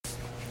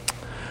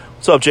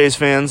What's up, Jays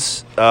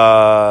fans?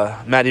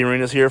 Matt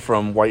DeMarinis here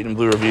from White and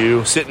Blue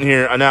Review. Sitting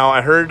here now,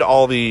 I heard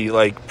all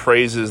the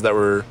praises that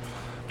were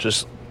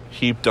just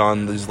heaped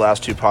on these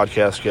last two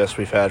podcast guests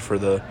we've had for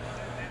the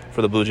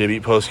Bluejay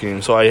Beat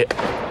postgame. So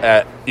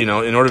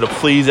in order to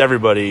please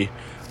everybody,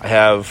 I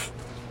have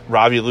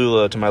Ravi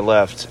Lulla to my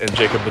left and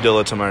Jacob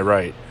Padilla to my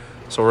right.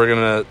 So we're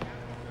gonna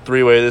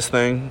three-way this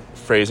thing.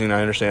 Phrasing,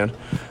 I understand.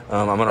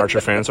 I'm an Archer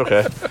fan. It's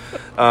okay.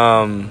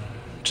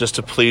 Just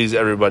to please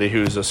everybody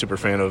who's a super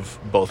fan of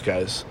both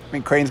guys. I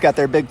mean, Creighton's got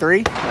their big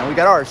three, and we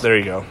got ours. There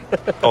you go.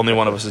 Only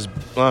one of us is.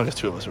 Well, I guess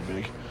two of us are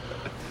big.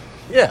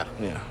 Yeah.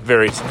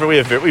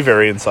 We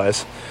vary in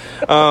size.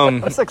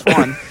 I'm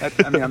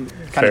 6'1". I mean, I'm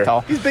kind of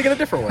tall. He's big in a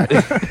different way.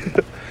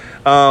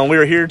 We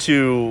were here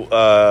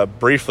to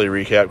briefly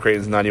recap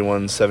Creighton's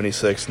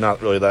 91-76,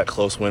 not really that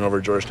close win over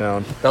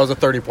Georgetown. That was a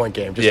 30-point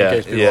game, just in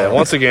case people Yeah.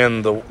 Once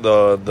again,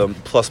 the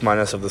plus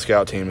minus of the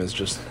scout team is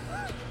just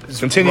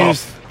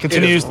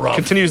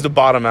continues to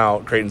bottom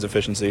out Creighton's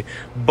efficiency.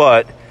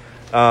 But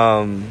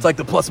it's like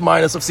the plus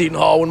minus of Seton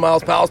Hall when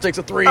Miles Powell takes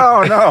a three.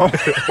 Oh no!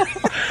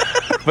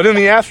 But in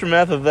the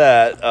aftermath of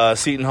that,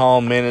 Seton Hall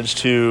managed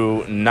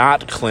to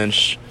not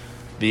clinch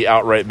the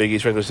outright Big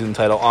East regular season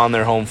title on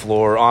their home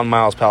floor on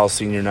Miles Powell's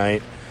senior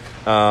night.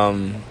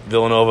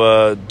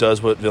 Villanova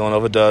does what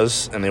Villanova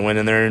does, and they went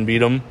in there and beat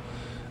them.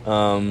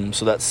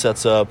 So that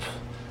sets up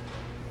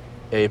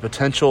a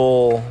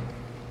potential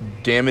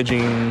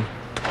damaging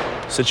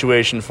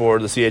situation for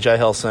the CHI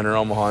Health Center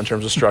Omaha in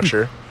terms of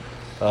structure.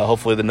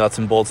 Hopefully the nuts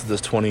and bolts of this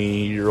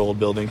 20-year-old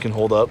building can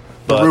hold up.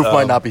 The roof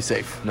might not be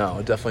safe.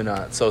 No, definitely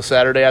not. So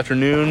Saturday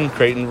afternoon,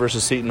 Creighton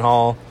versus Seton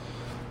Hall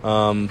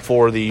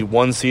for the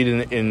one seed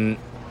in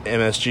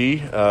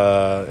MSG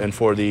and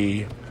for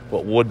the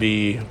what would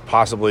be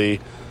possibly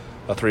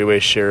a three-way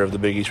share of the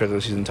Big East regular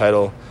season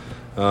title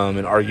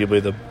and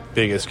arguably the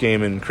biggest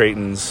game in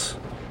Creighton's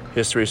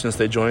history since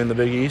they joined the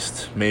Big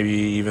East, maybe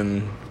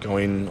even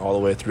going all the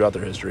way throughout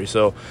their history.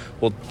 So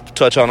we'll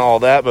touch on all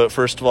that, but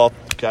first of all,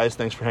 guys,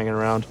 thanks for hanging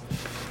around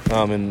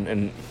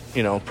and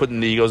putting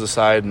the egos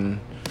aside. And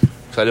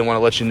because I didn't want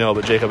to let you know,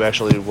 but Jacob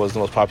actually was the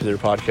most popular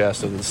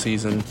podcast of the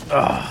season.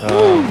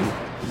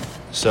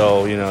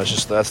 So it's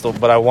just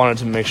but I wanted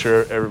to make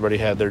sure everybody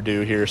had their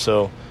due here.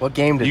 So what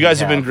game did you guys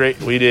have been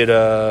great? We did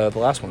the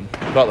last one,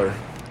 Butler.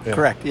 Yeah.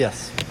 Correct.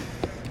 Yes.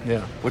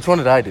 Yeah. Which one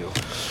did I do?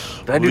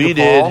 We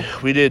did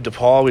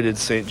DePaul. We did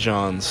St.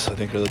 John's. I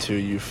think are the two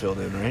you filled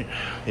in, right?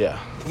 Yeah.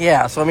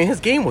 Yeah. So his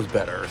game was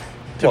better.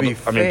 To be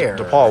fair,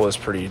 DePaul was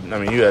pretty.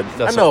 You had.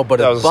 I know, but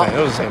that was the same.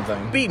 It was the same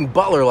thing. Beating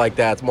Butler like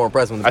that's more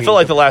impressive. Than I feel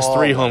like the last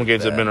three home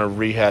games have been a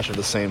rehash of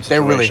the same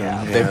situation. They really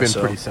have. They've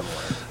been pretty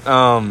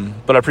similar.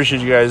 But I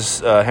appreciate you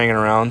guys hanging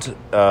around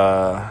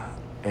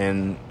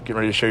and getting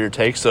ready to share your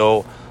takes.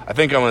 So I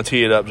think I'm going to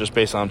tee it up just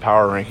based on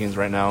power rankings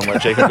right now and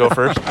let Jacob go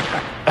first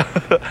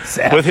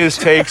with his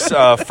takes.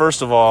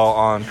 First of all,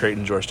 on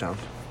Creighton Georgetown.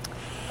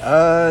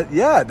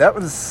 That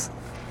was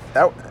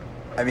that.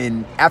 I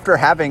mean, after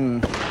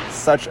having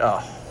such a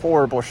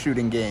horrible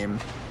shooting game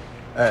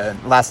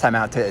last time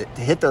out, to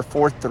hit their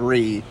fourth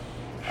three,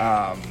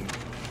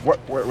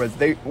 where was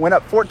they went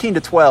up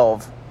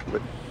 14-12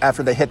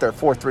 after they hit their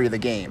fourth three of the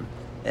game,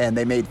 and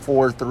they made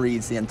 4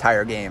 threes the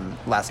entire game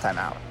last time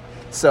out.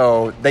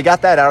 So they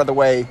got that out of the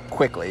way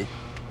quickly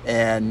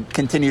and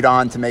continued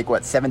on to make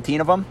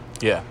 17 of them.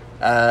 Yeah,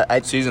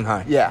 season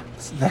high. Yeah,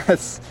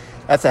 that's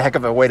a heck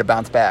of a way to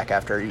bounce back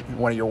after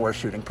one of your worst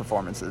shooting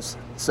performances.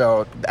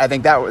 So I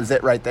think that was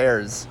it right there.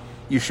 Is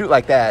you shoot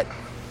like that,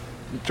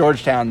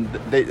 Georgetown,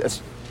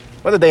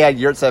 whether they had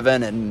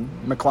Yurtseven and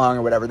McClung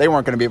or whatever, they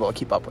weren't going to be able to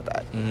keep up with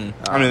that.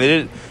 Mm-hmm. They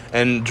did,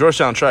 and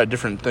Georgetown tried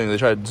different things. They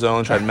tried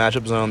zone, tried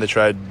matchup zone, they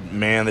tried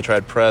man, they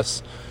tried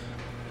press.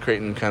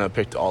 Creighton kind of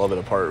picked all of it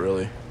apart,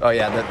 really. Oh,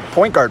 yeah, the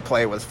point guard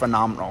play was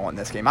phenomenal in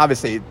this game.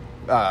 Obviously,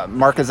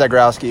 Marcus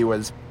Zagrowski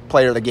was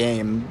player of the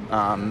game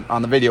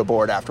on the video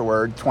board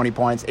afterward. 20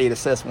 points, 8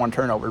 assists, 1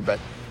 turnover. But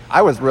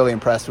I was really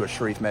impressed with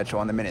Sharif Mitchell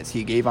in the minutes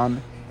he gave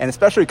him, and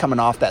especially coming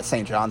off that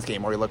St. John's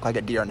game where he looked like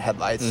a deer in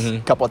headlights. Mm-hmm.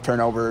 A couple of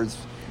turnovers,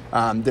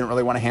 didn't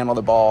really want to handle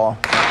the ball.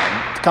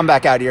 To come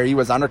back out here, he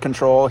was under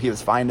control. He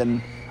was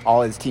finding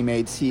all his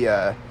teammates. He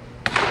had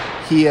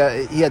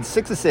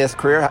 6 assists,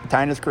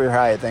 tying his career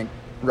high, I think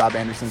Rob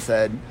Anderson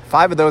said.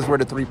 5 of those were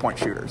to 3-point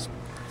shooters.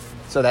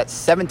 So that's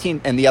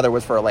 17, and the other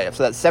was for a layup.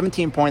 So that's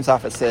 17 points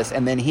off assists,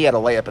 and then he had a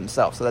layup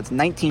himself. So that's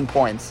 19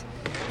 points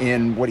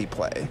in, what did he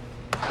play,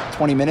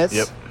 20 minutes?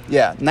 Yep.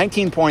 Yeah,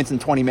 19 points in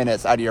 20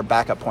 minutes out of your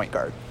backup point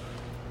guard.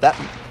 That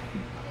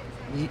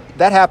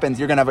happens,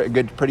 you're going to have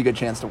a pretty good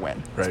chance to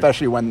win, right,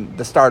 especially when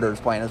the starter is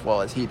playing as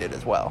well as he did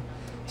as well.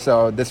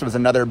 So this was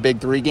another big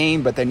 3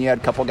 game, but then you had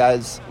a couple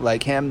guys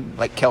like him,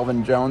 like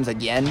Kelvin Jones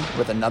again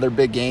with another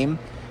big game.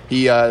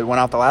 He went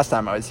off the last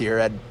time I was here,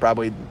 had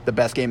probably the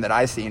best game that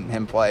I've seen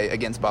him play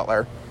against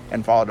Butler,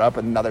 and followed up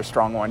with another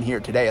strong one here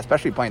today,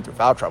 especially playing through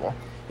foul trouble.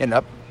 Ended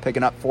up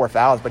picking up 4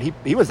 fouls, but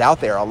he was out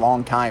there a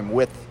long time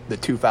with the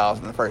 2 fouls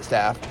in the first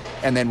half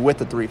and then with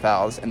the 3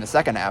 fouls in the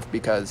second half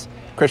because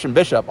Christian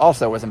Bishop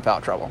also was in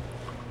foul trouble.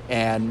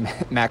 And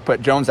Mac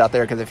put Jones out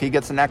there because if he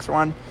gets the next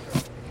one,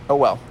 oh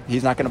well,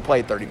 he's not going to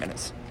play 30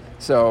 minutes.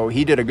 So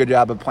he did a good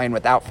job of playing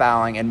without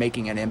fouling and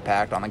making an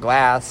impact on the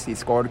glass. He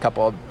scored a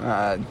couple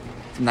of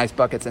some nice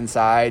buckets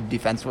inside.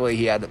 Defensively,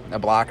 he had a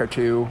block or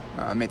two,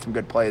 made some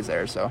good plays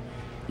there. So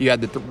you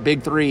had the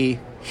big three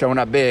showing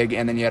up big,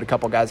 and then you had a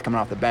couple guys coming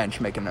off the bench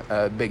making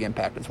a big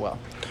impact as well.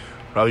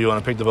 Rob, you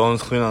want to pick the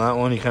bones clean on that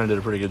one? You kind of did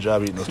a pretty good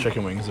job eating those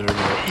chicken wings there.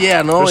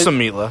 Yeah, no. There's some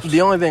meat left. The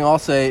only thing I'll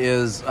say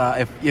is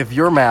if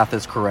your math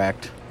is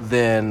correct,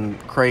 then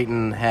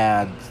Creighton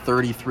had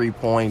 33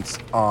 points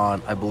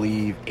on, I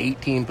believe,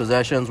 18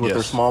 possessions with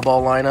their small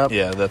ball lineup.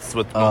 Yeah, that's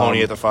with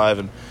Mahoney at the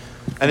 5.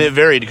 And it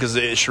varied because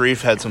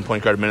Sharif had some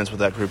point guard minutes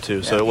with that group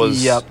too. So it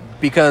was... Yep,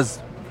 because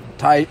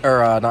Marcus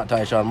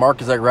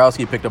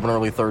Zagorowski picked up an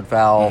early third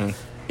foul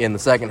in the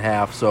second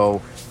half,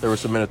 so there were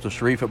some minutes with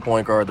Sharif at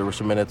point guard. There were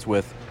some minutes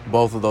with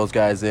both of those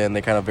guys in.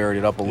 They kind of varied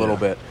it up a little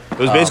bit. It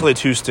was basically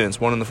 2 stints,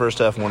 one in the first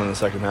half, one in the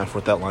second half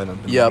with that lineup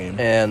in the game.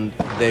 And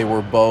they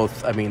were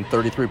both,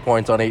 33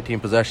 points on 18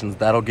 possessions.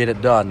 That'll get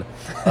it done.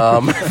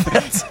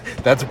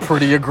 That's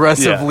pretty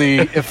aggressively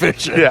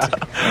efficient. Yeah.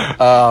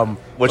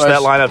 Which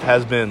that lineup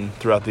has been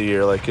throughout the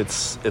year. Like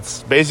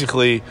it's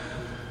basically...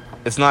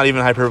 It's not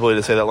even hyperbole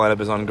to say that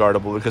lineup is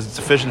unguardable because its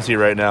efficiency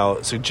right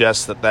now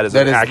suggests that is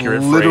an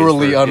accurate phrase.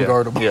 Literally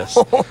unguardable. Yes.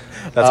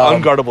 That's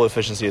unguardable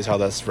efficiency is how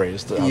that's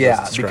phrased.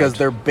 Because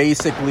they're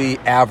basically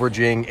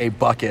averaging a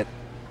bucket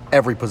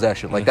every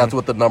possession. Like that's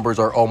what the numbers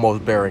are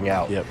almost bearing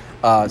out. Yep.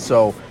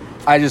 So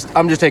I'm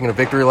just taking a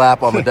victory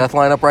lap on the death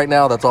lineup right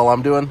now. That's all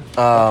I'm doing.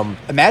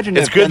 Imagine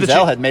if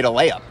Denzel had made a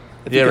layup.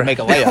 If you could make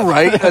a layup.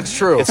 Right? That's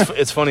true.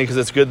 It's funny because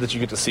it's good that you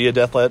get to see a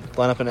death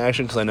lineup in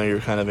action because I know you're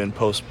kind of in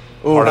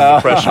postpartum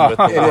depression with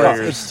the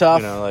Warriors. It's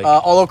tough.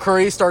 Although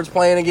Curry starts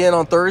playing again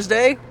on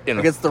Thursday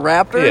against the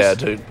Raptors.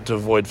 Yeah, to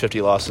avoid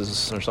 50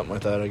 losses or something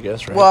like that, I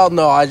guess, right? Well,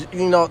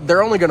 no,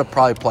 they're only going to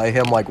probably play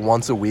him like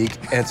once a week,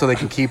 and so they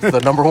can keep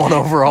the number 1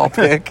 overall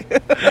pick.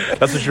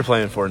 That's what you're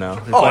playing for now.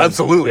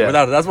 Absolutely. Yeah.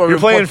 Without it. That's what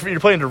you're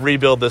playing to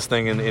rebuild this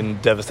thing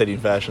in devastating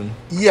fashion.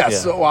 Yes. Yeah.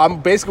 So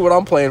I'm basically what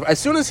I'm playing. As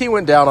soon as he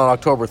went down on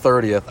October 30th,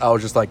 I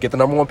was just like, get the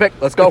number 1 pick.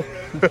 Let's go.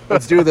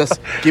 Let's do this.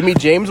 Give me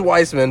James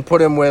Wiseman. Put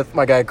him with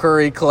my guy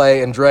Curry,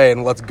 Clay, and Dre,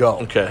 and let's go.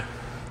 Okay.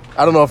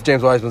 I don't know if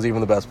James Wiseman's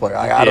even the best player.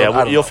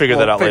 You'll figure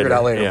that out later. Figure it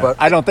out later. Yeah.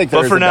 But I don't think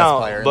there's the best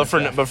player.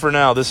 But for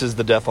now, this is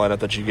the death lineup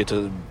that you get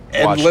to watch.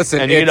 And listen,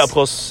 and you get up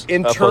close.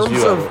 In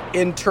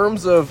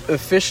terms of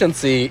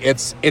efficiency,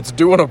 it's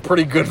doing a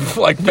pretty good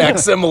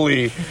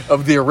facsimile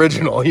of the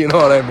original. You know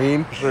what I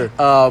mean? Sure.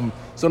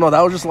 So no, that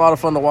was just a lot of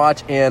fun to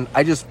watch, and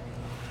I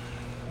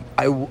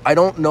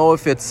don't know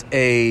if it's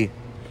a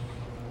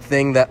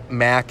thing that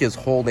Mac is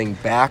holding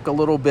back a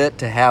little bit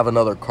to have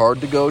another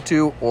card to go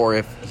to, or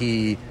if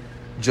he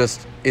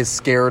just is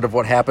scared of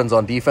what happens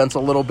on defense a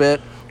little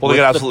bit. Well, they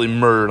got absolutely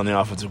murdered on the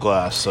offensive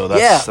glass, so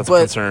that's a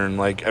concern.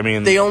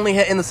 They only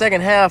had, in the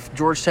second half,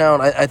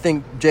 Georgetown, I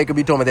think, Jacob,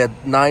 you told me they had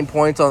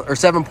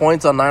 7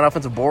 points on 9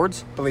 offensive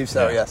boards? I believe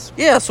so, yes.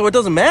 Yeah, so it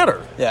doesn't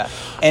matter. Yeah.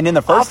 And in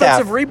the first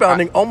offensive half,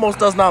 rebounding almost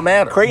does not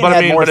matter. Creighton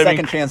had more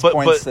second chance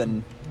points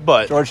than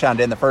Georgetown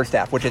did in the first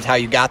half, which is how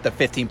you got the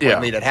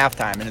 15-point lead at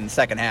halftime. And in the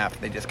second half,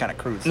 they just kind of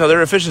cruised. No,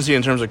 their efficiency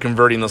in terms of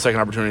converting those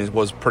second opportunities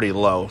was pretty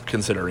low,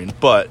 considering.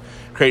 But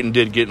Creighton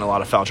did get in a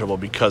lot of foul trouble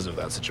because of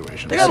that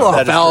situation. They got in a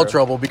lot of foul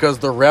trouble because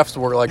the refs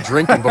were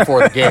drinking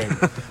before the game.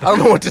 I don't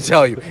know what to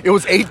tell you. It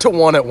was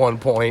 8-1 at one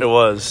point. It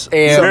was.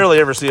 And you rarely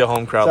ever see a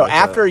home crowd like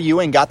that. So after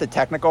Ewing got the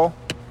technical,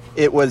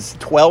 it was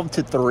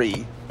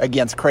 12-3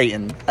 against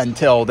Creighton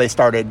until they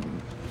started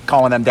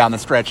calling them down the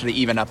stretch to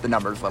even up the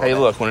numbers a little bit.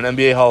 Look, when an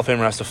NBA Hall of Famer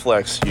has to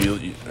flex,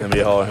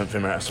 NBA Hall of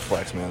Famer has to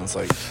flex, man. It's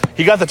like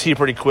he got the tee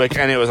pretty quick,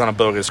 and it was on a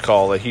bogus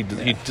call. He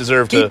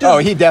deserved to.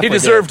 He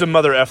deserved to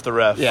mother F the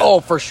ref. Yeah. Oh,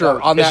 for sure.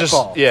 On that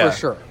call. Yeah, for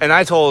sure. And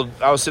I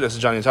was sitting next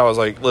to Johnny and I was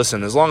like,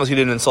 listen, as long as he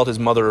didn't insult his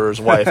mother or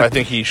his wife, I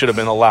think he should have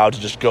been allowed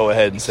to just go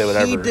ahead and say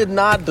whatever. He did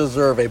not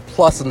deserve a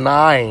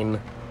 +9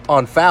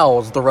 on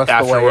fouls the rest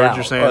of the way out.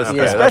 You're saying? Okay,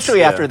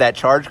 especially after that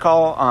charge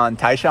call on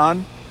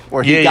Tyshawn,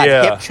 where he got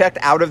hip checked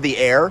out of the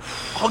air.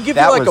 I'll give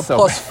you a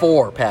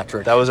 +4,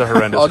 Patrick. That was a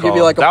horrendous call. I'll give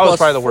you a that was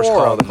probably the worst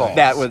call of the night.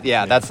 That was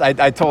That's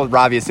I told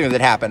Ravi as soon as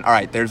it happened. All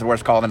right, there's the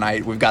worst call of the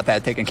night. We've got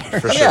that taken care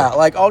of. For sure. Yeah,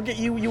 I'll get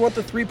you. You want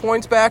the 3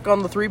 points back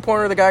on the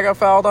 3-pointer the guy got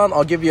fouled on?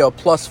 I'll give you a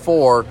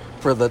 +4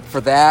 for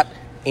that.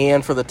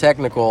 And for the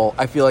technical,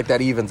 I feel like that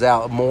evens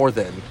out more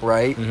than,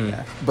 right? Mm-hmm.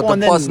 Yeah. But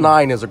the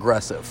 +9 is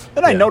aggressive.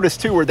 Then I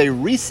noticed, too, where they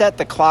reset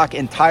the clock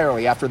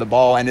entirely after the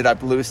ball ended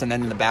up loose and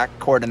then in the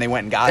backcourt, and they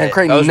went and got it. And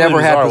Creighton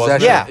never had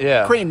possession.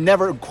 Yeah. Creighton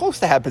never close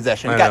to have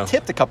possession. Got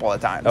tipped a couple of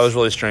times. That was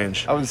really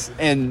strange.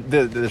 And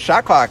the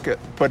shot clock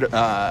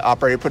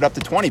operator put up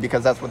to 20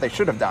 because that's what they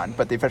should have done.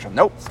 But the official,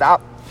 nope,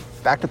 stop.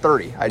 Back to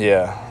 30. I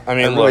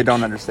really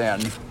don't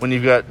understand. When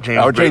you've got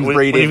James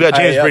Brady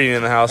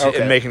in the house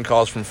and making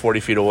calls from 40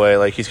 feet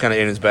away, he's kind of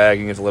in his bag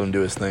and you have to let him do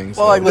his thing.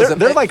 So. Well,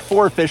 there are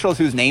 4 officials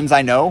whose names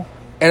I know.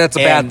 And it's a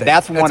bad thing.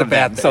 That's one of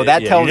them. So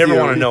that tells you. You never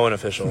want to know an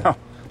official. No.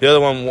 The other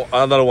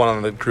one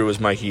on the crew was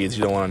Mike Eads.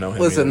 You don't want to know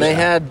him. Listen,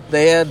 either.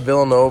 they had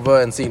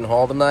Villanova and Seton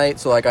Hall tonight,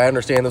 so like I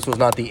understand this was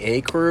not the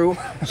A crew.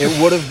 It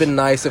would have been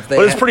nice if they.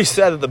 But it's pretty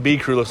sad that the B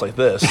crew looks like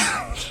this.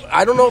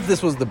 I don't know if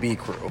this was the B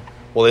crew.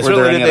 Well, they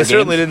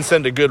certainly didn't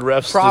send a good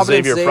refs to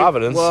Xavier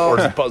Providence or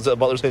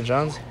Butler St.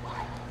 John's.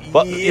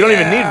 But you don't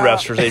even need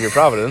refs for Xavier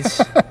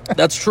Providence.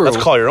 That's true.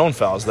 Let's call your own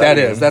fouls.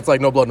 That's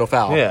like no blood, no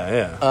foul.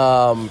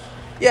 Yeah.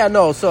 Yeah,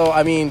 no, so,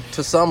 I mean,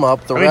 to sum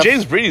up,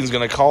 James Breeden's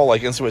going to call,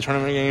 like, NCAA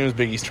tournament games,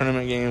 Big East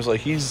tournament games. Like,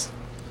 he's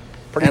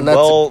pretty and that's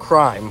a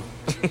crime.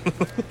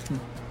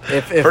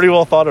 Pretty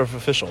well thought of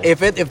official.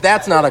 If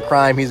that's not a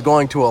crime, he's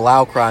going to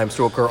allow crimes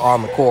to occur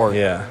on the court.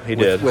 Yeah, he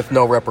did. With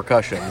no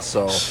repercussions,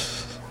 so...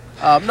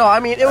 no, I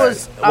mean, it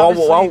was... But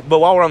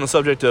while we're on the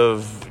subject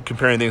of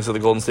comparing things to the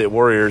Golden State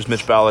Warriors,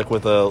 Mitch Ballack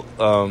with a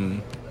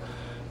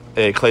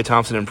Klay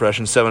Thompson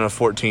impression, 7 of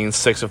 14,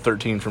 6 of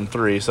 13 from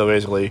 3, so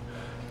basically...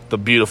 The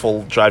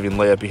beautiful driving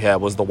layup he had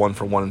was the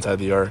 1-for-1 inside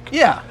the arc.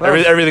 Yeah,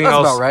 everything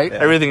else, about right.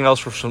 Everything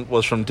else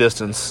was from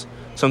distance.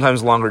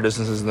 Sometimes longer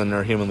distances than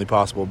are humanly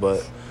possible.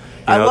 But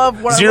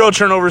zero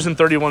turnovers in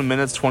 31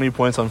 minutes, 20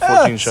 points on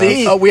 14 shots.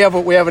 See, we have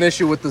an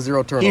issue with the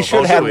zero turnover. He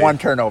should have had one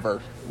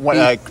turnover.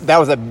 That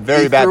was a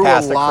very bad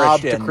pass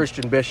to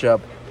Christian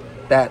Bishop.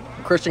 That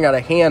Christian got a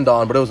hand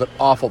on, but it was an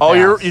awful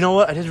pass. You know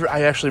what?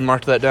 I actually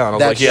marked that down. I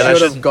was that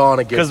should have gone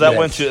against because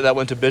that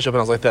went to Bishop, and I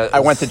was like, that. I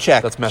went to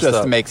check. That's messed just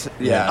up.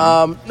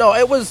 No,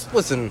 it was.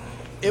 Listen,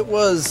 it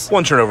was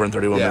one turnover in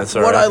 31 minutes.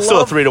 Still a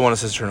 3-to-1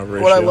 assist turnover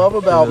ratio. What I love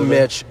about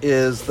Mitch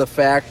is the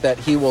fact that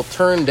he will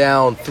turn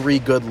down 3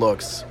 good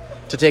looks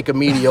to take a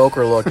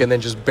mediocre look and then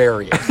just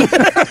bury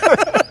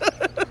it.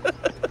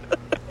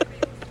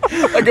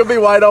 Like, he'll be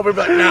wide open, be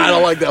like, nah, I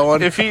don't like that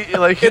one. If he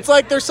it's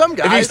like there's some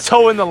guys. If he's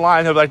toeing the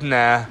line, he'll be like,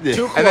 nah.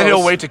 Too close. And then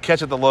he'll wait to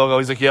catch at the logo.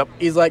 He's like, yep.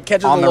 He's like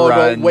catching on the the logo,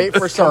 run, wait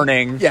for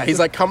turning. Yeah, he's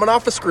like coming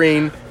off the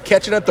screen,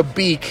 catching at the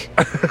beak,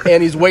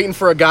 and he's waiting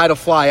for a guy to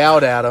fly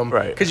out at him.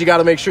 Right. Because you got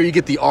to make sure you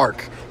get the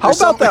arc. How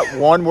about that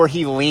one where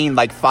he leaned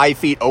like 5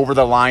 feet over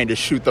the line to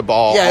shoot the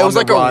ball? Yeah, it was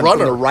like a runner. From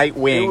the right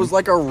wing. It was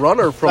like a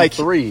runner from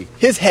 3.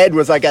 His head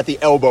was like at the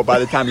elbow by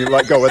the time he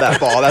let go of that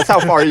ball. That's how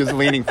far he was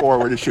leaning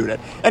forward to shoot it.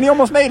 And he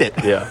almost made it.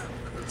 Yeah.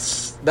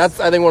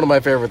 That's, I think, one of my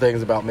favorite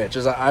things about Mitch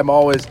is I'm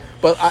always,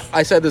 but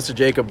I said this to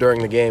Jacob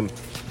during the game,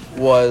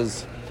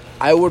 was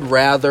I would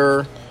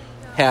rather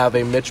have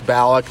a Mitch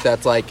Ballack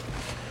that's like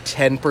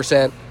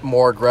 10%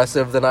 more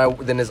aggressive than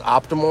is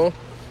optimal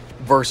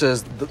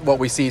versus what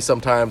we see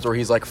sometimes where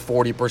he's like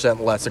 40%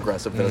 less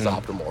aggressive than is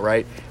optimal,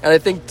 right? And I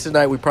think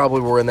tonight we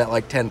probably were in that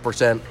like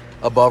 10%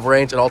 above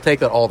range, and I'll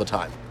take that all the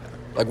time,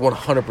 like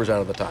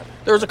 100% of the time.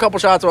 There was a couple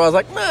shots where I was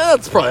like,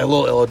 that's probably a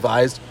little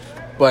ill-advised.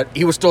 But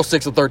he was still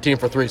 6 of 13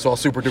 for 3, so I'll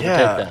super duper take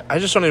that. I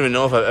just don't even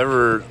know if I've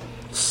ever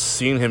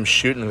seen him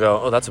shoot and go,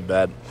 oh, that's a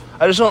bad.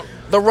 I just don't.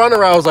 The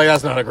runner, I was like,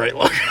 that's not a great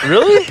look.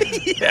 Really?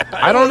 Yeah.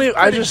 I don't even.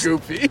 I just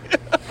goofy.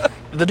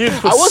 The dude.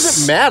 I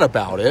wasn't mad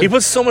about it. He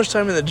puts so much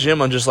time in the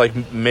gym on just like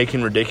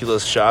making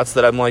ridiculous shots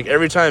that I'm like,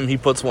 every time he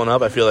puts one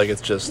up, I feel like it's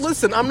just.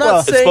 Listen, I'm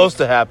not saying it's supposed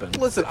to happen.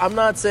 Listen, I'm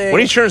not saying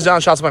when he turns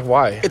down shots, I'm like,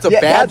 why? It's a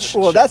bad.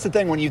 That's the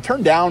thing. When you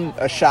turn down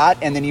a shot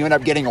and then you end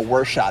up getting a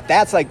worse shot,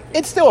 that's like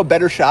it's still a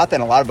better shot than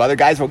a lot of other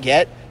guys will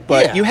get.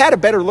 But you had a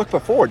better look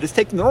before. Just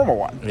take the normal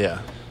one.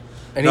 Yeah.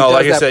 And he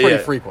does that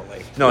pretty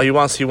frequently. No, he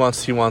wants the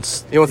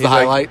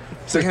highlight.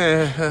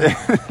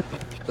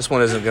 This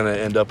one isn't going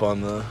to end up on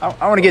the...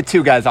 I want to get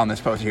 2 guys on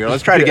this poster here.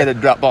 Let's try to get a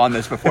drop ball on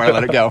this before I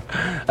let it go.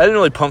 I didn't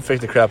really pump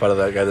fake the crap out of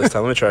that guy this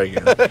time. Let me try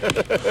again. Let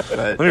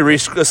me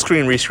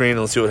rescreen, and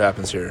let's see what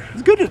happens here.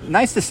 It's good.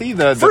 Nice to see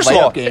the First of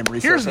all, game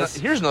resurface.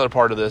 Here's another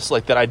part of this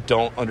like that I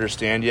don't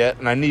understand yet,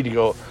 and I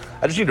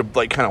just need to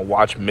like kind of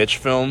watch Mitch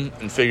film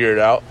and figure it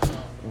out.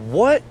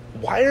 Why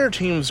are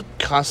teams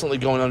constantly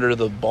going under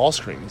the ball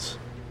screens?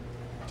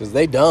 Because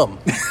they dumb.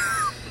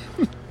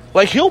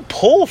 Like, he'll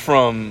pull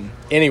from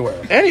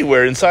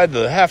anywhere inside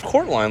the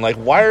half-court line. Like,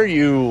 why are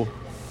you...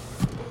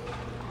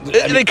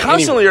 They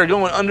constantly are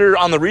going under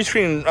on the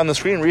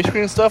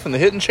rescreen stuff and the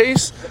hit and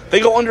chase.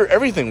 They go under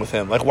everything with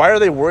him. Like, why are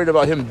they worried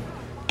about him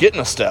getting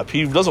a step?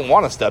 He doesn't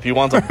want a step. He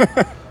wants a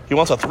 3-ball. He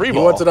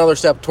wants anher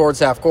step towards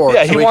half court.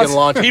 Yeah, he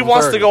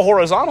wants to go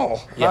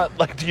horizontal. Yeah.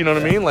 Do you know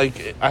what I mean?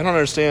 Like, I don't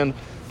understand.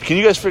 Can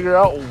you guys figure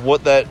out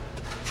what that,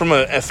 from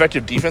an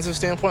effective defensive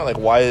standpoint, like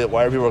why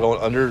are people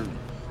going under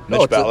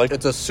Mitch Ballack?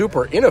 It's a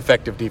super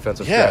ineffective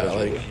defensive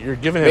strategy. Like you're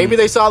giving him. Maybe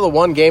they saw the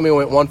one game he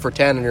went 1 for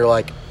 10, and you're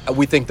like,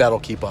 we think that'll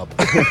keep up.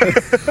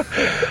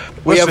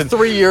 We have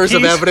 3 years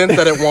of evidence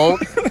that it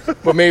won't,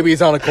 but maybe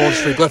he's on a cold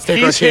streak. Let's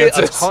take our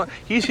chances.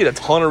 He's hit a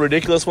ton of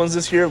ridiculous ones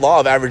this year. Law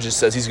of averages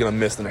says he's going to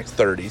miss the next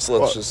 30, so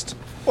let's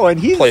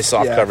play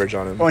soft coverage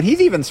on him. Well, and he's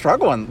even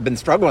been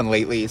struggling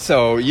lately,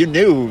 so you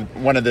knew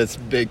one of these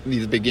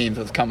big games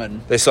was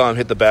coming. They saw him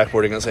hit the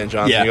backboard against St.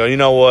 John's, and you go, you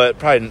know what,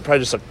 probably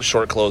just a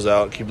short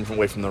closeout, keep him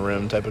away from the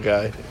rim type of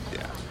guy.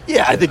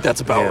 Yeah, I think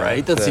that's about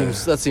right.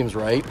 That seems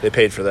right. They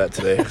paid for that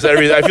today. Because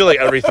I feel like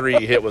every 3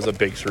 he hit was a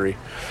big 3.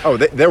 Oh,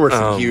 there were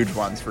some huge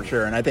ones for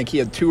sure. And I think he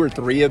had 2 or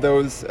 3 of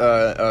those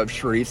of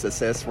Sharif's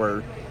assists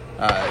were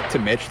to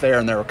Mitch there.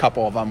 And there were a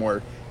couple of them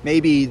where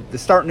maybe they're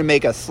starting to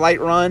make a slight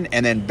run,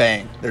 and then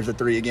bang, there's a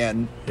 3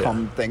 again.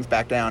 Calm things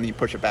back down, and you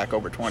push it back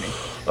over 20.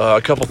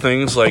 A couple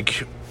things,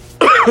 like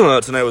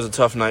tonight was a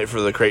tough night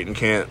for the Creighton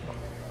can't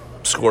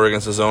score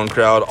against his own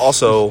crowd.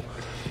 Also,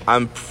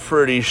 I'm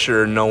pretty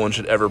sure no one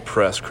should ever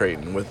press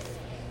Creighton with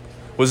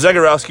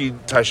Zagorowski,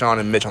 Tyshawn,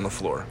 and Mitch on the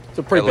floor. It's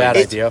a pretty bad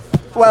idea.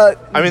 Well,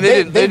 I mean,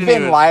 they've didn't been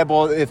even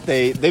liable if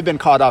they've been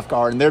caught off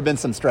guard, and there have been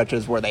some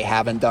stretches where they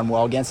haven't done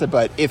well against it.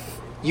 But if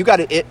you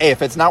got it,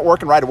 if it's not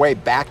working right away,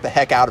 back the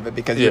heck out of it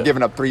because you're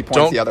giving up 3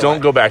 points the other way.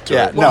 Don't go back to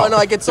it. Well, no,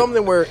 like it's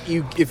something where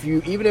if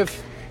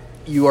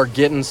you are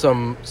getting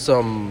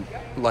some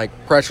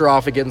like pressure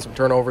off it, getting some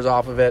turnovers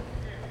off of it,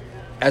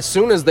 as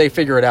soon as they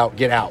figure it out,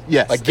 get out.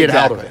 Yes, like get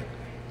out of it,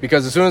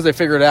 because as soon as they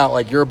figure it out,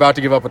 like you're about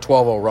to give up a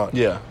 12-0 run.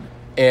 Yeah.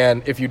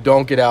 And if you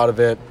don't get out of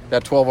it,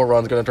 that 12-0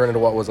 run is going to turn into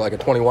what was like a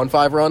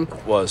 21-5 run.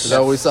 Was. Is that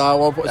what we saw at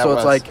one point? So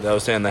it's like that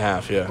was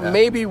 10.5. Yeah.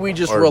 maybe we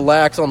just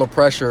relax on the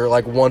pressure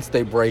like once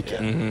they break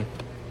it. Mm-hmm.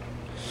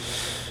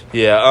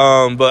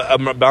 Yeah. But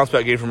a bounce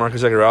back game for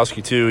Marcus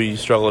Zagorowski too. He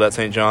struggled at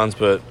St. John's,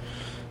 but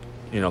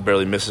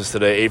barely misses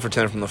today. 8 for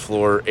 10 from the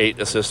floor,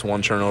 8 assists,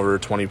 1 turnover,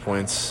 20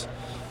 points,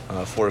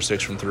 4 or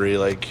 6 from 3.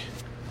 Like.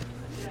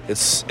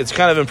 It's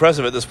kind of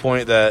impressive at this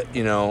point that,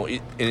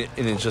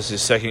 in just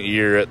his second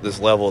year at this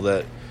level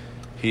that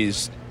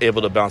he's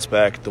able to bounce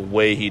back the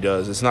way he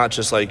does. It's not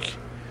just like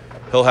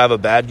he'll have a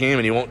bad game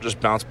and he won't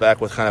just bounce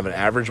back with kind of an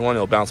average one.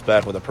 He'll bounce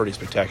back with a pretty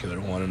spectacular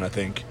one, and I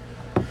think...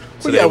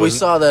 we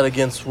saw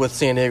that with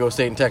San Diego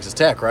State and Texas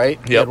Tech, right?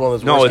 Yep.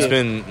 It's been all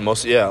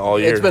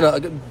year. It's been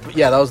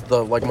that was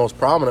the most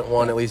prominent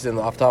one, at least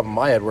off the top of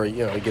my head, where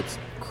he gets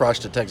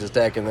crushed at Texas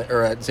Tech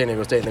or at San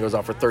Diego State and then goes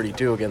out for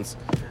 32 against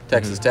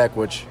Texas Tech,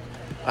 which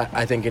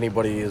I think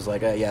anybody is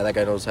like, yeah, that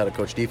guy knows how to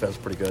coach defense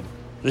pretty good.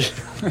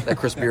 That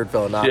Chris Beard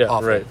fella, not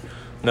awful. Right.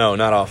 No,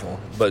 not awful,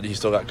 but he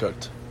still got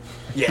cooked.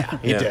 Yeah,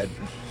 he did.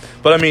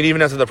 But I mean,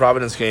 even after the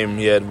Providence game,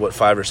 he had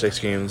 5 or 6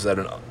 games at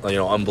an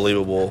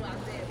unbelievable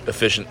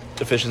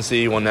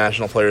efficiency. Won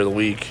National Player of the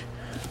Week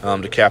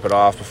to cap it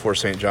off before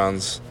St.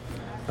 John's.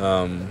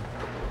 Kind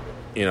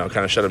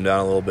of shut him down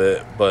a little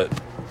bit, but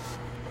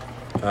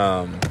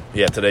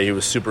today he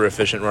was super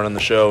efficient running the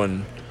show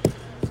and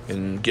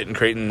getting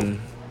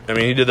Creighton. I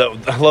mean, he did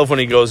that. I love when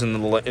he goes into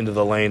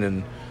the lane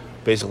and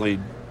basically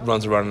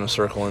runs around in a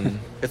circle. And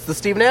it's the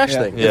Steve Nash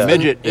thing. Yeah, it's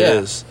midget. It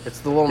is. It's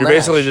the little. You're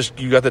Nash.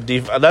 Basically you got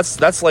the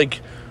that's like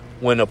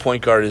when a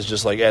point guard is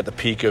just like at the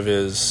peak of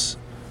his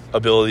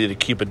ability to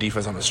keep a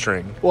defense on a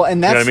string. Well,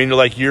 and that's, you know what I mean.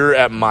 Like you're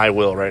at my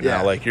will right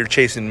now. Like you're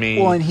chasing me.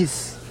 Well, and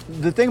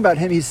the thing about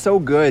him, he's so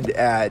good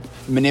at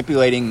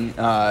manipulating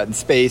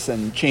space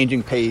and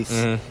changing pace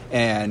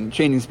and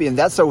changing speed. And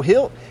that's so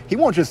he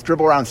won't just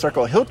dribble around in a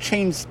circle. He'll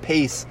change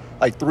pace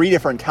like 3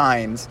 different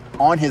times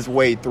on his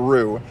way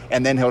through,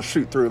 and then he'll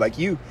shoot through. Like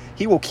he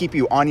will keep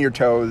you on your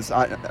toes,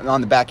 on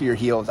the back of your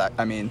heels.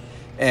 I mean,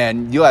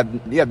 and you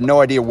have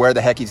no idea where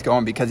the heck he's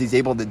going because he's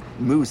able to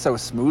move so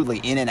smoothly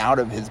in and out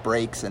of his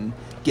breaks and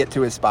get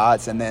to his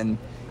spots. And then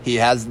he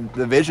has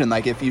the vision.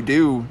 Like if you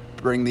do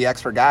bring the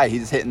extra guy,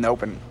 he's hitting the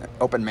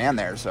open man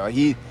there. So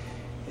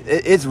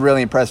it's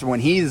really impressive when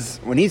he's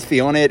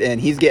feeling it and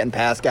he's getting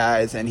past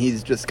guys and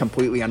he's just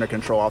completely under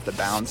control off the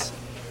bounce.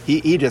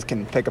 He just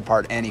can pick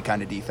apart any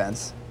kind of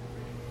defense.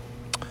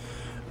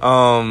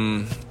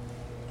 So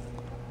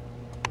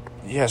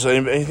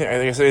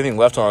anything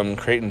left on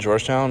Creighton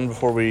Georgetown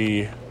before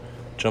we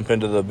jump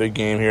into the big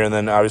game here, and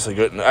then obviously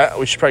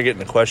we should probably get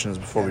into questions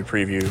before we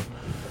preview.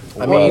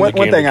 I mean, one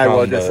thing I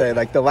will just say,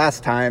 like the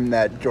last time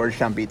that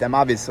Georgetown beat them,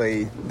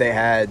 obviously they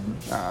had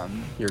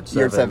Year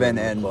 7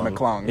 and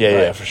McClung.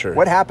 Yeah, for sure.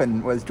 What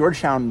happened was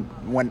Georgetown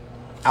went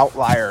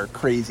outlier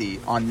crazy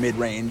on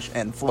mid-range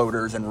and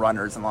floaters and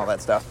runners and all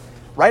that stuff.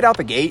 Right out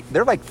the gate,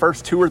 their like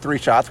first 2 or 3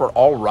 shots were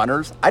all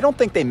runners. I don't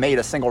think they made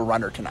a single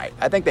runner tonight.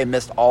 I think they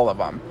missed all of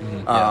them.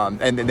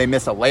 And then they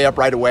missed a layup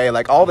right away.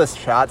 Like all the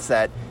shots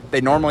that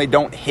they normally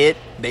don't hit,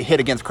 they hit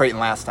against Creighton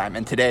last time.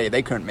 And today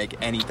they couldn't make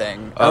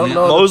anything.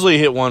 Mosley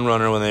hit one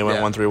runner when they went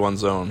 1-3-1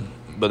 zone.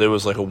 But it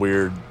was like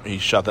he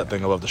shot that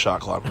thing above the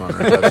shot clock runner.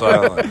 I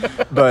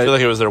feel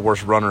like it was their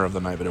worst runner of the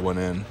night, but it went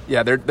in.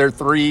 Yeah, they're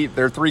three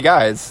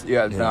guys.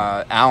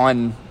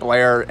 Allen,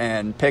 Blair,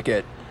 and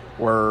Pickett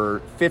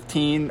were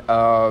 15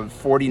 of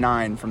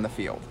 49 from the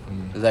field.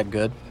 Is that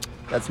good?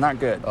 That's not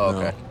good. Oh,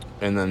 okay.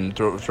 No. And then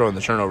throwing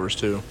the turnovers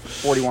too.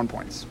 41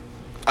 points.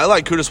 I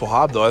like Qudus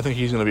Wahab though. I think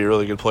he's going to be a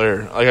really good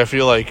player. Like I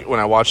feel like when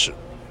I watch,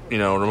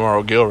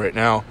 Romaro Gill right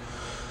now,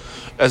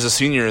 as a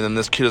senior, and then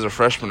this kid as a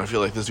freshman, I feel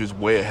like this dude's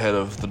way ahead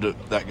of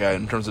that guy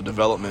in terms of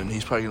development.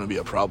 He's probably going to be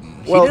a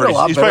problem. Well,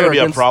 he's probably going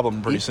to be a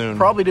problem pretty soon.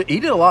 He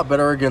did a lot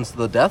better against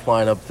the death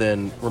lineup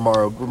than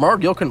Romaro. Romaro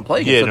Gill couldn't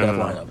play against the death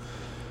lineup.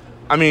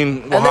 I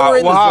mean,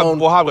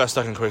 Wahab got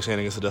stuck in quicksand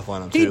against the death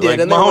lineup too. He did.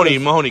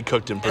 Like, Mahoney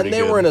cooked him pretty good.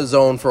 And they were in a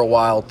zone for a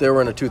while. They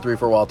were in a 2-3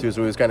 for a while too,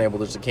 so he was kind of able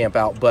to just camp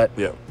out. But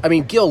I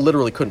mean, Gill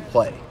literally couldn't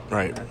play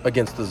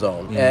against the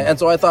zone, and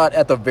so I thought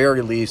at the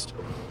very least,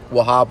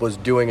 Wahab was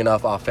doing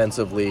enough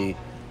offensively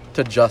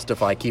to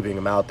justify keeping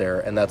him out there,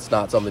 and that's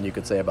not something you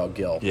could say about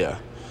Gill. Yeah.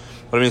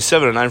 But I mean,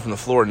 7 of 9 from the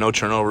floor, no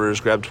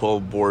turnovers, grabbed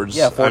 12 boards.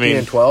 Yeah, 14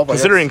 and 12.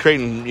 Considering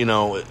Creighton,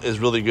 is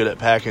really good at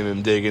packing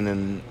and digging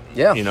and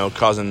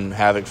causing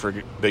havoc for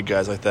big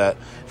guys like that.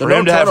 For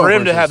him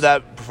to have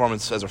that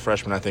performance as a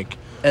freshman, I think.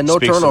 And no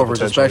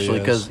turnovers, especially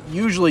because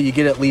usually you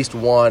get at least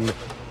one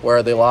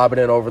where they lob it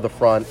in over the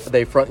front.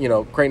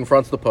 Creighton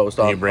fronts the post.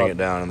 And you bring it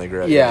down and they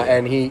grab it. Yeah,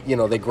 and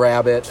they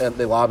grab it and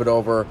they lob it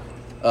over.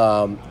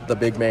 The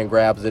big man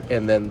grabs it,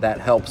 and then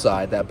that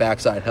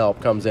backside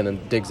help comes in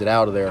and digs it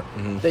out of there.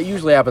 Mm-hmm. That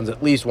usually happens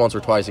at least once or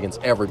twice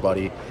against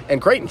everybody.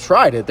 And Creighton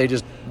tried it; they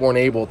just weren't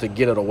able to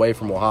get it away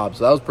from Wahab.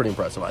 So that was pretty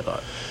impressive, I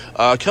thought.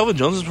 Kelvin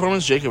Jones'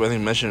 performance, Jacob, I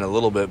think mentioned it a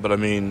little bit, but I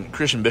mean,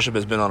 Christian Bishop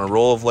has been on a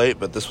roll of late,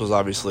 but this was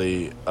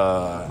obviously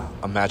a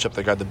matchup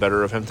that got the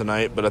better of him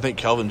tonight. But I think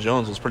Kelvin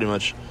Jones was pretty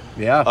much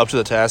up to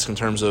the task in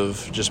terms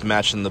of just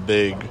matching the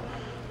big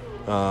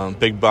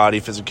body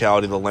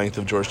physicality, the length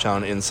of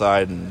Georgetown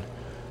inside, and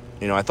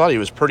I thought he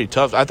was pretty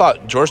tough. I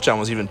thought Georgetown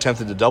was even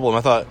tempted to double him.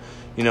 I thought,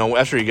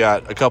 after he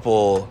got a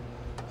couple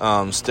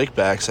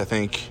stickbacks, I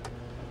think,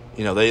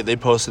 they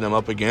posted him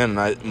up again,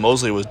 and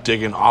Mosley was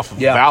digging off of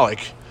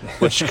Ballack,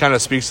 which kind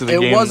of speaks to the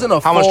game,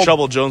 how much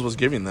trouble Jones was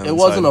giving them. It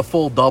wasn't a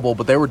full double,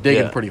 but they were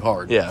digging pretty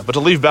hard. Yeah, but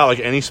to leave Ballack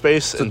any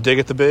space and dig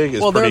at the big is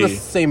pretty... Well, they're the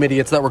same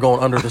idiots that were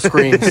going under the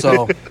screen,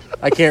 so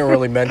I can't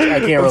really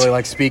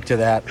speak to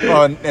that.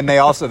 Well, and they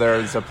also,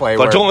 there's a play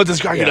where... But don't let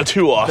this guy get a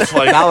 2 off.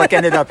 Ballack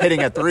ended up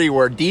hitting a 3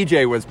 where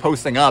DJ was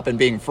posting up and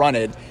being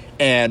fronted,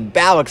 and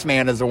Ballack's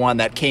man is the one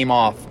that came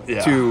off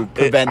to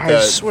prevent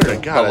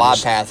the lob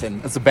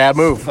passing. That's a bad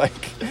move.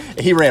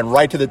 He ran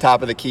right to the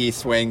top of the key,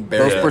 swing.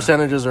 Those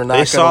percentages are not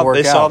going to work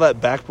out. They saw that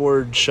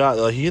backboard shot.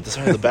 He hit the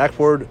side of the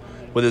backboard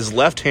with his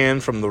left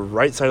hand from the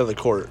right side of the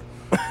court.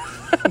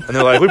 And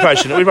they're like, we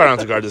probably don't have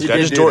to guard this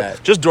guy.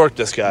 Just dork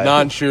this guy.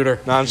 Non-shooter.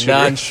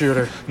 Short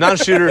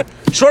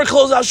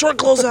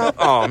closeout.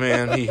 Oh,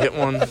 man, he hit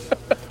one.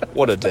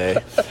 What a day.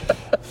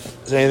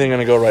 Is anything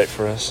going to go right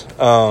for us?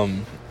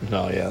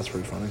 No, yeah, that's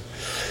pretty funny.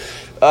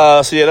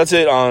 That's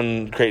it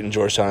on Creighton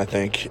Georgetown, I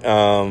think.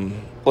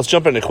 Let's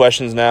jump into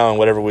questions now, and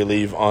whatever we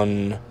leave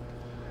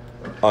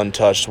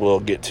untouched, we'll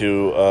get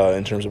to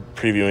in terms of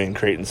previewing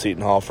Creighton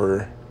Seton Hall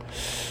for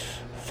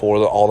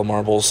all the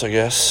marbles, I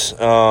guess.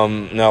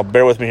 Now,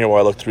 bear with me here while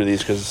I look through these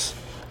because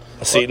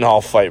a Seton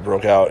Hall fight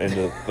broke out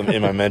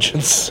in my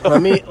mentions.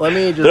 Let me just...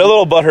 They're a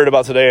little butthurt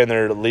about today, and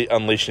they're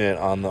unleashing it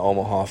on the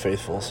Omaha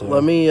faithful. So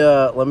let me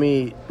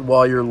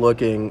while you're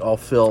looking, I'll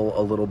fill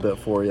a little bit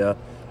for you.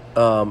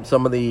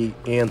 Some of the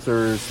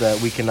answers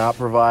that we cannot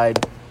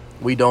provide.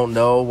 We don't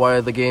know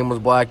why the game was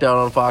blacked out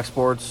on Fox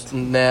Sports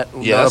Net.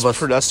 Yeah,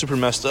 that's super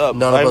messed up.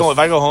 If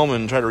I go home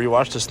and try to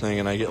rewatch this thing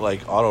and I get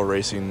auto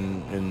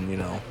racing and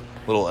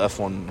little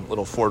F1,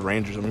 little Ford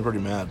Rangers, I'm pretty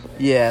mad.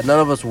 Yeah, none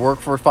of us work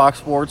for Fox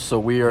Sports, so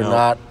we are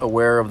not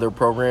aware of their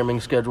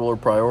programming schedule or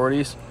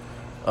priorities.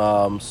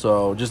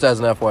 So just as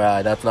an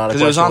FYI, that's not a question.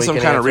 Because it was on some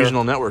kind of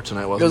regional network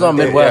tonight, wasn't it? It was on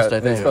Midwest, I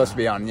think. It was supposed to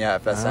be on,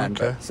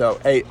 FSN. Okay. So,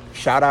 hey,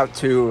 shout out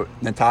to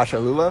Natasha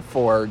Lula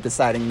for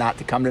deciding not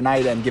to come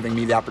tonight and giving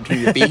me the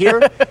opportunity to be here.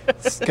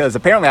 Because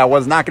apparently I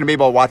was not going to be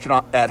able to watch it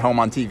at home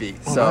on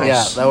TV. So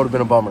yeah, that would have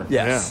been a bummer.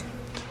 Yes. Yeah.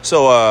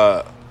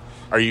 So,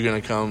 are you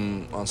going to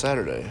come on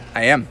Saturday?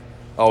 I am.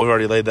 Oh, we've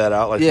already laid that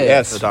out.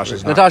 Yes.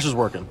 Natasha's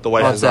working. The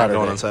wife is not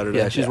going on Saturday.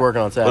 Yeah, she's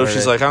working on Saturday. But if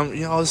she's like,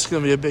 this is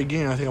going to be a big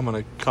game, I think I'm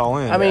going to call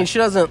in. I mean, she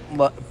doesn't.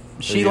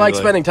 She likes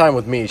spending time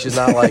with me. She's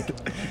not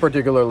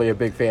particularly a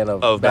big fan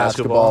of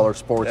basketball or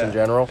sports in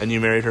general. And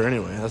you married her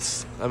anyway.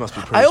 That must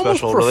be a pretty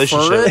special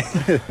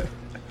relationship.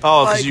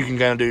 Oh, because you can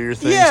kind of do your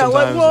thing. Yeah,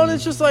 sometimes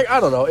it's just I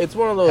don't know. It's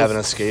one of those have an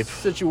escape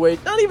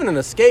situation. Not even an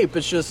escape.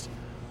 It's just.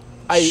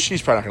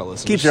 She's probably not going to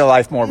listen. Keeps your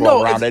life more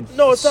well-rounded. It's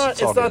not.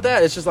 It's not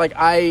that. It's just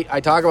I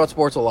talk about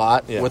sports a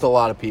lot with a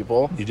lot of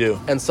people. You do.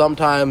 And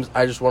sometimes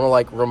I just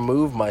want to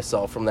remove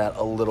myself from that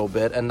a little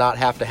bit and not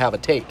have to have a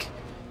take.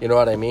 You know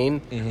what I mean?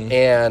 Mm-hmm.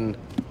 And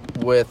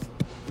with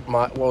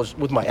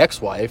my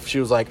ex-wife, she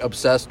was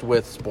obsessed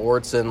with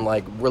sports and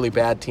really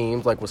bad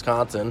teams like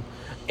Wisconsin,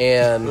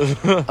 and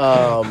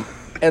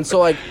and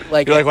so you're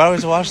why do we have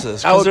to watch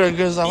this? Because they're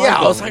good as I like them.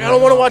 I was I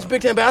don't want to watch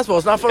Big Ten basketball.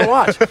 It's not fun to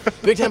watch.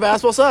 Big Ten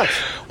basketball sucks.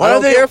 I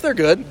don't care if they're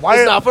good. It's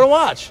not fun to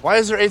watch. Why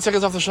is there 8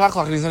 seconds off the shot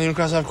clock and he's not even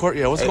across half court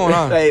yet? What's going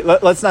on? Hey,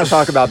 let's not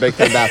talk about Big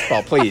Ten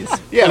basketball, please.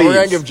 Yeah, we're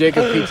gonna give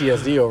Jacob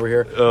PTSD over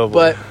here. Oh, boy.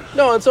 But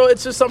no, and so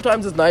it's just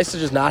sometimes it's nice to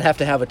just not have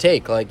to have a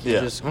take.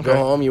 You just go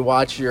home, you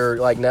watch your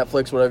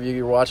Netflix, whatever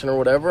you're watching or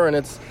whatever,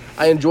 and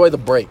I enjoy the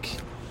break.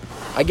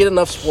 I get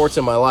enough sports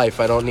in my life.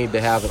 I don't need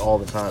to have it all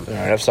the time. All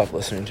right, I've stopped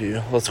listening to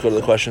you. Let's go to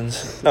the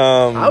questions.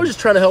 I was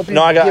just trying to help you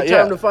get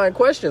time to find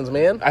questions,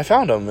 man. I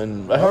found them,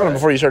 and I found them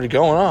before you started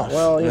going off.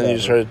 Well, and then you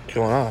started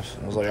going off.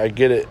 I was like, I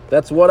get it.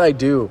 That's what I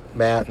do,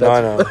 Matt. No,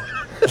 I know.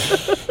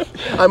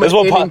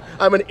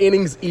 I'm an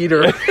innings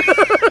eater.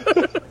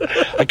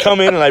 I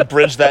come in and I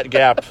bridge that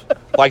gap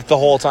the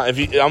whole time.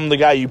 I'm the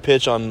guy you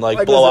pitch on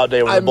blowout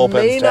day when the bullpen's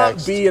I may not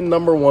taxed. be a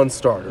number one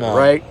starter,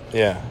 right?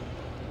 Yeah.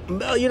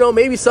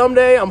 Maybe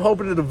someday I'm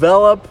hoping to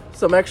develop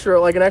some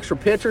extra, like an extra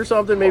pitch or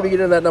something, maybe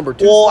get in that number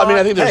 2 Well, spot. I mean,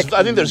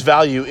 I think there's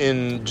value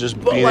in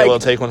just being able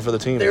to take one for the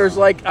team. There's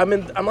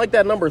I'm like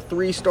that number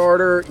 3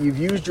 starter.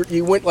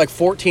 You went like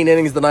 14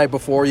 innings the night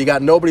before. You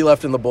got nobody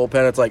left in the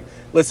bullpen. It's like,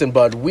 listen,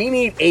 bud, we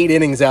need 8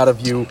 innings out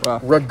of you,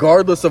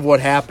 regardless of what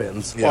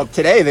happens. Well,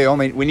 today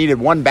we needed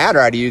one batter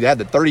out of you. They had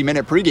the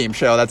 30-minute pregame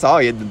show. That's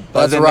all you had to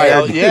buzz That's in right.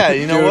 there. Oh, yeah,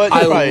 you know Dude, what?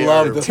 I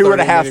love the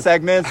 2.5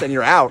 segments, and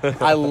you're out.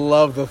 I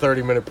love the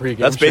 30-minute pregame.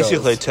 That's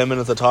basically shows. 10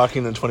 minutes of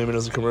talking and 20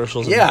 minutes of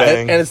commercials. Yeah, and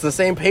bang. and it's the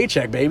same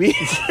paycheck, baby.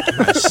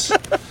 Nice.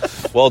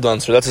 Well done,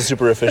 sir. That's a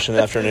super efficient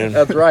afternoon.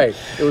 That's right.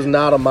 It was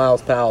not a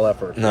Miles Powell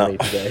effort for me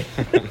today.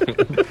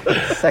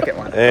 Second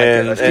one.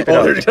 And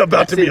There's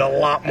about to be a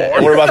lot more.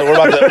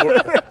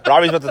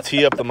 Robbie's about to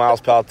tee up the Miles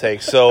Powell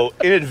take. So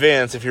in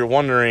advance, if you're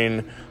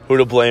wondering who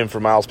to blame for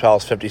Miles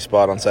Powell's 50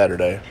 spot on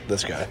Saturday,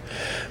 this guy.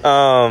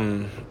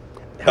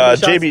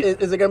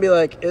 JB, is it going to be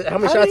like, how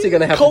many shots are you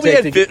going to have Kobe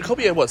to take?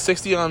 Kobe had what,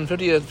 60 on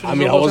 50? 50 I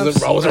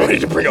wasn't ready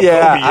to bring up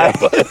Yeah,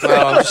 Kobe yet. No,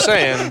 I'm just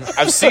saying.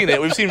 I've seen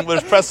it.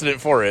 There's precedent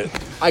for it.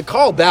 I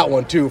called that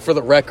one too, for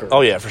the record.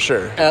 Oh yeah, for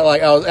sure. I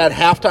was at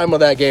halftime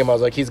of that game. I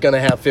was like, he's going to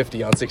have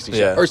 50 on 60 Yeah.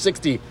 shots, or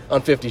 60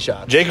 on 50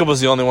 shots. Jacob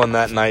was the only one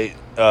that night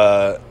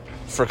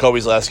for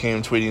Kobe's last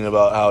game tweeting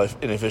about how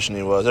inefficient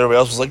he was. Everybody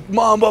else was like,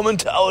 Mamba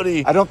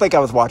mentality. I don't think I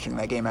was watching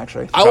that game,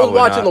 actually. I was Probably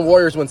watching not. the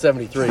Warriors win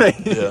 73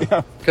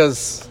 Yeah.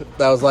 because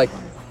that was like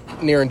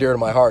near and dear to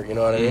my heart. You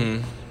know what I mean?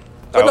 Mm-hmm.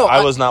 But no,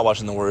 I was not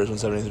watching the Warriors in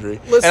 73.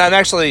 Listen- And I'm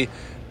actually,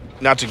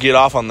 not to get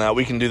off on that,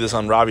 we can do this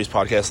on Robbie's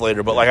podcast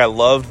later, but I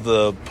loved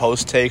the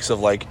post takes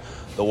of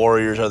the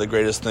Warriors are the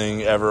greatest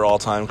thing ever all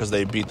time because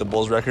they beat the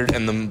Bulls record,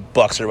 and the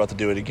Bucks are about to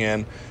do it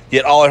again.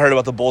 Yet all I heard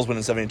about the Bulls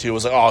winning 72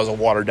 was like, oh, it was a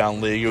watered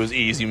down league. It was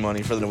easy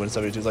money for them to win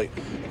 72. It's like,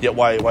 yet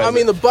why? I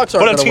mean, the Bucks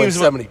aren't going to win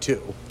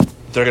 72.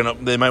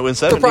 They might win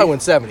 70. They'll probably win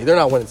 70. They're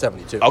not winning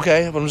 72.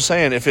 Okay, but I'm just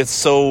saying, if it's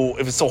so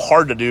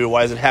hard to do,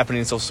 why is it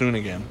happening so soon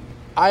again?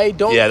 I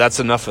don't. Yeah, that's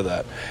enough of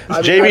that.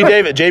 I mean,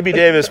 JB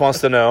Davis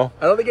wants to know.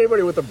 I don't think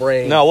anybody with a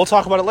brain. No, we'll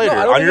talk about it later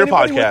I don't on think your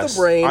anybody with podcast. a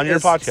brain On your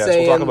is podcast,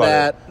 saying we'll talk about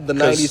that it. the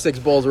 96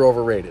 Bulls are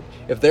overrated.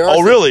 If there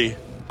are, Really?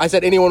 I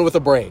said anyone with a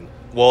brain.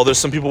 Well, there's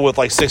some people with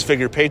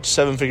 7-figure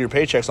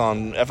paychecks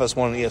on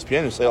FS1 and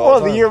ESPN who say all Well,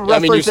 the time. you're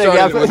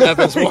referencing with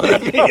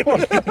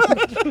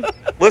FS1.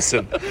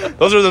 Listen,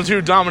 those are the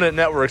two dominant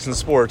networks in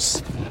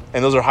sports,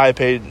 and those are high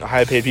paid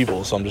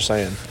people. So I'm just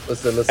saying.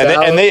 Listen,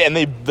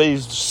 the they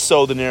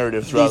sow the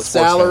narrative throughout the sports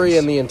salary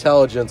fans. and the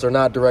intelligence are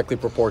not directly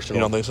proportional.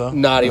 You don't think so?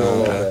 Not even a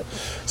little Okay.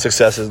 bit.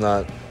 Success is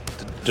not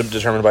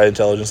determined by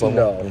intelligence level.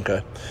 No.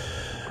 Okay.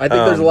 I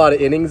think there's a lot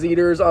of innings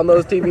eaters on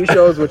those TV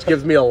shows, which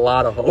gives me a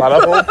lot of hope. A lot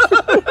of hope.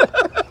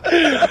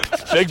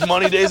 Big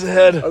money days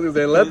ahead. I was going to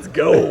say, let's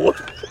go.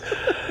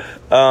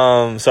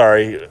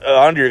 Sorry.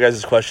 On to your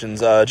guys'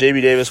 questions.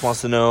 JB Davis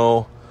wants to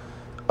know,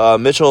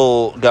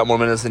 Mitchell got more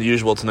minutes than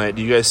usual tonight.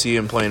 Do you guys see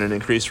him playing an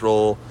increased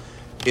role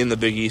in the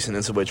Big East and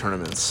NCAA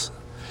tournaments?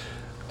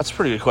 That's a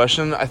pretty good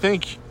question. I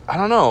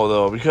don't know,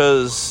 though,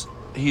 because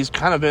he's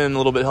kind of been a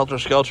little bit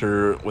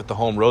helter-skelter with the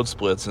home-road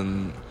splits,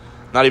 and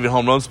not even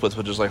home-road splits,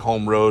 but just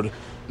home-road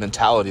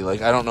mentality.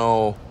 I don't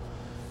know.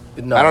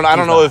 No, I don't he's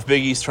know not. if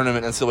Big East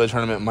tournament and NCAA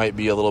tournament might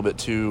be a little bit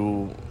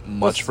too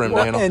much for him to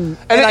Well, handle. and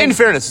In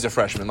fairness, he's a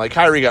freshman.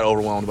 Kyrie got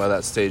overwhelmed by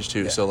that stage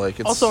too. So it's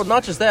Also,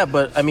 not just that,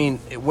 but I mean,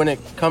 when it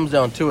comes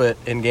down to it,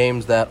 in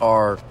games that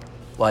are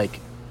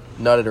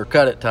nut it or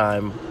cut it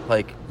time,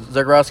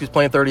 Zagorowski's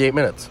playing 38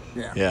 minutes.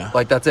 yeah.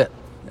 That's it.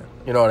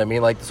 You know what I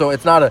mean? So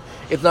it's not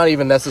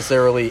even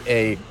necessarily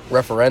a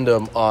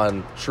referendum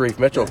on Sharif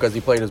Mitchell because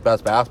he played his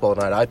best basketball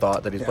tonight. I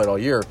thought that he's played all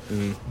year,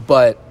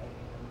 but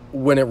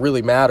when it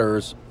really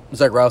matters,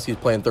 Zagorowski's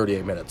playing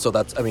 38 minutes. So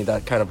that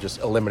kind of just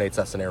eliminates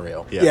that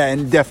scenario. Yeah,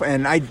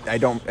 and I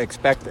don't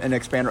expect an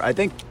expander. I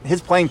think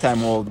his playing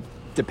time will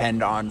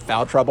depend on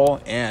foul trouble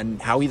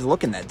and how he's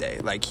looking that day.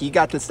 He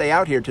got to stay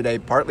out here today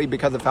partly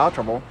because of foul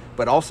trouble,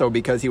 but also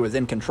because he was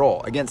in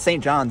control. Against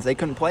St. John's, they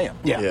couldn't play him.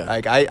 Yeah.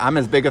 I'm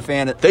as big a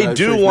fan. They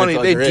do want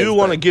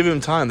to give him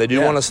time. They do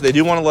Yeah. want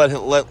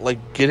to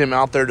get him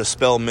out there to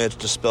spell Mitch,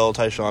 to spell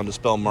Tyshawn, to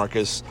spell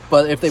Marcus.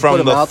 But if they from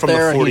put him out from the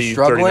there 40, and he's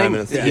 39 struggling,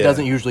 minutes. he Yeah.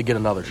 doesn't usually get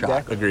another shot.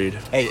 Exactly. Agreed.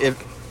 Hey,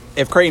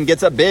 if Creighton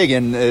gets up big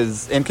and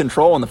is in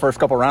control in the first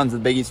couple rounds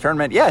of the Big East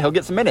tournament, yeah, he'll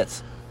get some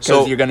minutes.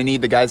 Because you're going to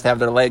need the guys to have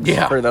their legs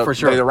for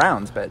the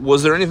rounds. But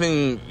Was there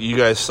anything you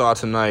guys saw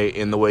tonight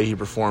in the way he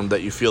performed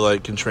that you feel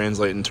like can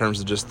translate in terms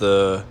of just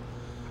the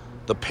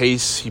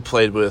pace he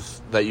played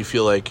with that you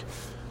feel like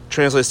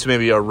translates to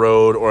maybe a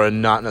road or a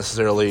not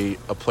necessarily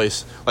a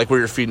place where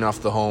you're feeding off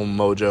the home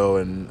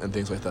mojo and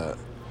things like that?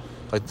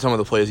 Some of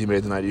the plays he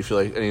made tonight, do you feel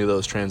like any of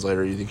those translate,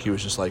 or you think he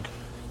was just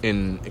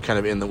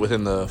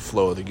within the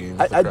flow of the game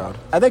with the crowd?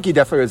 I think he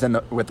definitely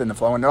was within the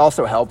flow, and it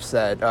also helps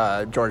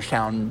that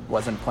Georgetown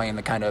wasn't playing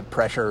the kind of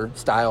pressure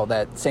style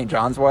that St.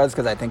 John's was,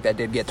 because I think that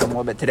did get to him a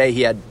little bit. Today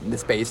he had the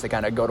space to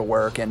kind of go to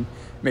work and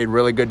made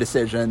really good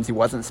decisions. He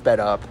wasn't sped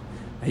up.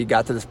 He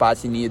got to the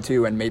spots he needed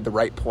to and made the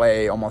right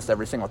play almost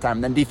every single time.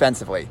 And then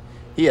defensively,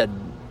 he had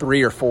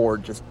 3 or 4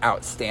 just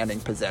outstanding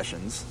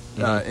possessions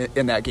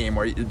in that game.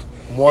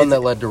 One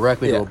that led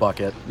directly to a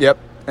bucket. Yep.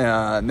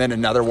 And then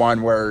another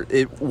one where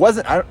it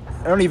wasn't. I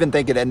don't even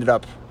think it ended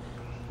up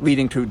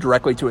leading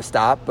directly to a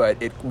stop,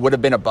 but it would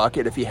have been a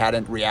bucket if he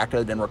hadn't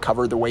reacted and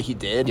recovered the way he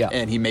did,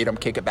 and he made him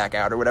kick it back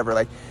out or whatever.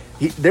 Like,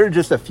 there are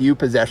just a few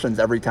possessions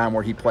every time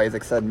where he plays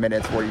extended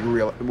minutes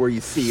where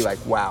you see,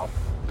 like, wow,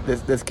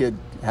 this kid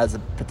has the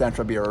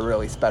potential to be a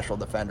really special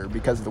defender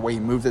because of the way he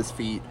moves his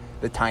feet,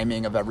 the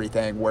timing of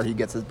everything, where he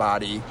gets his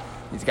body.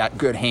 He's got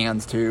good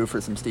hands, too,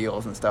 for some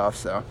steals and stuff.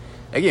 So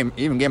they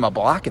even gave him a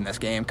block in this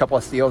game. A couple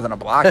of steals and a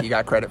block he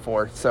got credit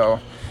for. So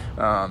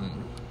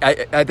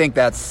I think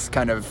that's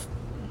kind of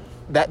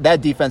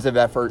that defensive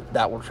effort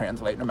that will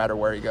translate no matter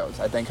where he goes.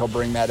 I think he'll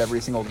bring that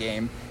every single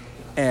game.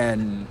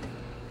 And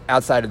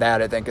outside of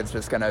that, I think it's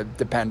just going to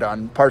depend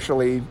on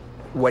partially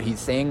what he's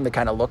seeing, the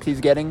kind of look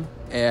he's getting.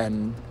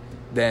 And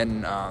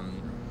then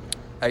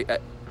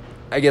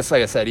I guess,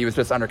 like I said, he was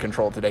just under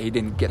control today. He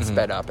didn't get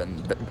sped up,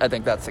 and I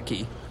think that's the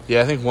key.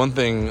 Yeah, I think one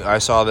thing I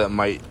saw that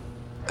it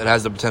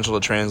has the potential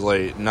to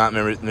translate, not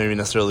maybe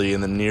necessarily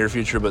in the near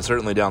future, but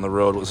certainly down the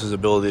road, was his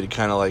ability to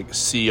kind of like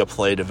see a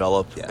play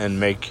develop and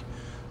make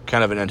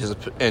kind of an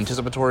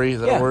anticipatory,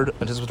 is that a word?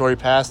 Anticipatory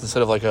pass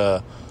instead of like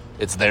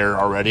it's there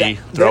already,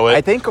 throw it.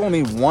 I think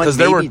only one,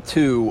 maybe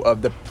two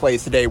of the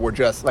plays today were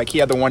just, like, he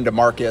had the one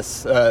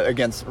DeMarcus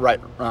against right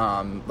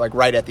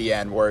at the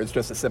end where it's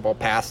just a simple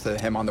pass to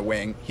him on the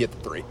wing, he hit the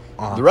 3.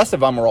 The rest of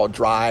them were all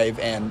drive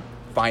and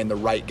find the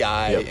right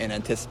guy and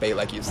anticipate,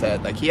 like you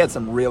said. Like, he had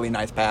some really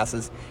nice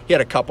passes. He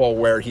had a couple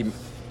where he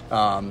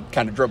kind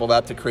of dribbled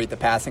up to create the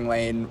passing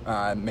lane,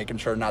 making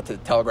sure not to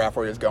telegraph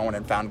where he was going,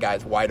 and found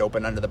guys wide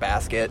open under the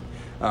basket.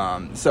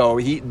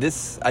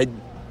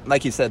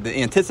 Like you said,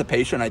 the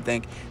anticipation, I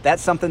think,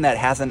 that's something that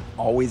hasn't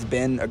always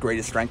been a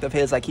greatest strength of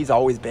his. Like, he's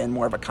always been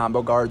more of a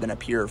combo guard than a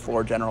pure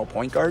floor general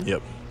point guard.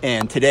 Yep.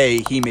 And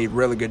today, he made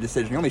really good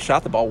decisions. He only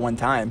shot the ball one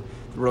time.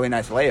 Really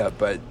nice layup.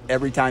 But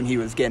every time he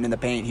was getting in the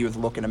paint, he was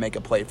looking to make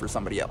a play for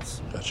somebody else.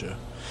 Gotcha.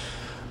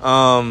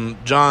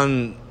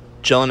 John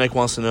Jelinek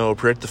wants to know,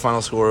 predict the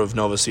final score of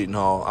Nova Seton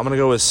Hall. I'm going to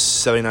go with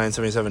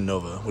 79-77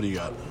 Nova. What do you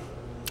got?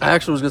 I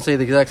actually was going to say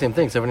the exact same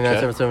thing,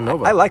 79-77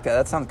 Nova. I like that.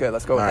 That sounds good.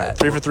 Let's go with that.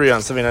 3 for 3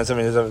 on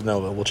 79-77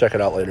 Nova. We'll check it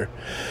out later.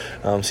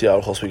 See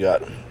how close we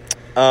got.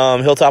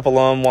 Hilltop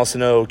alum wants to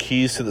know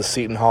keys to the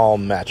Seton Hall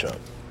matchup.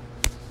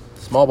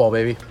 Small ball,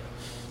 baby.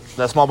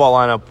 That small ball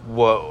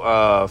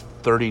lineup,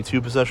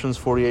 32 possessions,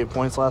 48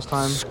 points last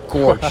time?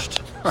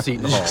 Scorched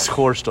Seton Hall.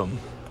 Scorched them.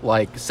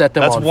 Like, set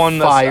them on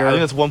fire. I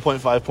think that's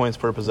 1.5 points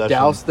per possession.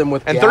 Doused them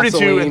with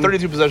gasoline.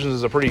 32 possessions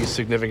is a pretty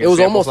significant. It was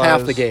almost size.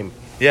 Half the game.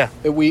 Yeah.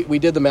 We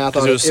did the math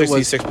on it. It was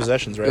 66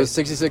 possessions, right? It was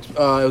 66. It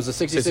was a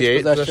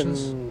 66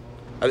 possession.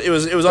 It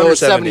was under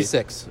 70.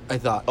 76, I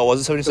thought. Oh,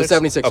 was it 76? It was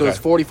 76. Okay. So it was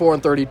 44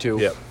 and 32.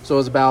 Yep. So it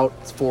was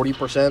about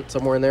 40%,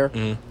 somewhere in there.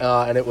 Mm-hmm.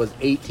 And it was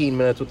 18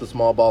 minutes with the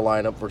small ball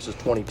lineup versus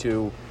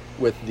 22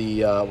 with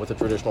the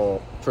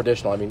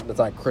traditional. I mean, it's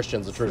not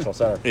Christian's the traditional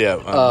center.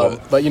 Yeah.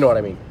 But you know what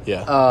I mean.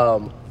 Yeah.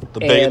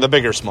 The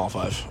bigger small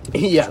 5.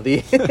 Yeah.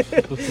 The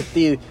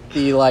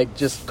like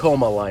just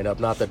coma lineup,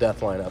 not the death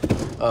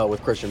lineup,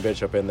 with Christian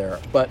Bishop in there.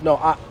 But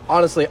no,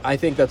 honestly, I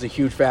think that's a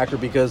huge factor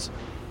because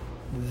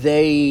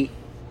they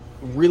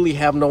really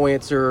have no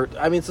answer.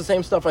 I mean, it's the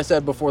same stuff I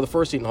said before the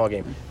first Seton Hall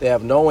game. They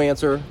have no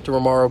answer to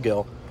Romaro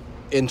Gill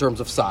in terms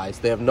of size.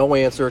 They have no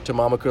answer to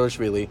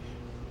Mamukelashvili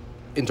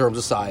in terms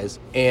of size.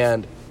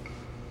 And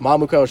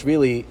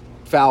Mamukelashvili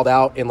fouled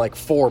out in like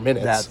 4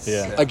 minutes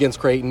against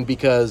Creighton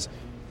because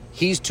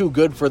he's too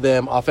good for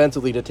them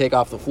offensively to take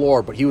off the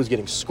floor, but he was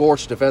getting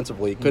scorched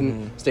defensively.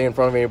 Couldn't stay in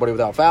front of anybody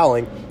without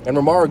fouling. And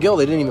Romaro Gill,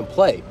 they didn't even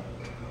play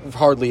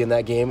hardly in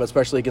that game,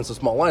 especially against a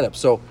small lineup.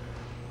 So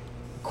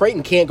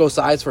Creighton can't go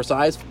size for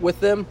size with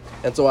them,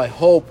 and so I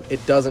hope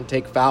it doesn't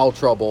take foul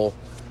trouble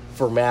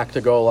for Mac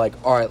to go like,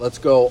 all right, let's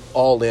go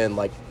all in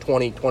like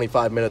 20,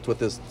 25 minutes with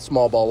this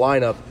small ball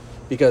lineup,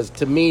 because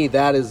to me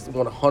that is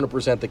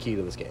 100% the key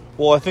to this game.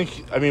 Well,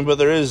 but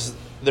there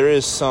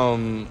is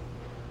some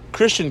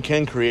Christian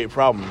can create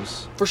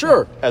problems for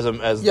sure with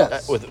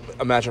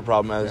a matchup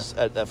problem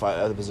at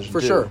the position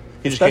for too. sure.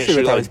 He just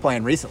especially with how he's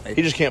playing recently.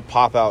 He just can't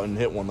pop out and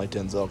hit one like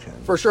Denzel can.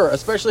 For sure,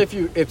 especially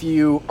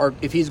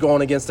if he's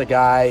going against a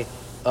guy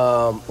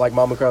like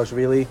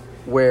Mamukelashvili,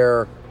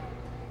 where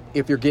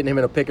if you're getting him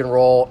in a pick and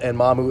roll and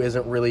Mamu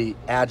isn't really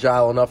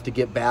agile enough to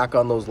get back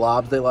on those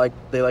lobs they like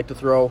to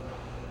throw,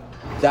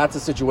 that's a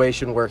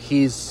situation where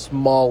he's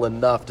small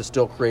enough to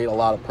still create a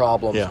lot of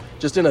problems,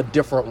 just in a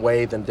different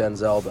way than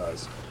Denzel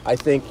does. I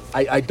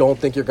don't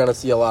think you're going to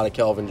see a lot of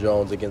Kelvin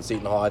Jones against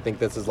Seton Hall. I think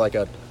this is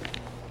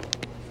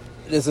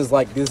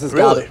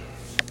really.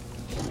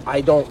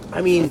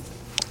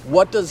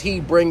 What does he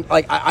bring?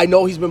 Like, I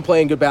know he's been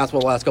playing good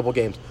basketball the last couple of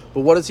games, but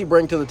what does he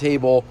bring to the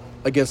table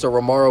against a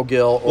Romaro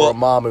Gill or a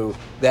Mamu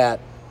that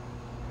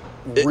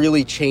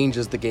really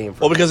changes the game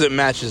for him? Because it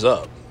matches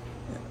up.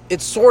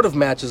 it sort of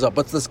matches up,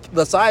 but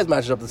the size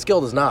matches up. The skill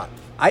does not.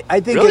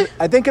 I think Really?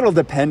 I think it'll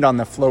depend on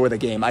the flow of the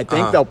game. I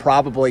think they'll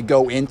probably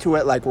go into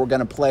it like we're going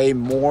to play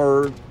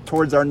more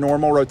towards our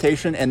normal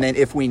rotation, and then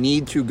if we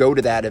need to go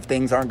to that, if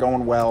things aren't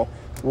going well,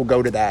 we'll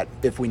go to that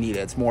if we need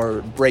it. It's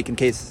more break in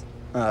case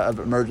of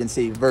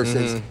emergency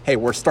versus, hey,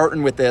 we're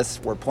starting with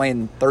this. We're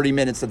playing 30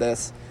 minutes of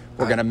this.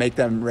 We're going to make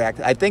them react.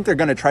 I think they're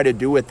going to try to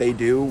do what they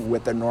do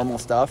with the normal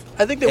stuff.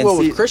 I think they will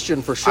with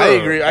Christian for sure. I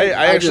agree.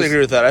 I actually agree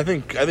with that. I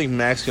think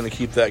Mac's going to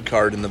keep that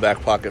card in the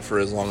back pocket for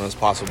as long as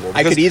possible.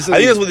 I think that's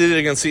what they did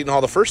against Seton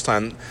Hall the first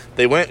time.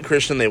 They went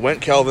Christian, they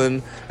went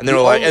Kelvin, and they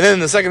were like, and then in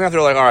the second half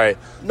they're like, all right,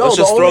 let's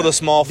just throw the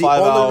small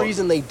five out. The only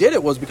reason they did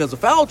it was because of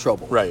foul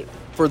trouble. Right.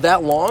 For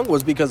that long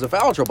was because of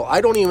foul trouble. I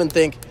don't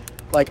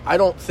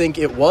think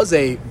it was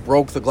a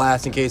broke the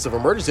glass in case of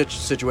emergency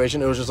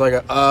situation. It was just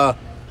like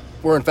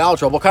we're in foul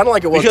trouble, kind of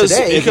like it was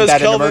today. Isn't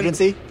that an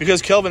emergency?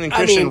 Because Kelvin and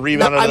Christian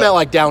rebounded. I meant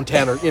like down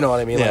 10 or, you know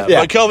what I mean? Yeah, like,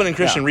 but Kelvin and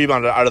Christian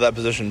rebounded out of that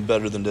position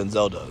better than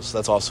Denzel does.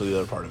 That's also the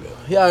other part of it.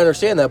 Yeah, I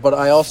understand that, but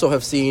I also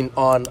have seen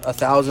on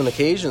 1,000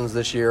 occasions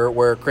this year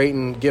where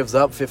Creighton gives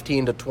up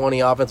 15 to 20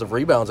 offensive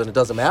rebounds and it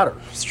doesn't matter.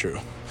 It's true.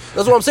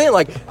 That's what I'm saying.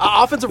 Like,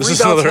 offensive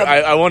rebounds.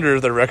 I wonder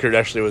if the record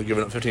actually was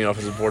giving up 15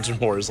 offensive boards or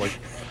more is like.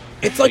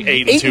 It's like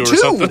 8-2 or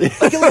something.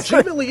 Like, it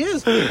legitimately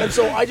is. And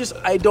so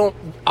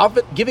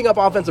giving up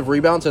offensive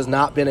rebounds has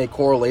not been a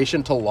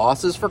correlation to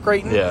losses for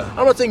Creighton. Yeah.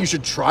 I'm not saying you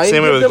should try and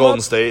Same way with Golden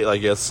up. State.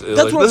 Like, this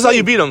is how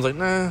you beat them. It's like,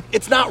 nah.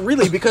 It's not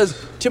really,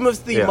 because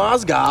Timothy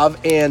Mozgov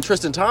and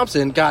Tristan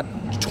Thompson got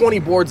 20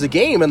 boards a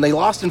game and they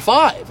lost in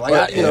 5.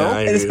 Like, you know?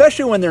 And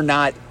especially when they're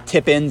not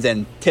tip-ins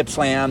and tip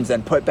slams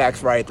and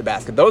putbacks right at the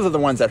basket. Those are the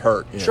ones that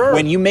hurt. Yeah. Sure.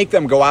 When you make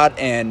them go out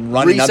and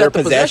run Reset another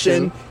the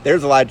possession,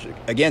 there's a lot.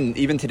 Again,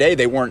 even today,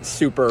 they weren't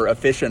super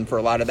efficient for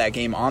a lot of that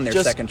game on their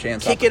second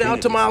chance. Kick it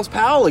out to Miles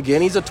Powell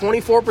again. He's a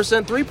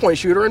 24% three-point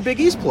shooter in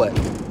Big East play.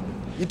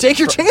 You take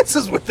your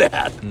chances with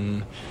that.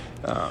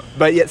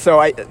 But yeah, so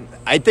I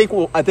think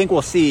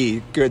we'll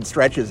see good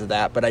stretches of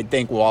that, but I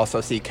think we'll also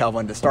see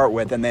Kelvin to start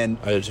with, and then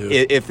I do too.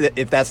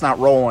 If that's not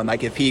rolling,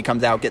 like if he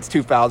comes out, gets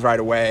 2 fouls right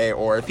away,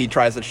 or if he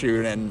tries to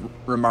shoot and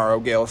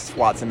Romaro Gale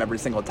swats him every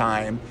single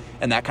time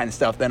and that kind of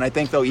stuff, then I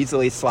think they'll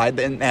easily slide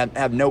and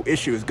have no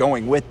issues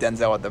going with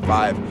Denzel at the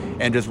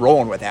 5 and just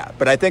rolling with that.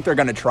 But I think they're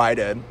going to try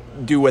to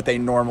do what they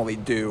normally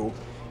do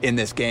in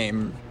this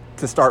game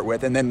to start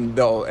with, and then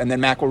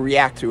Mac will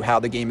react to how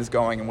the game is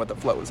going and what the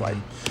flow is like.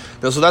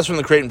 So that's from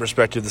the Creighton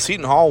perspective. The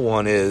Seton Hall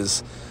one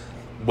is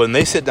when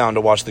they sit down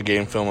to watch the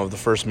game film of the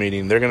first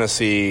meeting, they're going to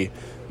see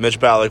Mitch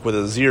Ballack with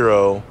a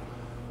 0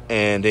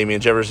 and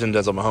Damian Jefferson,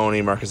 Denzel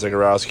Mahoney, Marcus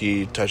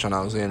Zagorowski, Tyshawn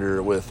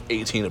Alexander with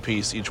 18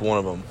 apiece, each one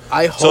of them.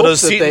 I hope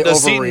that they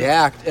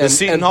overreact. Does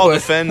Seton Hall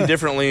defend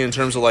differently in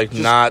terms of like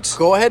not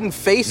go ahead and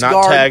face not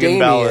guard Damian?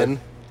 Damian.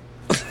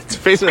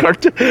 Face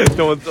guard.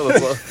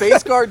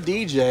 Face guard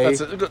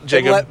DJ.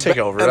 Jacob, take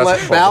over. And let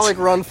Ballack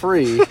run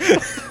free.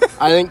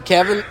 I think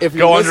Kevin, if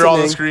you're go listening, under all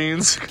the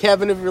screens.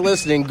 Kevin, if you're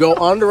listening, go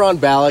under on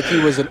Ballack. He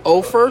was an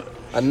ofer,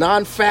 a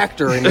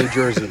non-factor in New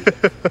Jersey.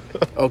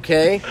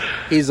 Okay,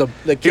 he was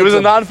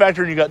a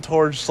non-factor, and you got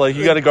torched. Like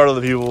you got to guard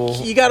other people.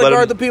 You got to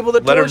guard the people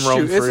that torched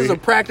you. Free. This is a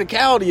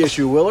practicality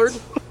issue, Willard.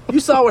 You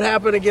saw what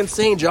happened against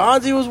St.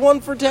 John's. He was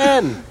 1 for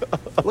 10.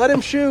 Let him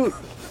shoot.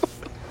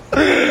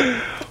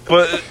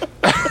 But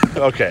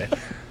okay,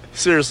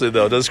 seriously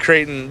though, does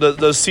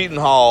Seton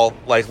Hall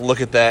like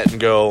look at that and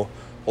go,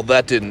 well,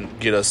 that didn't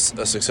get us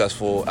a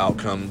successful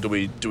outcome? Do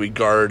we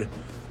guard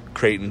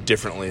Creighton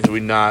differently? Do we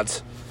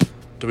not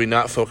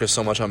focus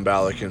so much on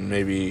Ballack and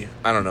maybe,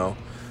 I don't know,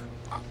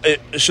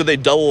 should they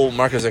double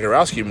Marcus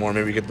Zagorowski more,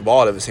 maybe get the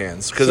ball out of his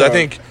hands? Because I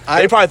think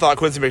they probably thought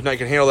Quincy McKnight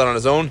could handle that on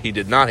his own. He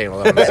did not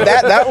handle that on his own.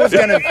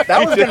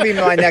 that was gonna be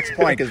my next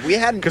point, because we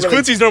hadn't, because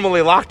Quincy's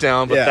normally locked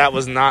down, but that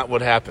was not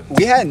what happened.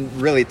 We hadn't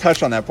really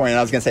touched on that point, and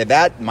I was gonna say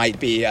that might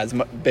be as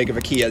big of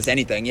a key as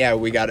anything. Yeah,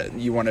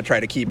 you want to try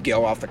to keep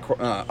Gil off the court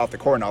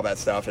and all that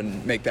stuff,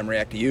 and make them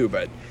react to you.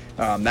 But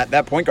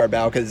that point guard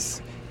battle,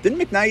 because didn't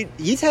McKnight?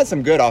 He's had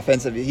some good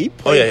offensive. He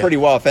played pretty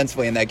well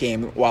offensively in that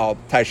game while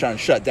Tyshawn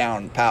shut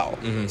down Powell.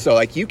 Mm-hmm. So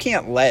like you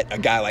can't let a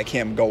guy like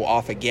him go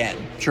off again.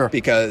 Sure.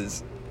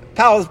 Because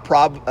Powell's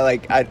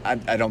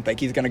I don't think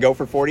he's going to go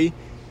for 40.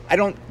 I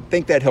don't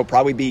think that he'll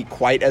probably be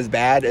quite as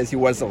bad as he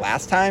was the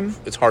last time.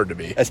 It's hard to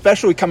be,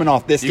 especially coming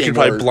off this game. You can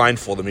probably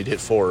blindfold him. He'd hit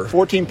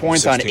 14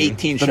 points 16. On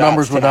 18 shots. The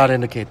numbers would not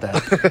indicate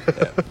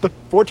that.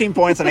 14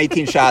 points on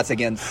 18 shots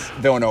against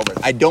Villanova.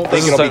 I don't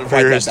think it'll be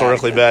quite that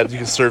historically bad. You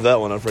can serve that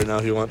one up right now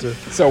if you want to.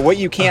 So what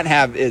you can't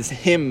have is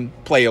him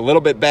play a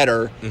little bit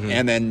better,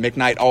 and then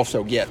McKnight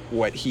also get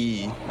what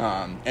he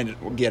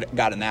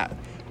got in that.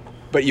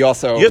 But you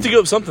have to give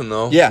up something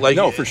though. Yeah,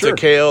 for sure. To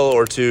Kale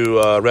or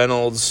to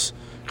Reynolds.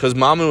 Because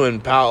Mamu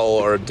and Powell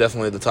are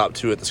definitely the top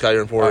 2 at the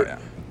Scouting Report,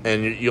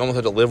 and you almost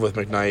have to live with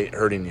McKnight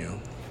hurting you.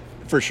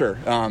 For sure.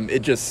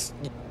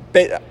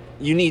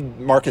 you need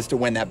Marcus to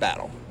win that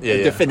battle.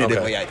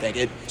 Definitively, okay. I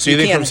think. So you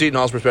think from Seton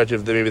Hall's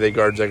perspective that maybe they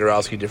guard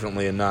Zagorowski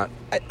differently and not?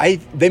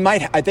 They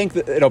might. I think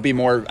that it'll be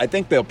more. I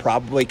think they'll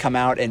probably come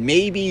out and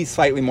maybe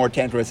slightly more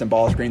tenuous in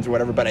ball screens or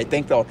whatever. But I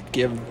think they'll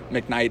give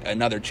McKnight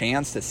another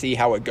chance to see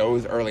how it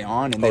goes early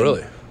on. And then,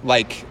 really?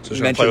 Like so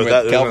mentioned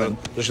with Kelvin.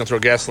 They're just going to throw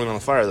gasoline on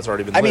the fire that's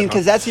already been lit,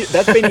 because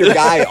that's been your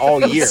guy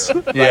all year.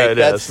 Right? Yeah, it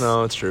is.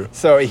 No, it's true.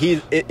 So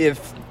if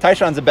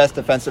Tyshawn's the best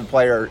defensive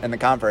player in the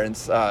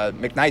conference,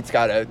 McKnight's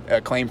got a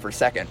claim for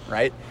second,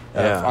 right?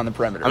 On the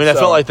perimeter. I mean, I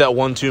felt like that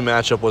 1-2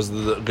 matchup was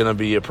going to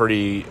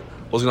be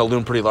was going to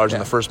loom pretty large in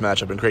the first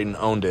matchup, and Creighton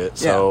owned it.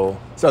 So,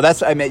 so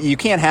that's, I mean, you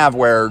can't have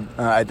where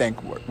I think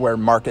where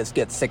Marcus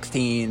gets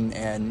 16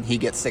 and he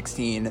gets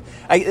 16.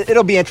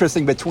 It'll be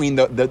interesting between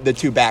the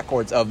two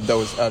backcourts of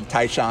those of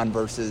Tyshawn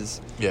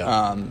versus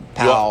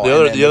Powell.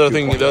 The other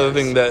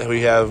thing that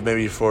we have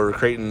maybe for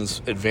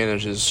Creighton's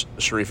advantage is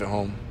Sharif at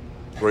home,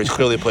 where he's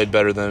clearly played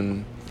better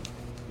than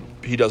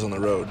he does on the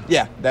road.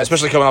 Yeah,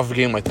 especially coming off a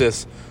game like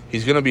this,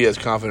 he's going to be as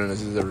confident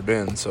as he's ever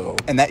been. So,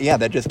 and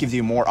that just gives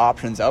you more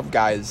options of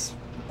guys.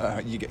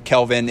 You get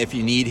Kelvin if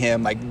you need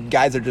him. Like,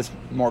 guys are just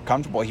more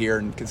comfortable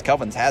here, because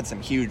Kelvin's had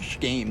some huge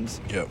games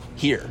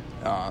here.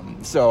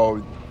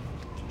 So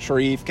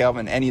Sharif,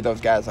 Kelvin, any of those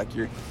guys,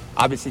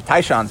 obviously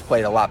Tyshawn's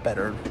played a lot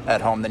better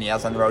at home than he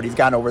has on the road. He's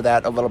gone over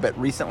that a little bit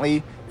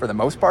recently for the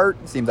most part.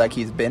 It seems like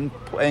he's been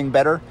playing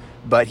better,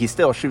 but he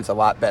still shoots a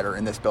lot better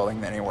in this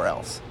building than anywhere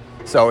else.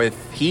 So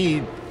if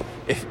you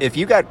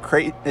got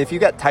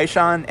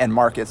Tyshawn and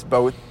Marcus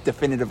both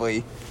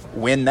definitively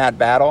win that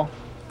battle,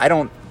 I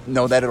don't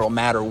know that it'll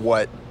matter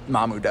what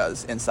Mamu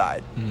does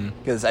inside,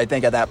 because I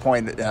think at that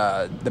point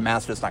the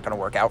math's just not going to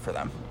work out for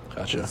them.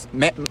 Gotcha.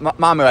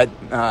 Mamu,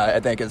 I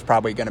think, is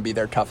probably going to be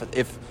their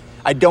toughest.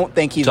 I don't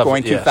think he's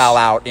going to foul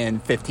out in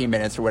 15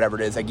 minutes or whatever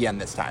it is again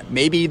this time.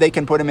 Maybe they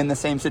can put him in the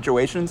same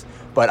situations,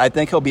 but I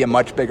think he'll be a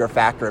much bigger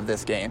factor of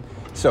this game.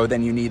 So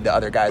then you need the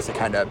other guys to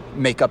kind of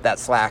make up that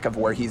slack of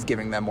where he's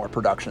giving them more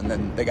production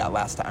than they got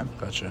last time.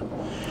 Gotcha.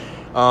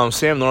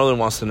 Sam Norland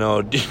wants to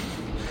know, do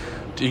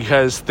you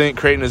guys think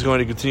Creighton is going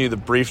to continue the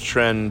brief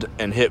trend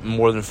and hit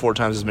more than 4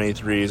 times as many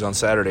threes on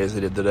Saturday as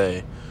they did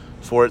today?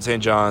 4 at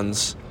St.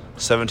 John's,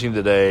 17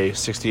 today,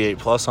 68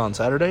 plus on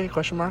Saturday? ?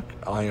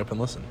 I'll hang up and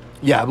listen.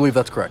 Yeah, I believe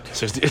that's correct.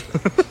 60.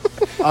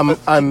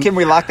 Can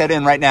we lock that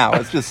in right now?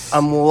 It's just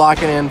I'm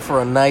locking in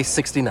for a nice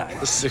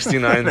 69.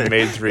 69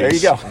 made threes. There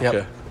you go. Okay.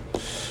 Yep.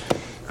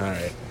 All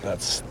right,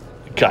 that's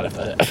got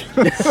it.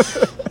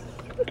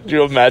 Could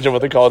you imagine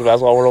what the college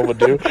basketball world would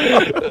do?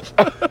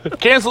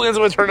 Cancel the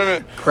NCAA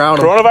tournament. Crown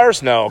him.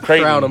 Coronavirus? No.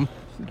 Creighton. Crown him.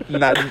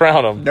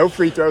 Crown him. No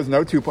free throws,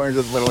 no 2-pointers.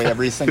 It's literally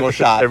every single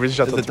shot. Every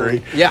shot's a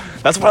 3. Yeah.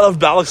 That's why I love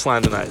Balik's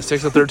line tonight.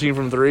 6 of 13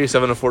 from 3,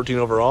 7 of 14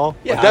 overall.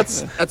 Yeah.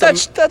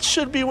 That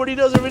should be what he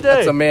does every day.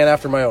 That's a man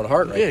after my own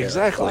heart right there.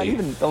 Exactly. Well,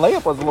 even the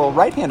layup was a little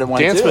right-handed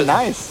one, too.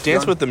 Nice.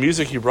 Dance with the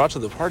music you brought to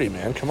the party,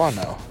 man. Come on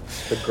now.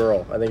 The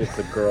girl. I think it's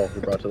the girl you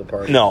brought to the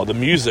party. No, the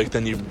music,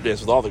 then you dance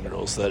with all the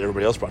girls that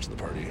everybody else brought to the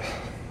party.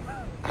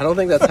 I don't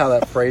think that's how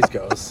that phrase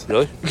goes.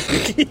 Really?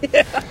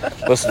 Yeah.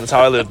 Listen, that's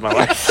how I lived my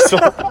life. So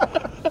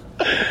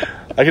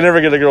I could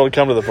never get a girl to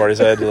come to the party,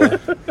 so I had to.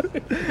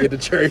 You had to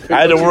cherry pick.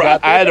 I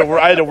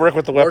had to work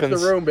with the weapons.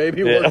 Work the room,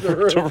 baby. Work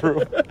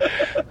the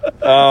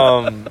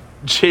room.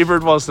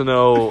 Jaybird wants to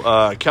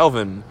know,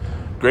 Kelvin,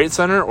 great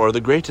center or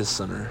the greatest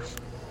center?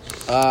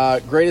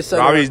 Greatest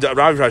center. Robbie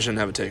probably shouldn't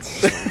have a take.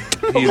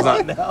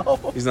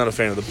 He's not a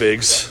fan of the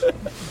bigs.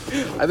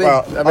 I think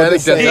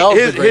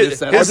Denzel's the greatest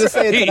center. I'll just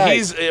say it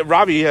tonight.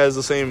 Robbie has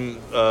the same.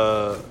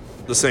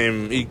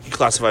 He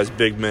classifies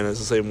big men as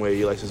the same way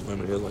he likes his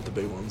women. He doesn't like the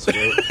big ones.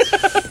 Right?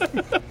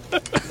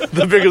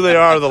 The bigger they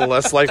are, the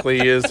less likely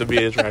he is to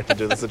be attracted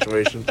to the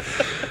situation.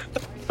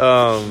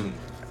 All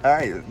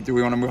right, do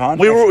we want to move on?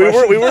 We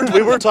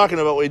were talking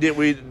about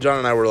John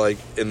and I were like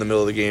in the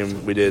middle of the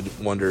game. We did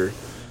wonder,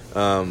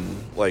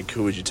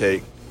 who would you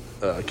take,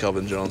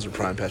 Kelvin Jones or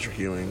Prime Patrick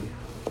Ewing,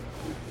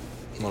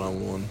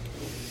 1-on-1.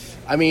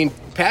 I mean,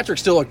 Patrick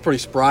still looked pretty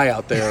spry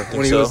out there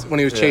when he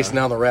was chasing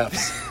down the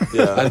refs.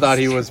 Yeah, I thought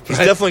he was. He's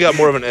definitely got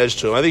more of an edge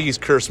to him. I think he's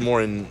cursed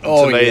more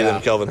today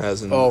than Kelvin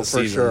has in the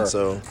season. Sure.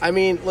 So I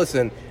mean,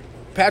 listen,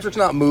 Patrick's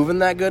not moving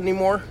that good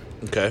anymore.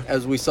 Okay.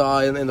 As we saw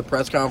in the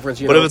press conference.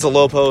 But if it's a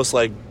low post,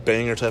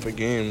 banger type of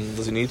game,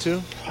 does he need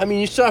to? I mean,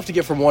 you still have to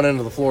get from one end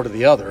of the floor to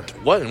the other.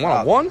 What? In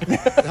 1-on-1?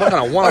 How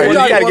kind of 1-on-1? You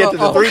got to get to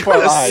the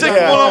 3-point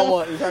line.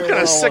 What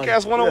kind of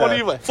sick-ass 1-on-1 do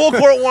you play? Full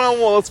court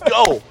 1-on-1. Let's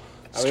go.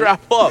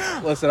 Strap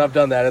up. Listen, I've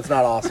done that. It's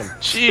not awesome.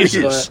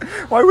 Jesus.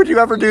 Why would you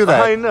ever do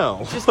that? I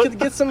know. Just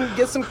get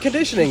some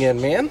conditioning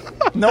in, man.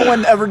 No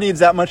one ever needs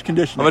that much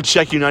conditioning. I'm going to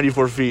check you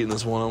 94 feet in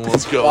this 1-on-1.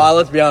 Let's go. Well,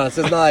 let's be honest.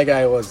 It's not like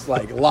I was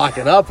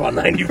locking up on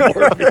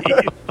 94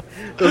 feet.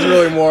 It was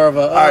really more of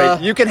a. All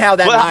right, you can have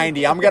that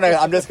 90. I'm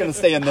just gonna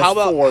stay in this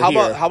 4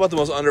 here. How about the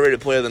most underrated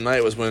play of the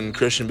night was when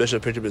Christian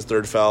Bishop picked up his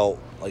third foul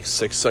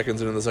 6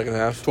 seconds into the second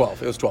half.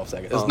 12. It was 12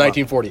 seconds. It was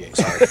 1948.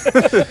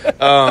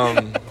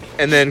 Sorry.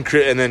 And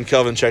then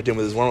Kelvin checked in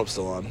with his warm up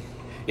still on.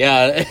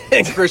 Yeah,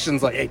 and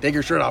Christian's like, hey, take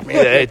your shirt off,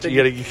 man. Yeah,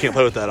 you can't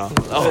play with that on.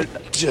 Oh,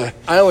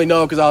 I only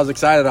know because I was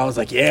excited. I was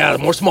like, yeah,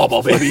 more small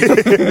ball, baby.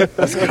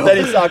 Let's go.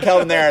 Then he saw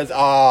Kelvin there and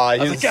I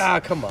was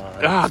like, come on.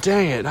 Ah,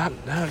 dang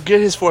it.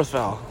 Get his fourth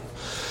foul.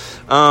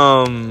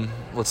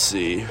 Let's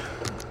see.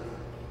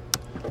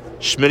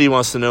 Schmitty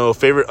wants to know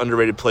favorite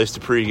underrated place to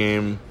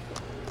pregame,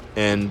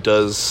 and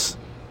does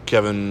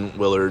Kevin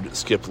Willard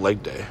skip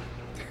leg day?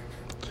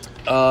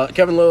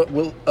 Kevin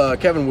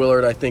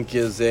Willard, I think,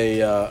 is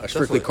a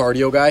strictly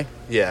cardio guy.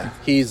 Yeah,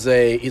 he's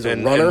a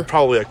runner, and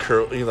probably a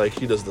curl.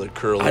 He does the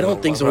curling. I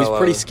don't think so. He's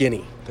pretty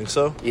skinny. Think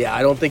so? Yeah,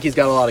 I don't think he's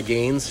got a lot of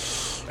gains.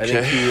 I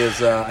think he is.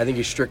 I think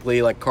he's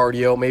strictly like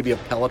cardio, maybe a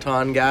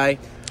Peloton guy.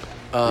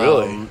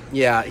 Really?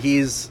 Yeah,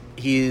 he's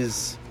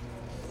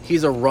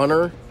a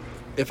runner.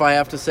 If I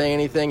have to say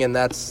anything, and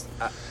that's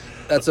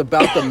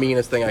about the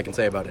meanest thing I can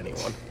say about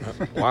anyone.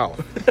 Wow.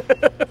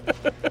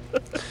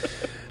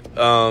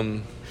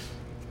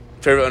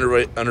 Favorite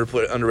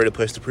underrated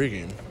place to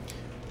pregame?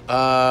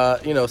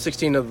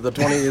 16 of the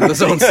 20 of the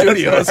Zone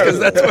Studios, because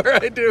that's where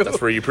I do.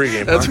 That's where you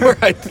pregame.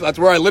 That's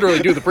where I literally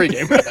do the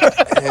pregame.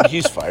 And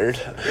he's fired.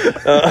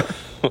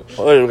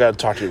 We got to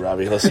talk to you,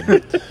 Robbie.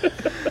 Listen,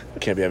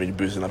 can't be having you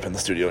boozing up in the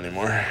studio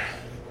anymore.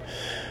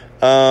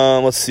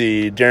 Let's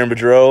see. Darren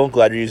Boudreau,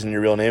 glad you're using your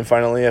real name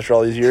finally after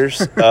all these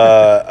years.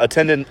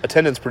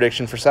 Attendance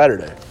prediction for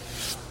Saturday.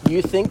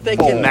 You think they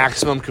can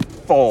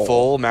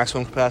full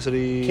maximum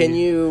capacity?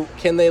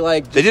 Can they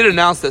like? They did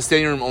announce that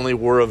standing room only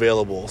were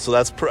available, so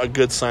that's a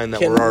good sign that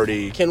we're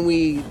already. Can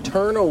we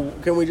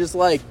just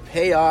like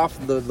pay off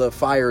the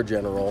fire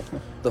general,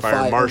 the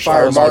fire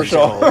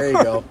marshal? There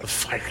you go, the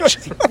fire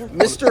general.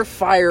 Mr.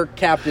 Fire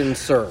Captain,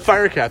 sir.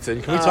 Fire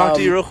Captain, can we talk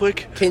to you real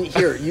quick?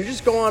 You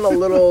just go on a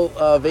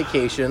little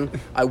vacation.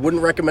 I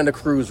wouldn't recommend a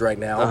cruise right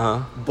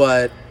now,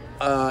 but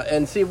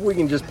and see if we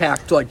can just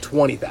pack to like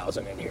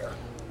 20,000 in here.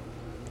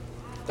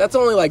 That's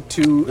only like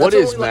two. What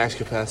is max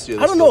capacity?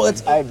 I don't know.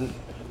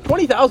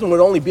 20,000 would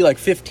only be like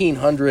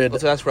 1,500.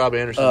 Let's ask Rob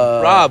Anderson.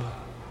 Rob,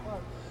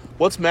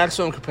 what's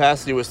maximum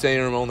capacity with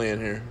standing room only in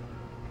here?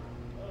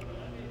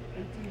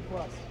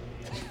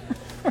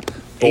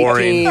 18+.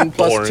 Boring. 18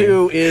 plus Boring.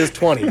 2 is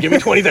 20. Give me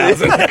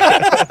 20,000.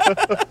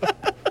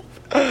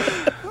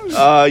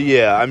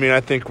 Yeah. I mean,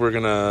 I think we're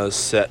gonna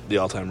set the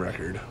all-time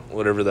record,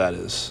 whatever that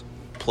is,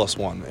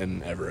 +1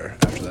 and ever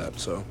after that.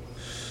 So,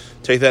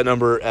 take that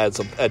number, add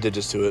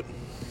digits to it.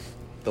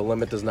 The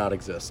limit does not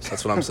exist.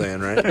 That's what I'm saying,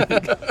 right?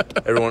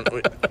 Everyone,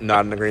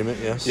 not in agreement?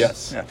 Yes.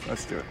 Yes. Yeah,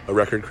 let's do it. A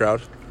record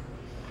crowd.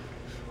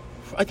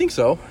 I think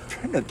so. I'm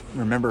trying to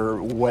remember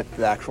what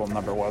the actual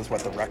number was,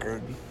 what the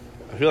record.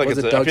 I feel like Was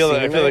it's. it I Doug feel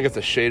Seaman? like it's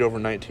a shade over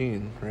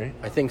 19, right?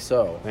 I think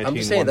so. 19, I'm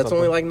just saying, that's something.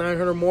 only like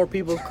 900 more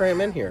people to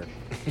cram in here.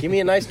 Give me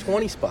a nice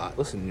 20 spot.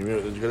 Listen, you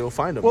gotta go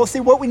find them. Well, see,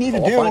 what we need to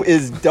I'll do find-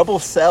 is double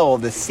sell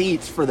the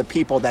seats for the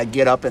people that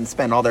get up and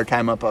spend all their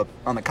time up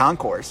on the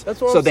concourse. That's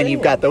what so I'm then saying.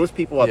 you've got those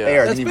people up Yeah.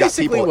 there, That's and then you've got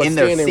basically people what in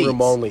their standing seats.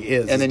 room only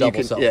is and then double you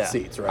can, sell yeah.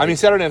 seats, right? I mean,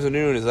 Saturday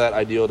afternoon, is that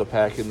ideal to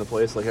pack in the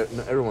place? Like,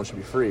 everyone should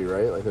be free,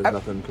 right? Like, there's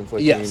nothing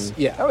conflicting. yes,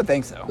 yeah. I would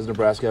think so. Does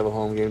Nebraska have a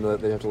home game that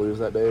they have to lose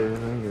that day or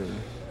anything? Or are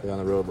they on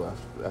the road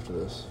after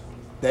this?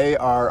 They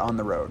are on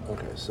the road.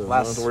 Okay, so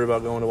Last- don't have to worry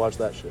about going to watch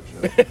that shit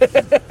show.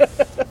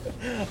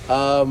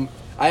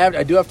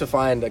 I do have to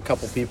find a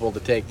couple people to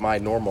take my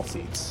normal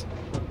seats,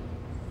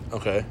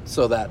 Okay.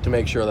 so that to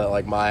make sure that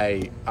like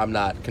I'm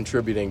not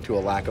contributing to a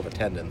lack of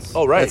attendance.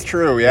 Oh, right. That's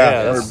true,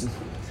 yeah. that's-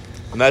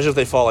 imagine if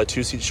they fall like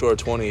 2 seats short of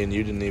 20 and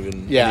you didn't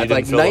even. Yeah, you it's didn't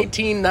like fill them.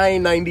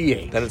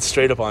 19,998. Then it's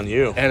straight up on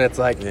you. And it's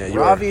like, Yeah, you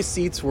Ravi's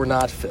seats were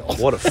not filled.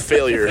 What a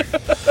failure.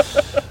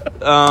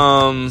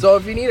 So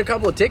if you need a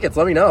couple of tickets,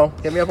 let me know.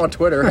 Hit me up on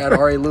Twitter at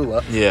Ravi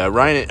Lulla. Yeah,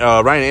 Ryan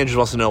Andrews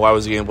wants to know why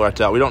was the game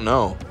blacked out. We don't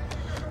know.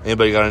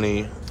 Anybody got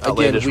any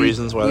outlandish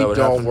reasons why that would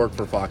happen? We don't work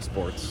for Fox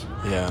Sports.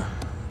 Yeah.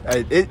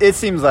 It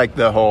seems like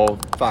the whole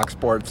Fox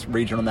Sports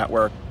regional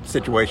network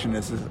situation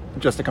is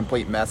just a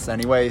complete mess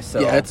anyway. So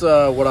Yeah, it's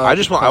what I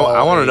just want.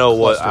 I want to know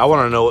what. I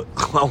want to know.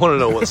 I want to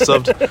know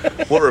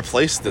what what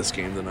replaced this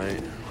game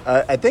tonight.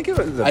 I think it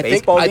was a I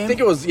baseball think game. I think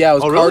it was it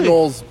was Oh, really?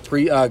 Cardinals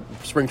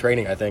spring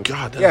training. I think.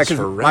 God, Yeah, that's because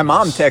horrendous. my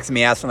mom texted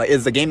me asking, like,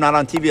 "Is the game not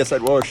on TV?" I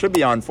said, "Well, it should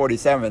be on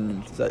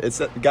 47."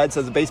 The guide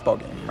says a baseball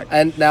game. I'm like,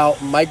 And now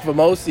Mike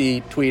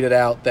Vamosi tweeted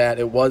out that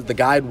the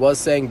guide was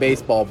saying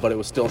baseball, but it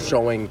was still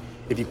showing.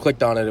 If you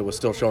clicked on it, it was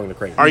still showing the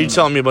Creighton. Are you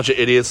telling me a bunch of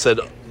idiots said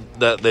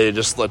that they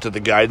just looked at the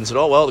guide and said,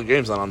 "Oh well, the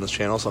game's not on this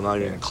channel, so I'm not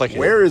even going to click it."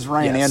 Where is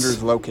Ryan Yes.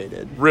 Andrews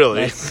located?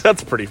 Really?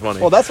 That's pretty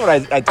funny. Well, that's what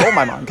I told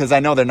my mom, because I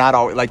know they're not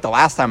always, like the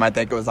last time I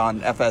think it was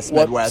on FS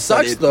What Midwest.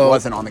 sucks it though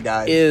wasn't on the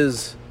guide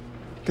is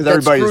because that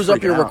everybody screws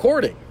up your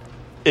recording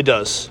it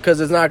does. because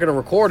it's not going to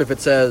record if it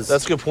says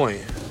That's a good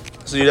point.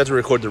 So you'd have to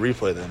record the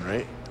replay then,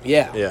 right?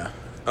 yeah. Yeah.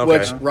 Okay.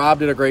 Which Rob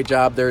did a great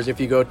job. If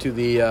you go to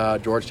the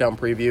Georgetown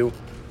preview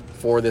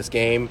for this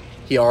game,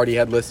 he already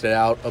had listed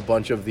out a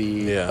bunch of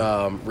the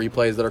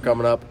replays that are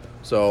coming up.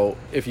 So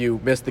if you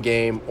missed the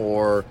game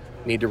or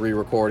need to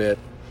re-record it,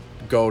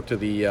 go to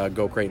the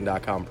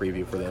GoCreighton.com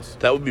preview for this.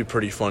 That would be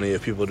pretty funny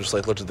if people just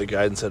like looked at the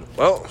guide and said,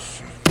 "Well,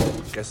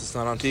 guess it's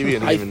not on TV.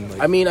 And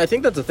I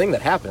think that's a thing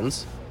that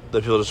happens.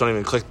 That people just don't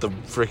even click the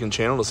freaking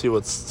channel to see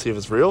if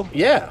it's real.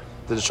 Yeah.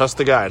 They just trust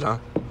the guide, huh?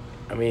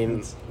 I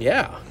mean,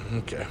 yeah.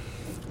 Okay.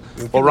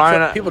 Well,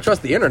 Ryan, people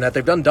trust the internet.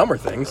 They've done dumber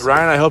things.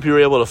 Ryan, I hope you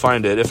were able to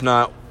find it. If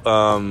not,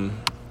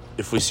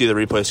 if we see the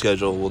replay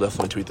schedule, we'll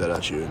definitely tweet that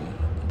at you and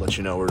let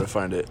you know where to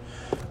find it.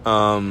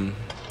 Or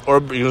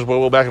you can just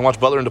go back and watch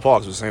Butler and DePaul.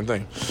 It's the same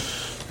thing.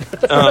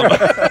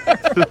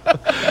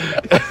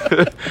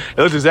 It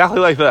looked exactly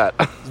like that.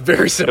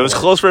 Very similar. It was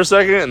close for a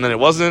second, and then it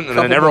wasn't, and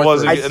then it never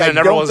was again.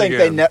 I don't think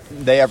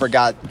they ever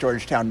got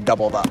Georgetown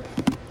doubled up.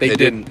 They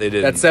didn't.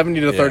 That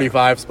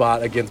 70-35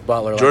 spot against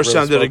Butler.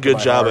 Georgetown did a good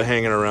job of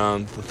hanging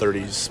around the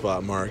 30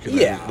 spot mark.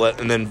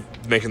 And then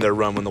making their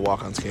run when the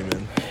walk-ons came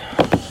in.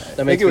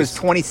 I think it was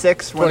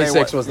 26.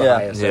 26 was the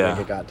highest I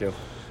think it got to.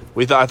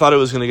 I thought it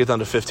was going to get down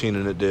to 15,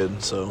 and it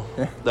did. So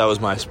that was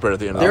my spread at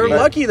the end of the game. They're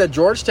lucky that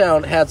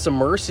Georgetown had some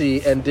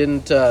mercy and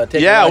didn't take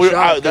a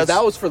shot.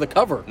 That was for the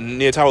cover.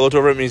 Yeah, Tyler looked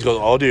over at me and he goes,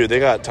 "Oh, dude, they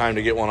got time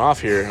to get one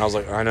off here." And I was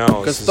like, "I know."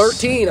 Because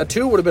 13, a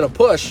 2 would have been a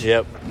push.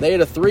 Yep. They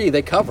had a 3,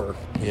 they cover.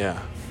 Yeah.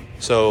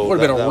 So would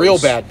have been a real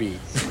bad beat.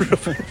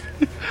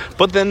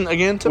 But then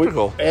again,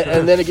 typical.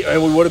 And then again,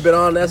 we would have been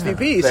on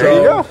SVP. There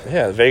you go.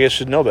 Yeah, Vegas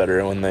should know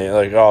better when they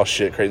oh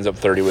shit, Creighton's up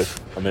 30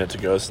 with a minute to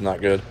go. This is not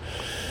good.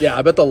 Yeah,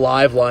 I bet the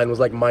live line was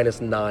like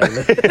 -9.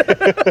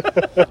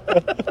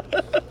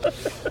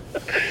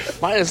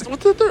 Minus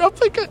what? They're up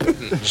like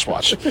just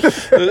watch.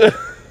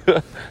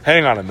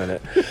 Hang on a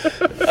minute.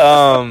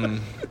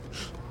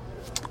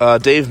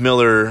 Dave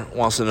Miller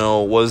wants to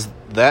know, was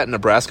that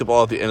Nebraska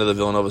ball at the end of the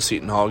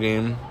Villanova-Seton Hall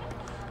game?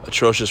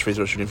 Atrocious free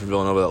throw shooting for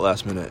Villanova that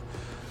last minute.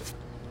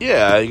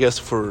 Yeah, I guess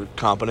if we're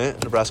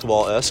competent, Nebraska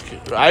ball-esque.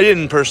 I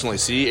didn't personally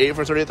see 8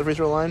 for 30 at the free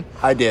throw line.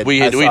 I did. We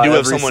do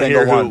have someone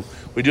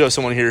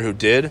here who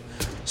did.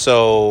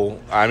 So,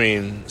 I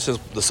mean, since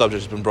the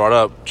subject has been brought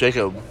up,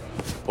 Jacob,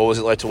 what was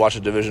it like to watch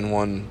a Division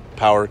I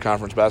power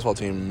conference basketball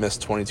team miss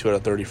 22 out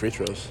of 30 free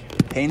throws?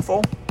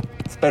 Painful.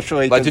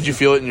 Especially like, did you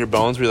feel it in your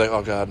bones? Were you like,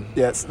 oh, God?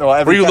 Yes. No,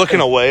 were you looking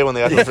away when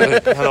they asked for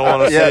it? I don't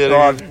want to see it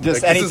again.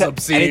 Just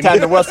anytime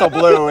the whistle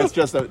blew, it's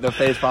just the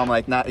face palm,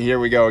 like, not here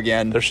we go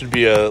again. There should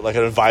be an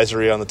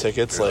advisory on the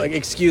tickets. Like,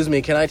 excuse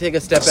me, can I take a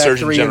step back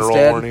Surgeon 3 General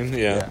instead? warning.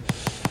 Yeah.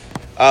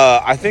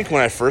 I think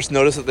when I first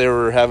noticed that they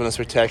were having a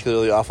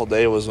spectacularly awful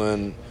day was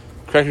when,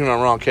 correct me if I'm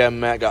wrong, Captain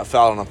Matt got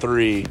fouled on a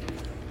 3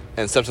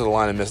 and stepped to the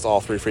line and missed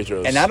all 3 free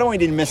throws. And not only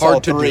did he miss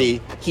all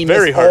 3, he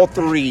missed all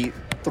 3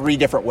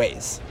 different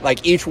ways.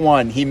 Like, each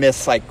one, he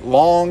missed, like,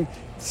 long,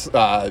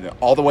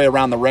 all the way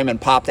around the rim and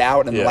popped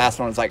out, and the last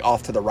one was, like,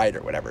 off to the right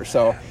or whatever.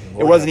 So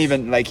it wasn't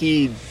even, like,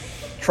 he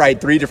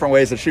tried 3 different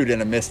ways to shoot it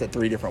and missed it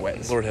 3 different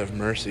ways. Lord have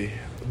mercy.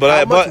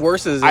 But much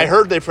worse is it? I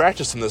heard they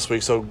practiced them this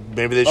week, so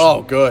maybe they should.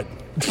 Oh, good.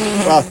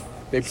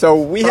 They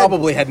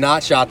probably had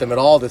not shot them at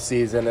all this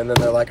season, and then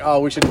they're like, oh,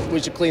 we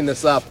should clean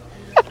this up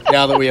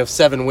now that we have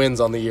 7 wins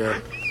on the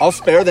year. I'll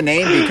spare the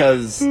name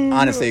because,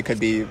 honestly, it could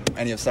be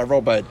any of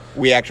several, but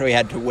we actually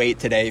had to wait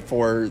today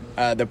for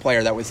the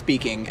player that was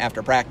speaking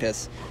after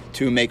practice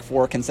to make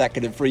 4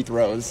 consecutive free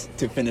throws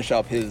to finish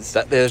up his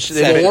they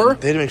had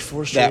to make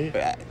 4 straight?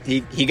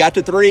 He got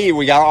to 3,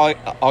 we got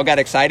all got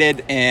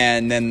excited,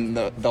 and then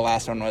the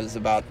last one was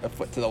about a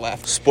foot to the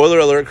left. Spoiler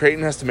alert,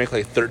 Creighton has to make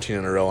like 13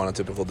 in a row on a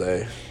typical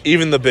day.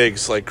 Even the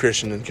bigs like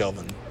Christian and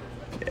Kelvin.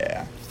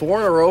 Yeah. 4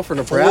 in a row for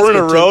Nebraska. 4 in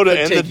a row to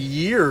end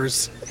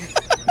years.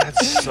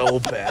 That's so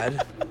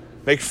bad.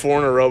 Make 4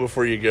 in a row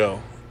before you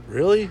go.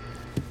 Really?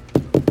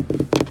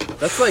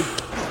 That's like,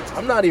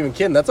 I'm not even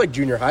kidding. That's like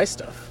junior high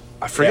stuff.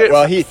 I forget. Yeah,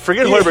 well, he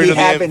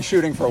had been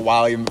shooting for a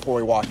while even before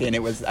we walked in.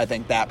 It was, I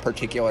think, that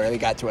particularly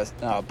got to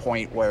a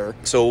point where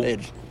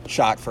it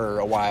shot for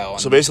a while.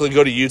 So basically,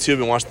 go to YouTube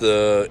and watch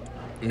the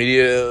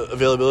media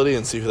availability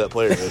and see who that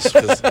player is,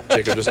 because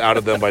Jacob just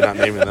outed them by not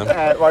naming them.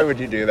 Why would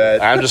you do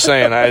that? I'm just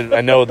saying.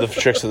 I know the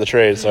tricks of the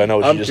trade, so I know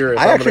what you just. Curious.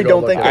 I actually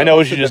don't think I know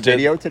what you just did.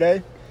 Video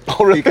today.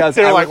 Oh, really? Because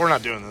they're like, we're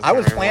not doing this. I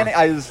was planning.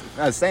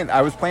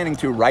 I was planning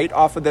to write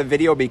off of the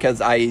video because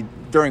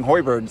during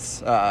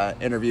Hoiberg's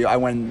interview, I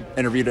went and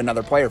interviewed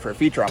another player for a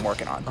feature I'm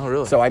working on. Oh,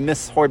 really? So I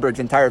missed Hoiberg's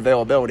entire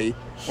availability.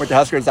 Went to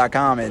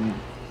Huskers.com, and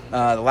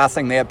the last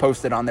thing they had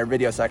posted on their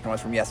video section was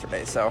from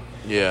yesterday. So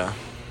yeah,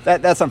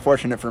 that's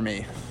unfortunate for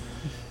me.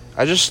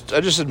 I just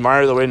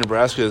admire the way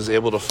Nebraska is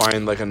able to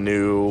find like a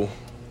new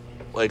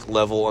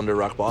level under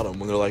rock bottom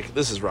when they're like,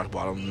 this is rock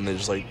bottom, and they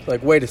just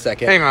like wait a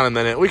second, hang on a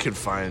minute, we can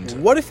find.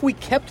 What if we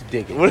kept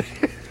digging?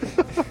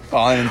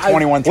 And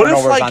 21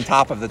 turnovers on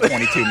top of the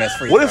 22 missed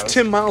free throws. What if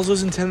Tim Miles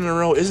losing 10 in a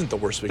row isn't the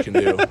worst we can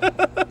do?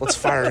 Let's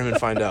fire him and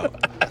find out.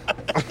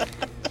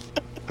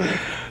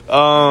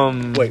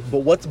 Wait, but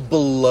what's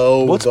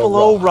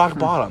below rock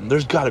bottom?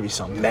 There's got to be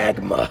something.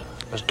 Magma.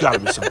 There's got to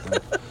be something.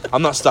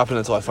 I'm not stopping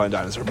until I find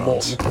dinosaur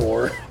bones. Molten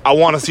core. I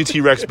want to see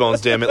T-Rex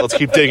bones, damn it. Let's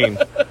keep digging.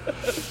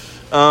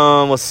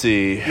 Let's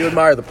see. You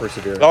admire the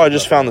perseverance. Oh, I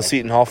just found the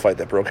Seton Hall fight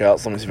that broke out,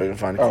 so let me see if I can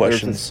find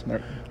questions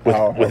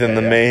within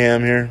the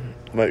mayhem here.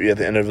 Might be at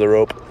the end of the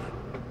rope.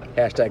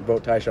 Hashtag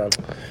vote Tyshawn.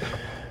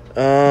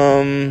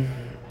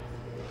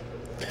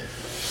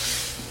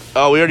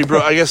 Oh, we already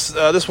broke. I guess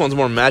this one's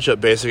more matchup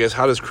based. I guess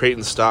how does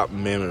Creighton stop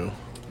Mamu?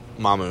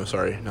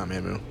 Sorry, not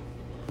Mamu.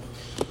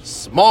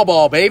 Small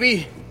ball,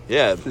 baby.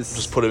 Yeah,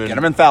 just put him in. Get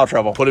him in foul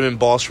trouble. Put him in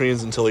ball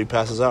screens until he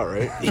passes out,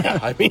 right? Yeah,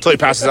 I mean, Until he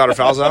passes out or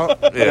fouls out.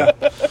 Yeah,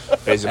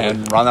 basically.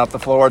 And run up the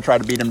floor, try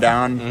to beat him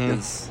down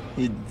because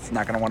he's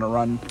not going to want to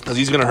run. Because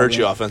he's going to hurt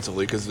you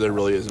offensively. Because there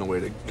really is no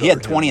way to. He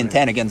had 20 and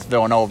 10 against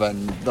Villanova,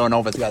 and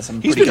Villanova's got some.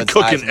 He's pretty been good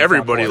size cooking in the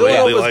everybody front court.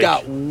 lately. Villanova's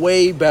got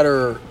way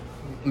better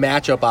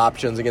matchup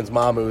options against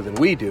Mamu than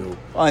we do.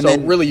 Well, and so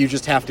then- really, you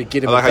just have to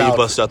get him. I like how you without-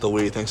 bust out the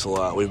Wii. Thanks a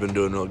lot. We've been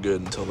doing real good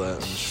until that.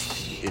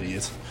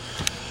 Idiots.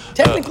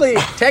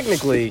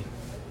 Technically,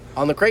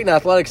 on the Creighton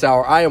Athletics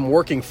Hour, I am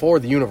working for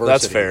the university.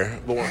 That's fair.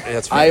 But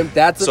that's fair. I am.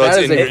 That is a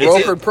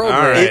brokered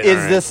program. All right,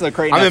 Is this the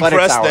Creighton I'm Athletics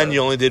impressed. Hour? Then you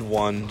only did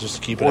one, just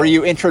to keep it. Were up.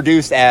 you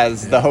introduced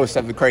as the host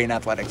of the Creighton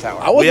Athletics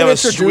Hour? I wasn't we have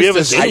introduced a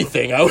as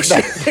anything. I was,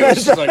 it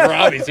was just like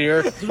Robbie's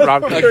here.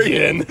 Rob,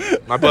 Again.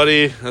 my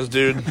buddy, this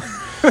dude.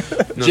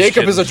 No,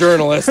 Jacob is a just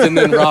journalist, and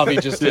then Robbie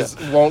just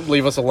won't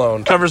leave us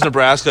alone. covers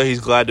Nebraska. He's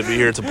glad to be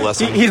here. It's a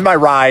blessing. He's my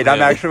ride. I'm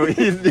Yeah. actually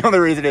the only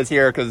reason he's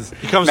here because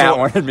Matt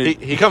wanted me.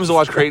 He comes to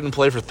watch Creighton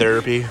play for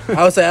therapy.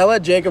 I would say I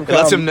let Jacob It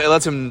come.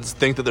 lets him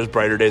think that there's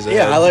brighter days ahead.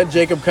 Yeah, I let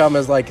Jacob come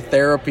as like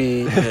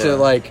therapy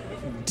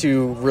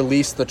to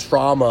release the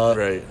trauma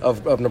Right.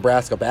 of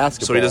Nebraska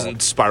basketball. so he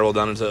doesn't spiral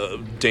down into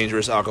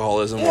dangerous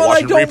alcoholism. Well, We're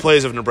watching I don't-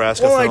 replays of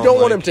Nebraska. Well, I film, don't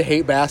want like- him to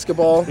hate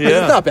basketball. Yeah.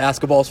 It's not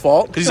basketball's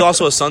fault. Because he's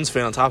also a Suns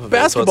fan on top of it. so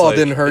it's Basketball like,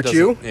 didn't it hurt doesn't-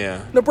 you.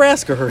 Yeah.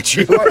 Nebraska hurt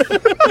you.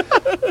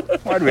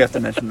 Why do we have to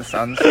mention the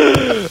Suns?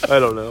 I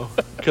don't know.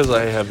 Because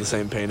I have the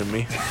same pain in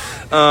me.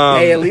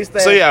 Hey, at least they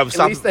so yeah, at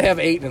least they have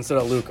Aiton instead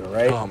of Luca,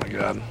 right? Oh my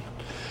god.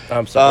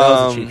 I'm sorry,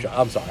 that was a cheap shot.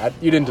 I'm sorry,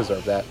 you didn't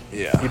deserve that.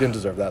 Yeah. You didn't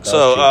deserve that. That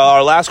So was cheap.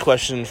 our last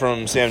question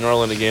from Sam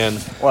Norland again.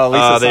 Well, at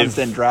least the they've- Suns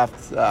didn't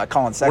draft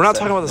Colin Sexton. We're not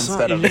talking about the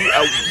instead Suns.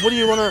 of- What do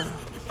you want to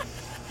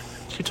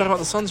keep talking about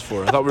the Suns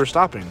for? I thought we were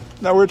stopping.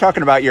 No, we're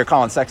talking about your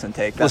Colin Sexton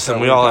take. That's Listen,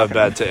 what we we're all have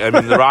talking bad take. I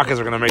mean, the Rockets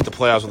are going to make the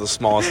playoffs with the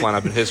smallest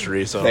lineup in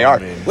history. So They are. I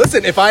mean,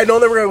 Listen, if I had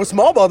known they were going to go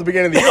small ball at the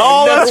beginning of the year,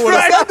 Oh, I that's never would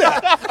have right. said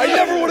that. I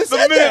never would have the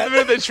said minute, that. the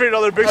minute they trade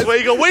all their bigs away,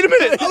 you go, wait a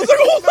minute. I was like,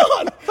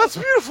 hold on. That's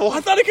beautiful.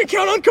 I thought I could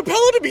count on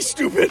Capella to be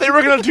stupid. They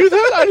were going to do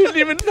that? I didn't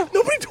even know.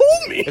 Nobody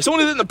told me. If someone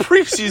did it in the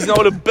preseason,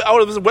 I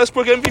would have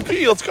Westbrook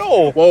MVP. Let's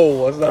go.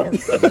 Whoa, let's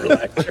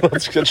relax.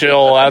 Let's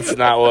chill. That's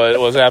not what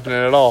was happening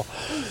at all.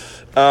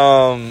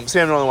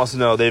 Sam Norland wants to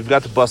know, they've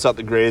got to bust out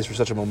the Grays for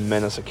such a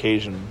momentous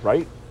occasion,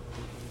 right?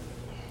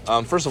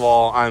 First of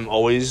all, I'm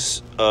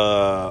always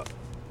Pro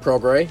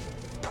gray.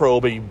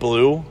 pro baby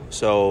blue.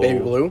 So Baby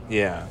blue?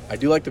 Yeah. I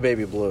do like the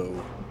baby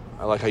blue.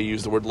 I like how you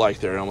use the word like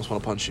there. I almost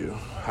want to punch you.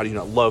 How do you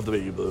not love the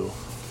baby blue?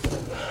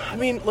 I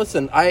mean,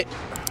 listen, I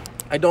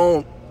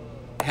don't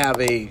have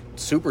a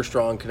super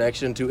strong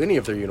connection to any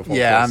of their uniform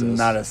Yeah, choices. I'm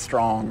not a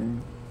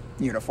strong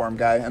uniform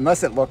guy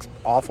unless it looks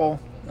awful.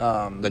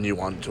 Then you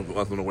want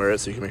them to wear it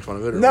so you can make fun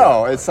of it? Or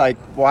No, what? it's like,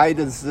 why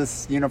does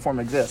this uniform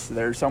exist?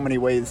 There's so many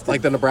ways to...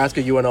 Like the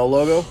Nebraska UNO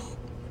logo.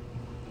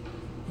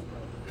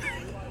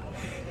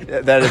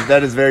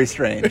 that is very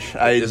strange.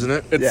 Isn't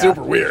it? It's Yeah.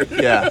 super weird.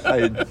 Yeah.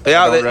 They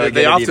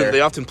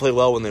often play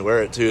well when they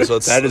wear it too. So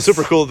it's That is-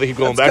 super cool that they keep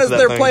going back to Because that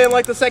they're thing. playing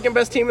like the second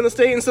best team in the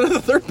state instead of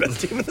the third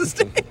best team in the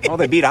state. Well,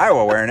 they beat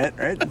Iowa wearing it,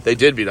 right? They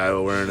did beat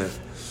Iowa wearing it,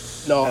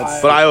 No,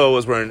 That's- but Iowa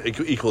was wearing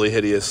equally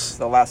hideous.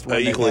 The last one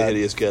they equally had.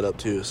 hideous get up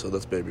too. So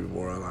that's maybe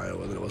more on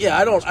Iowa than it was. yeah,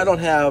 on I don't Nebraska.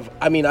 have.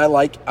 I mean,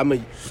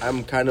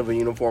 I'm kind of a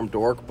uniform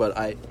dork, but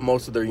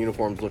most of their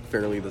uniforms look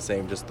fairly the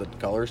same. Just the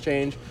colors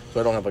change,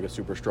 so I don't have like a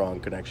super strong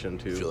connection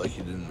I feel to. like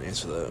you didn't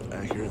answer that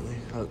accurately.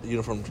 The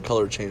uniform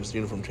color changes. The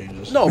uniform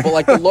changes. No, but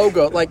like the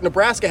logo, like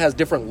Nebraska has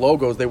different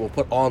logos they will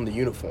put on the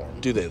uniform.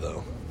 Do they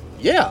though?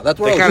 Yeah, that's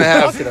what They I kind was of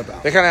just have. talking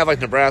about. They kind of have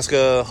like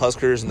Nebraska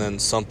Huskers and then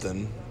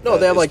something. No,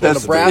 they have, like, the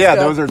It's supposed to be-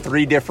 Nebraska- Yeah, those are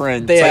three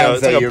different They have- things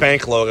It's like that a you...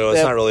 bank logo. It's they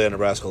have- not really a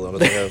Nebraska logo.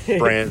 They have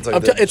brand. It's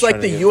like, It's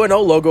like the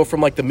UNO logo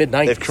from like the mid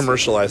 '90s. They've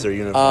commercialized their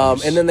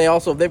uniforms. And then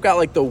they've got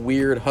like the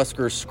weird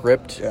Husker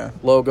script Yeah.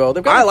 logo.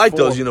 They've got I like four-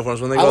 those uniforms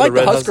when they I go like to the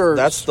Red the Husker. Husker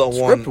That's the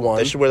script one. one.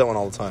 They should wear that one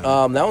all the time.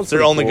 That one's It's their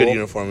pretty only good cool.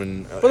 uniform.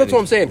 In, But that's what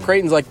I'm saying.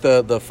 Creighton's like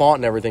the font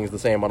and everything is the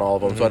same on all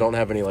of them, so I don't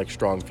have any like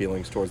strong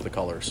feelings towards the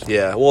colors.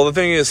 Yeah. Well, the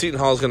thing is, Seton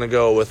Hall is going to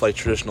go with like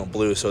traditional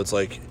blue, so it's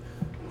like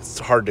it's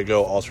hard to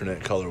go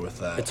alternate color with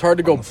that. It's hard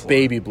to on go the floor.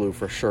 baby blue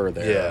for sure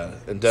there. Yeah,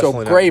 and So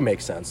definitely gray not-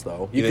 makes sense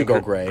though. You, You could think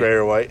go gray. gray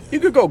or white. You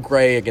could go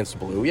gray against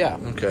blue. Yeah.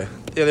 Okay.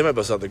 Yeah, they might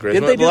bust out the grays.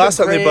 Did they The do last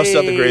the time they busted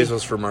out the gray- grays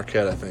was for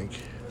Marquette, I think.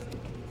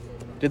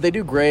 Did they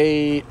do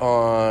gray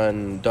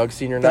on Doug's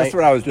senior night? That's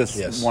what I was just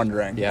Yes.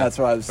 wondering. Yeah. That's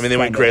what I was... I mean, they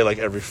went trying gray to- like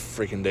every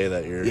freaking day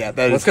that year. Yeah, that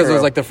That's is 'cause it was,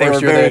 true. like, the They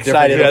first were year they very had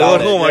different- excited Yeah, about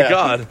like, it. oh my Yeah.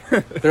 god.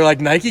 They're like,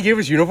 Nike gave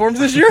us uniforms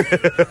this year.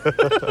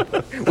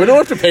 We don't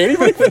have to pay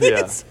anybody for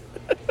Yeah. these.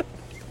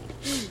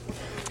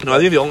 No, I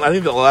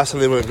think the last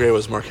time they went gray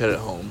was Marquette at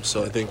home.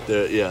 So I think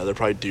they're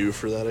probably due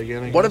for that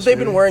again. I What have guess, they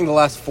maybe. been wearing the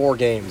last 4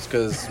 games?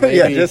 Because maybe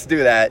Yeah, just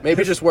do that.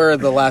 maybe just wear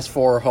the last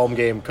 4 home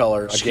game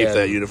color Just again. keep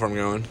that uniform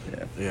going.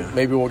 Yeah.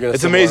 Maybe we'll get.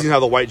 It's amazing how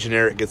the white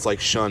generic gets like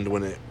shunned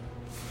when it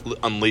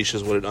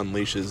unleashes what it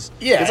unleashes.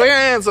 Yeah. It's like,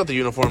 it's not the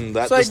uniform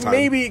that It's like this time.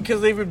 maybe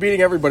because they've been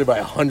beating everybody by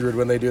 100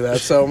 when they do that,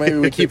 so maybe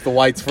we keep the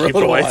whites for Keep a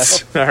little the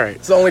whites. while. All right.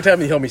 It's the only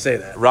time you hear me say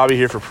that. Robbie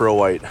here for Pearl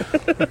White.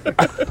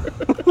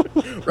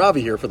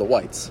 Robbie here for the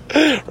whites.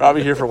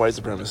 Robbie here for white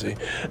supremacy.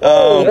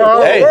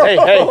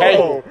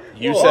 Hey.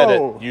 You said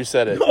it. You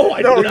said it. Oh,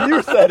 I know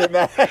you said it,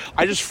 man.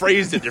 I just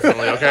phrased it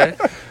differently, okay?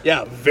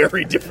 Yeah,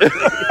 very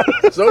differently.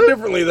 So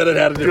differently that it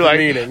had a You're different like,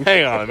 meaning.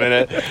 hang on a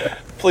minute.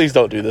 Please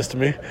don't do this to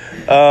me.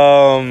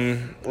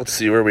 Let's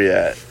see, where we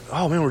at?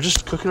 Oh, man, we're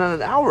just cooking on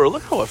an hour.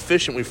 Look how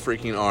efficient we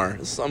freaking are.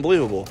 This is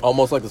unbelievable.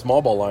 Almost like the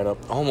small ball lineup.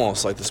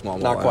 Almost like the small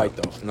ball Not quite,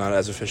 lineup. though. Not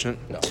as efficient?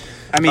 No.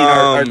 I mean,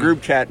 our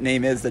group chat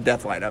name is the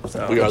Death Lineup.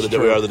 So We are the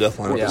death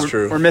lineup. Yeah. That's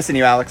true. We're missing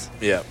you, Alex.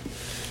 Yeah.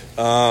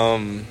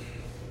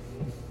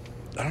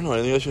 I don't know.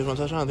 Anything else you guys want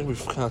to touch on? I think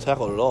we've kind of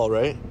tackled it all,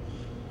 right?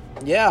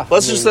 Yeah.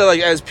 Let's just say,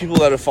 like, as people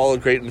that have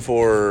followed Creighton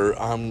for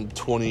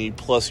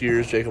 20-plus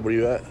years, Jacob, what are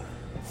you at?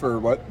 For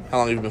what? How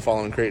long have you been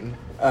following Creighton?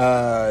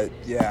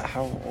 Yeah.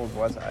 How old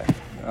was I?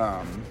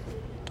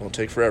 Don't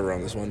take forever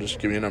on this one. Just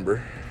give me a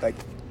number. Like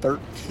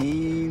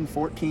 13,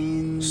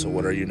 14. So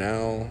what are you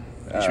now?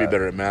 You should be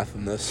better at math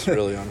than this,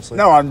 really, honestly.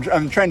 No,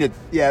 I'm trying to.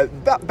 Yeah,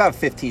 about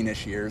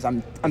 15-ish years.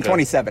 I'm Okay.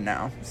 27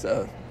 now.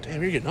 So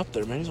Damn, you're getting up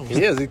there, man. He's almost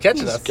He is. He's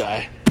catching this us.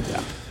 guy.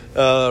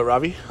 Yeah.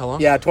 Robbie, how long?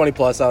 Yeah, 20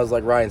 plus. I was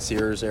like Ryan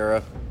Sears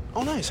era.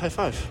 Oh, nice. High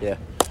five. Yeah.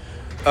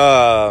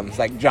 it's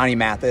like Johnny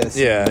Mathis.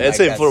 Yeah, and Ed like St.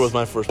 that's- Fleur was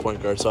my first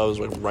point guard, so I was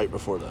like right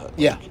before that.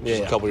 Yeah.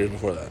 Just a couple years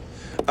before that.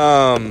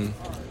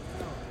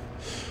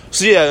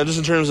 So yeah, just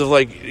in terms of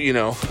like,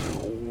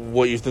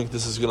 what you think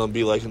this is going to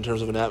be like in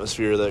terms of an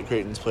atmosphere that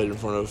Creighton's played in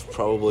front of,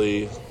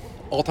 probably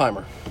All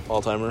timer.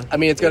 all-timer. I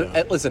mean, it's going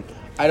to. Listen,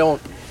 I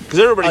don't. Because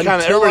everybody's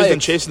Until been I-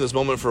 chasing this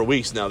moment for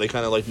weeks now. They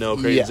kind of like know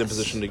Creighton's in Yes.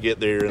 position to get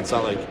there, and it's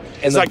not like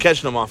And not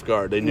catching them off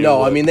guard. They knew.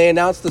 No, I mean, they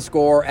announced the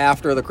score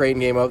after the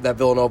Creighton game that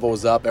Villanova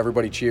was up.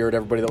 Everybody cheered.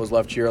 Everybody that was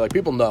left cheered. Like,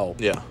 people know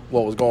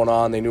what was going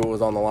on. They knew it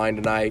was on the line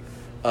tonight.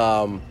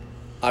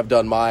 I've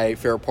done my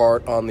fair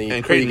part on the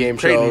and pregame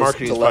Creighton shows.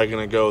 marketing is probably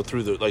going to go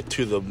through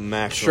to the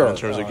maximum in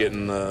terms of Sure.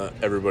 getting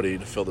everybody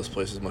to fill this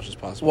place as much as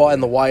possible. Well,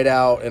 and the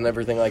whiteout and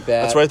everything like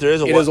that. That's right. There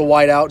is a It is a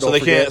whiteout. So Don't they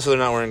forget. can't. So they're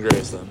not wearing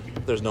grays then.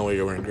 There's no way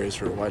you're wearing grays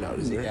for a whiteout,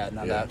 is there? Yeah,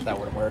 no, that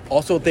wouldn't work.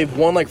 Also, they've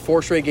won like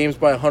 4 straight games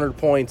by 100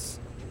 points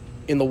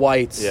in the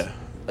whites. Yeah.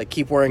 Like,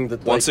 keep wearing the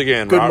Once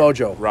again, good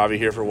mojo Robbie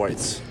here for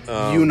whites.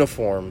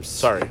 uniforms.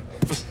 Sorry,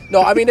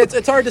 No, I mean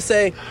it's hard to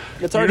say.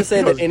 It's hard to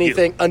say that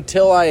anything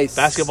until I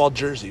basketball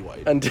jersey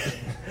white.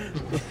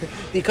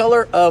 The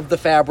color of the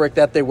fabric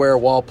that they wear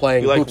while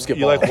playing You like hoopskip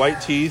you ball. like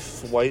white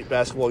teeth, white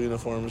basketball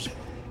uniforms.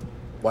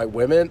 White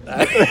women.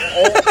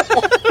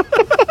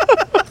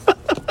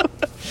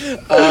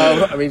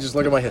 I mean, just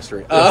look at my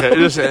history. Okay,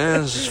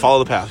 just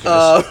follow the path,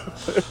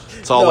 guys.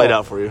 It's all laid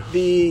out for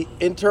you.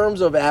 In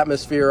terms of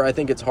atmosphere, I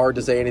think it's hard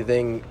to say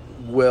anything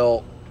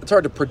will. It's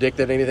hard to predict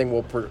that anything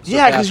will.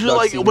 Yeah, because you're Doug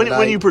like Senior when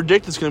night. you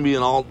predict it's going to be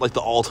the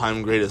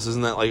all-time greatest,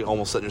 isn't that like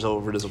almost setting yourself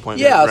up for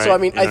disappointment? Yeah, right? so I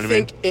mean, You know I what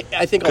think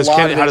I think a Because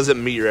lot of how it, does it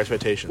meet your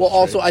expectations? Well,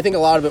 also, right? I think a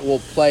lot of it will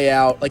play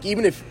out. Like,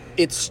 even if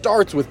it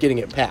starts with getting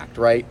it packed,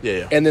 right?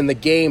 Yeah. And then the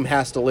game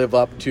has to live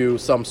up to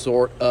some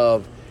sort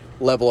of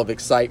level of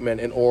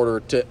excitement in order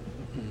to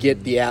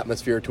get the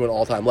atmosphere to an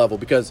all-time level.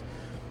 Because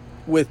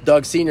with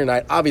Doug Senior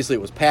night, obviously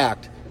it was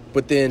packed,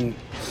 but then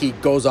he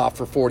goes off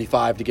for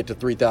 45 to get to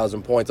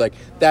 3,000 points. Like,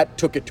 that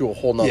took it to a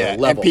whole nother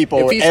level. And people,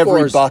 If he every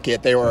scores-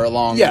 bucket they were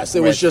along. Yes,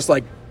 it with. was just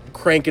like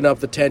cranking up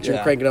the tension,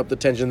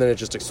 then it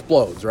just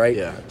explodes, right?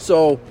 Yeah.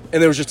 So,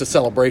 and there was just a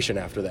celebration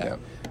after that. Yeah.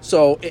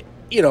 So,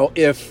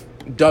 if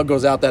Doug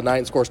goes out that night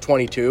and scores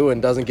 22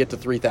 and doesn't get to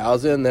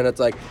 3,000, then it's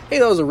like, hey,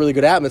 that was a really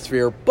good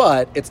atmosphere,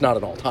 but it's not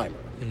an all-timer.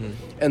 Mm-hmm.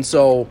 And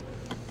so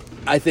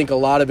I think a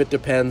lot of it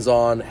depends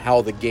on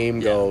how the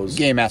game goes.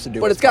 Game has to do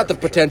But its it's got part, the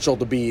for sure. potential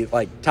to be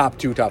like top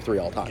 2, top 3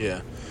 all-time.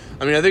 Yeah.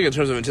 I mean, I think in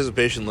terms of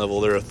anticipation level,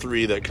 there are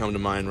 3 that come to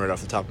mind right off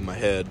the top of my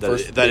head that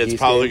First that Big it's East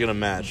probably game? going to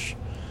match.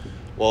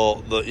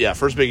 Well,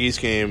 first Big East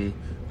game,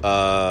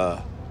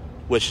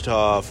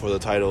 Wichita for the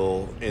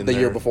title in The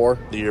year before?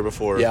 The year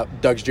before. Yeah,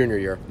 Doug's junior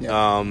year.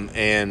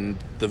 And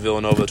the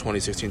Villanova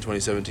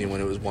 2016-2017 when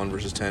it was 1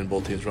 versus 10,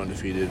 both teams were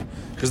undefeated.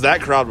 Because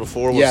that crowd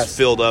before was Yes.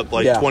 filled up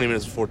like Yeah. 20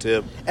 minutes before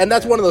tip. And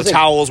that's one of those The things.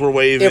 towels were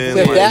waving. If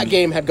like, that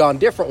game had gone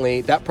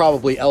differently, that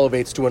probably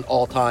elevates to an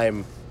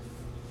all-time.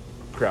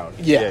 crowd.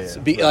 Yes,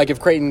 Yeah. like if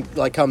Creighton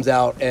comes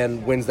out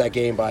and wins that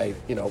game by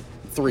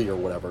 3 or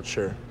whatever,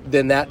 Sure.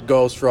 then that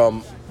goes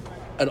from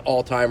an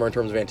all-timer in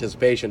terms of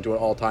anticipation to an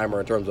all-timer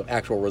in terms of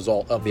actual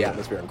result of the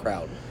atmosphere and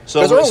crowd.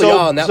 So, 'Cause early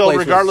on, that place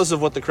was- regardless of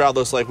what the crowd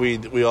looks like,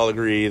 we all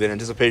agree that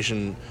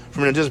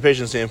from an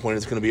anticipation standpoint,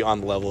 it's going to be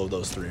on the level of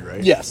those 3,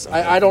 right? Yes, Okay.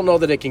 I don't know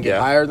that it can get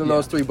Yeah. higher than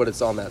those 3, but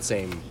it's on that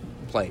same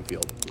playing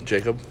field.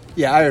 Jacob?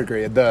 Yeah, I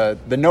agree. The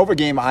Nova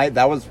game, I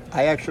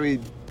actually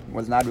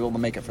was not able to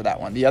make it for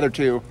that one. The other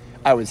 2,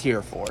 I was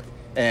here for,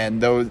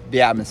 and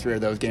the atmosphere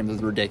of those games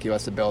was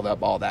ridiculous to build up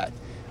all that.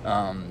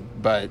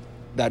 But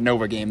that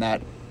Nova game,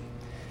 that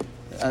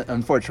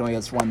unfortunately,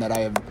 it's one that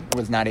I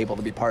was not able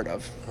to be part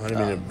of. I didn't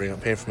mean to bring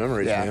up painful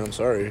memories, yeah. man. I'm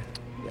sorry.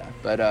 Yeah,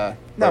 but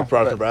no.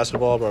 Brought up the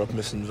basketball. Brought up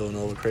missing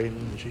Villanova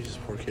Creighton. Jesus,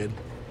 poor kid.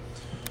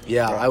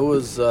 Yeah, I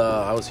was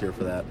here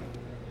for that.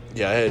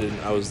 Yeah,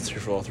 I was here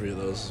for all three of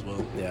those as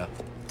well. Yeah.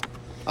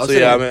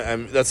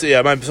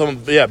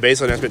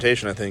 Based on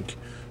expectation, I think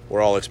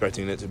we're all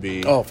expecting it to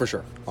be for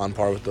sure on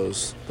par with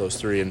those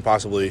three, and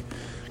possibly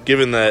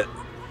given that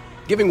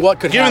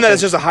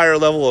it's just a higher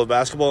level of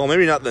basketball,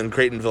 maybe not than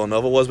Creighton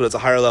Villanova was, but it's a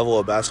higher level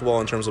of basketball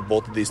in terms of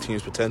both of these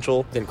teams'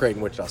 potential than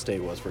Creighton Wichita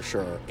State was for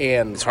sure.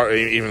 And it's hard,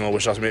 even though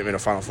Wichita State made a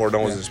Final Four, no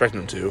one was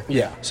expecting them to.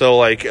 Yeah.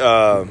 So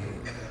and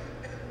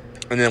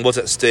then what's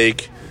at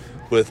stake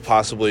with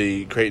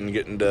possibly Creighton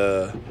getting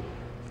to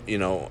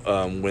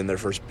win their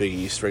first Big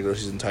East regular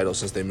season title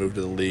since they moved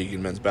to the league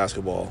in men's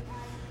basketball.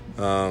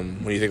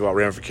 When you think about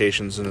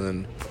ramifications and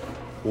then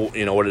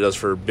what it does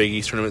for Big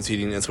East tournament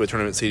seeding, NCAA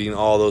tournament seeding,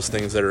 all those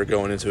things that are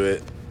going into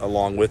it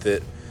along with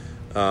it,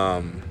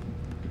 I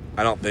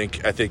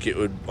think it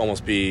would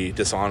almost be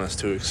dishonest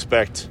to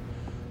expect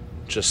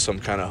just some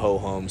kind of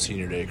ho-hum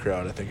senior day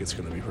crowd. I think it's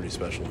going to be pretty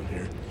special in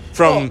here.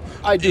 Sure.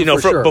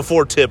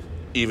 Before tip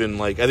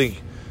even, I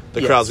think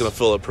the crowd's going to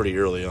fill up pretty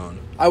early on.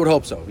 I would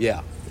hope so,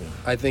 yeah.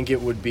 I think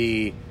it would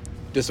be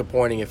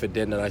disappointing if it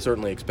didn't, and I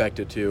certainly expect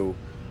it to.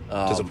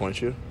 Disappoint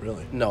you?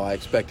 Really? No, I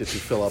expect it to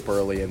fill up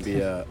early and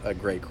be a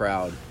great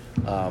crowd.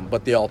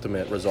 But the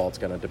ultimate result's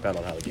going to depend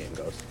on how the game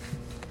goes.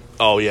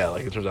 Oh, yeah,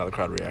 in terms of how the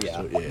crowd reacts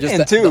to it. Yeah.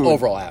 Just the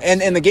overall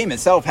atmosphere. And the game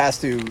itself has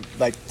to,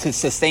 to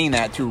sustain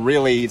that, to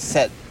really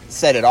set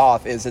it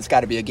off, it's got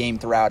to be a game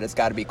throughout. It's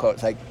got to be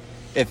close.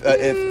 If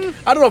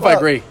I don't know if I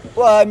agree.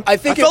 Well, I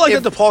felt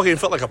like the DePaul game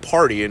felt like a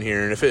party in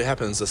here, and if it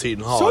happens to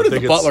Seton Hall, so did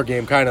the Butler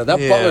game. Kind of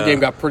Butler game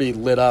got pretty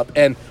lit up.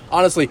 And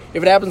honestly,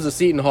 if it happens to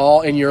Seton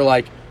Hall, and you're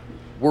like,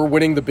 we're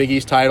winning the Big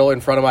East title in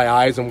front of my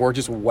eyes, and we're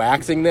just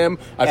waxing them,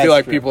 I feel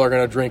like people are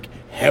going to drink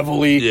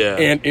heavily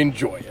and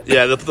enjoy it.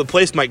 Yeah, the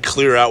place might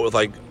clear out with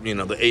the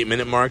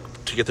 8-minute mark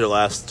to get their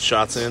last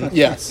shots in.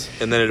 Yes,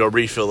 and then it'll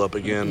refill up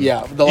again.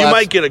 Yeah, you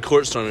might get a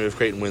court storming if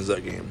Creighton wins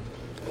that game.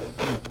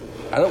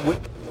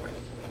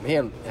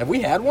 Man, have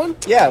we had one?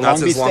 Yeah, Long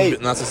Beach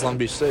State. Not since Long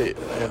Beach State.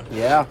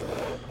 Yeah.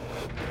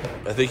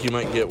 I think you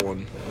might get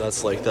one.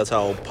 That's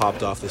how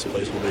popped off this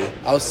place will be.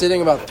 I was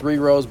sitting about 3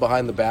 rows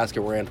behind the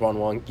basket where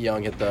Antoine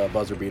Young hit the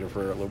buzzer beater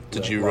for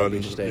Did you run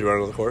onto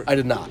the court? I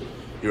did not.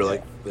 You were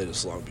like, they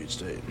just Long Beach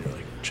State. You're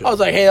like, chill. I was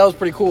like, hey, that was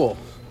pretty cool.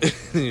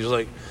 And you're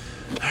like,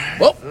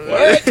 well, all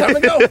right, time to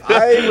go.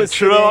 I was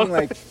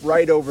sitting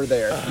right over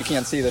there. You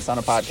can't see this on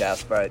a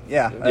podcast, but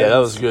yeah. Yeah, that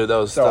was good. That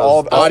was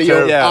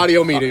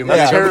audio medium.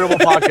 That's terrible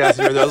podcast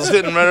here. I was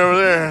sitting right over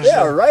there.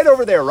 Yeah, right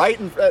over there. Right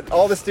in front.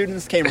 All the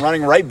students came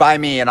running right by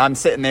me, and I'm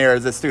sitting there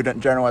as a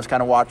student journalist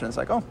kind of watching. It's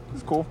like, oh,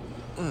 this is cool.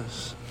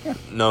 Yeah.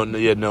 No,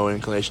 you had no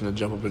inclination to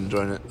jump up and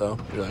join it, though.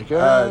 You're like,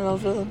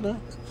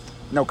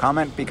 no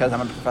comment because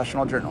I'm a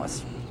professional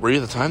journalist. Were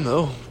you at the time,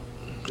 though?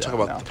 Talk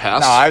about the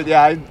past.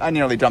 No, I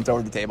nearly jumped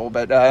over the table,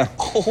 but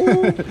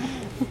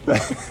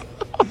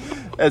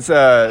it's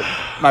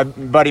my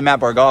buddy Matt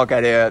Borgal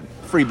got a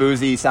free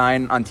boozy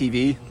sign on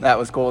TV. That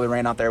was cool. They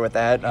ran out there with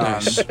that.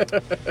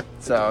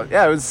 So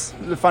yeah, it was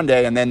a fun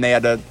day. And then they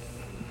had to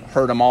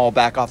herd them all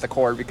back off the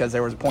court because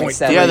there was a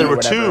 .7. Yeah, there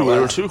were two.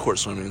 There were 2 court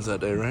swimmings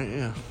that day, right?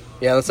 Yeah.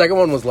 Yeah, the second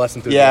one was less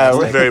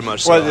enthusiastic. Yeah, very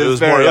much so. It was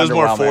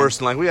more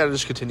forced, and we got to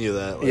just continue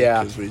that.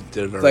 Because we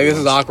did it very this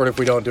is awkward if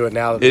we don't do it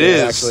now. That it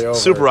is actually over.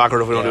 Super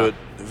awkward if we don't do it,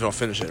 if we don't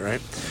finish it,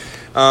 right?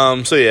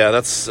 So yeah,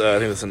 that's I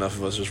think that's enough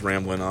of us just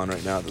rambling on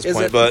right now at this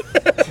point. But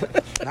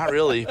not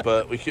really.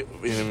 But we could.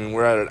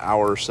 We're at an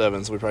hour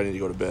 7, so we probably need to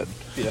go to bed.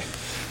 Yeah.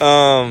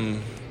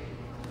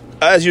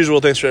 As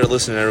usual, thanks for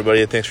listening,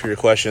 everybody. Thanks for your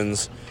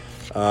questions.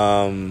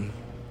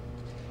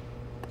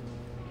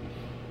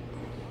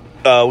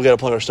 We got to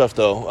plug our stuff,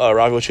 though.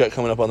 Ravi, what you got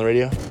coming up on the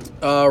radio?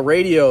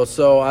 Radio.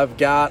 So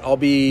I'll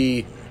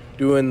be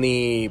doing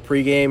the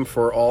pregame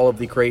for all of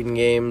the Creighton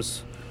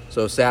games.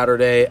 So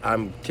Saturday,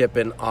 I'm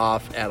tipping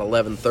off at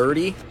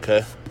 11:30.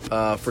 Okay.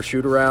 For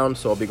shoot-around.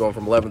 So I'll be going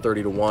from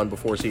 11:30 to 1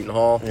 before Seton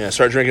Hall. Yeah,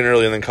 start drinking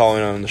early and then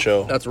calling on the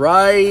show. That's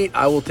right.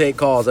 I will take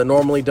calls. I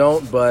normally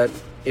don't, but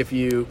if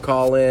you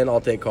call in,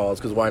 I'll take calls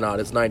because why not?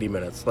 It's 90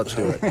 minutes. Let's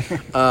do it.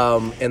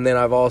 And then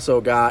I've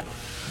also got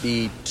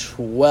the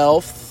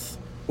 12th,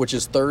 which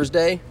is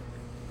Thursday,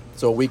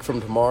 so a week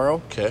from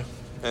tomorrow. Okay.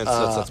 And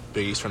that's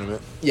Big East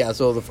tournament. Yeah,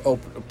 so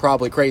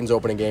probably Creighton's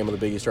opening game of the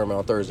Big East tournament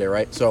on Thursday,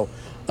 right? So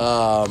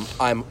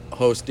I'm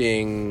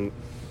hosting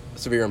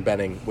Severe and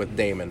Benning with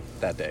Damon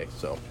that day.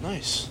 So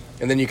nice.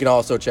 And then you can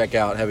also check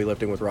out Heavy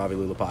Lifting with Ravi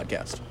Lulla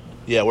podcast.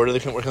 Yeah, where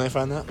can they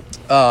find that?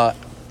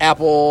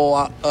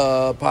 Apple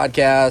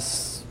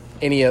Podcasts,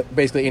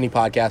 basically any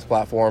podcast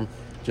platform.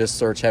 Just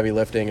search Heavy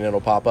Lifting and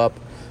it'll pop up.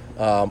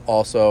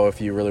 Also, if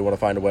you really want to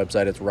find a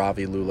website, it's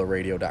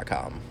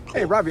ravilularadio.com.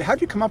 Hey, Ravi, how'd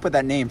you come up with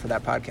that name for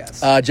that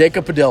podcast?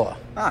 Jacob Padilla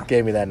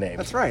gave me that name.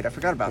 That's right. I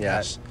forgot about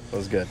that. That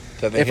was good.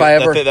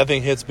 That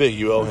thing hits big,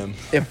 you owe him.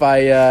 If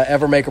I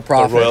ever make a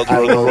profit,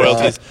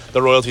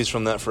 the royalties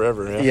from that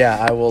forever. Yeah,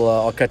 yeah, I will.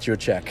 I'll cut you a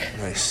check.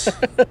 Nice.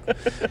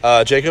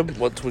 Jacob,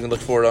 what we can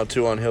look forward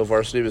to on Hill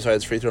Varsity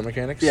besides free throw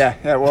mechanics? Yeah.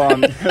 Well,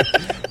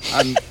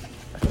 I'm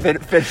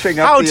finishing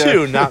up How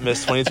to not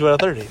miss 22 out of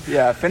 30.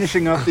 Yeah,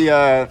 finishing up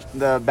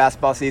the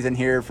basketball season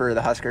here for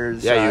the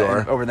Huskers. Yeah, you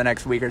are. Over the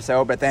next week or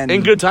so. But then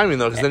in good timing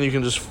though, because then you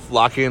can just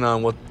lock in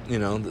on what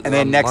And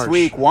then next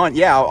week,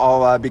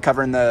 I'll be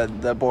covering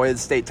the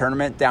boys state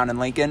tournament down in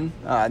Lincoln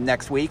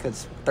next week.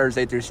 It's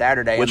Thursday through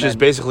Saturday, which is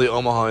basically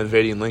Omaha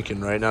invading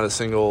Lincoln, right? Not a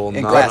single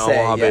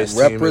non-Omaha based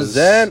team.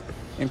 Represent.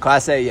 In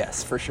Class A,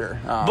 yes, for sure.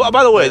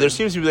 By the way, there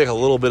seems to be like a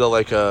little bit of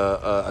like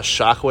a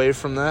shockwave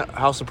from that.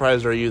 How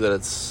surprised are you that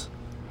it's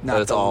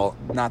not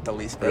the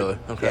least bit? Really?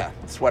 Okay. Yeah,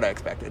 it's what I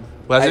expected.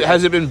 Well,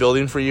 has it been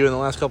building for you in the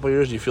last couple of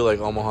years? Do you feel like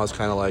Omaha's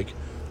kind of like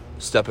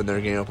stepping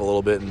their game up a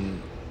little bit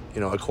and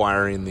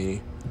acquiring the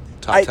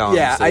top talent?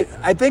 Yeah,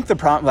 I think the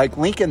problem, like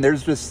Lincoln,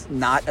 there's just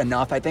not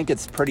enough. I think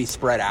it's pretty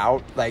spread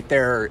out. Like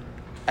there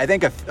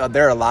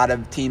are a lot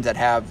of teams that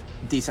have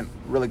decent,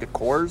 really good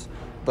cores,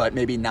 but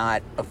maybe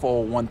not a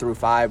full 1 through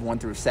 5, 1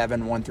 through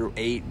 7, 1 through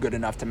 8 good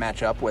enough to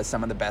match up with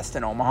some of the best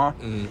in Omaha.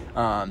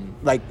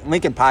 Like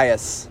Lincoln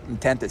Pius in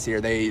 10th this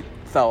year, they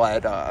fell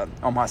at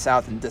Omaha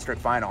South in district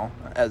final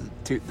as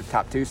the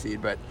top 2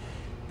 seed, but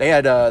they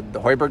had the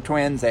Hoiberg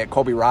twins, they had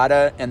Colby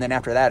Rada, and then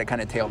after that it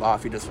kind of tailed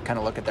off. You just kind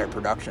of look at their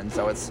production.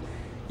 So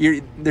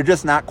they're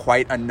just not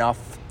quite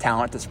enough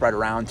talent to spread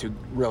around to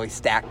really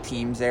stack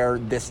teams there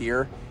this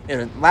year. In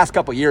the last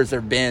couple of years, there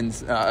have been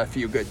a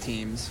few good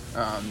teams,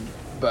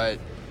 but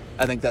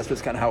I think that's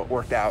just kind of how it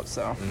worked out.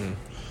 So,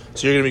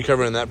 So you're going to be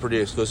covering that pretty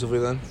exclusively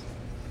then?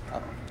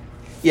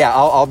 Yeah,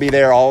 I'll be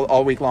there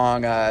all week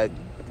long,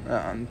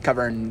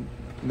 covering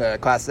the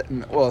class.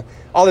 Well,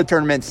 all the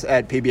tournaments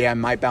at PBA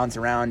might bounce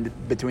around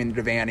between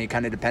the Devaney,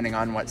 kind of depending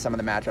on what some of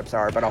the matchups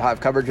are. But I'll have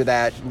coverage of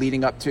that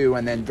leading up to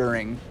and then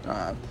during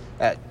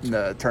at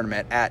the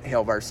tournament at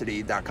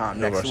hailvarsity.com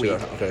next week.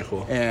 Okay,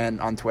 cool.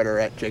 And on Twitter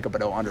at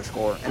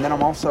 @JacobBado_. And then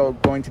I'm also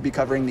going to be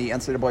covering the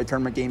NCAA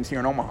tournament games here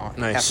in Omaha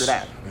after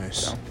that.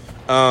 Nice. So.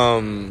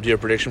 Do you have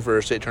a prediction for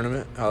a state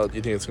tournament? How do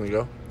you think it's going to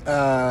go?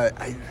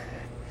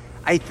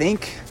 I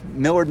think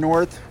Millard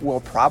North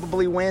will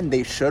probably win.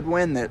 They should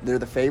win. They're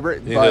the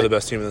favorite. You think they're the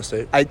best team in the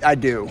state? I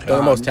do. They're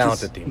the most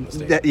talented team in the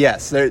state.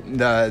 Yes.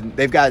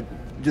 They've got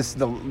just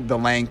the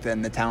length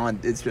and the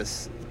talent. It's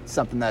just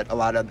something that a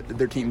lot of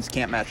their teams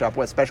can't match up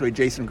with, especially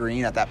Jason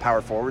Green at that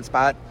power forward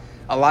spot.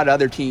 A lot of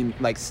other teams,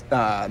 like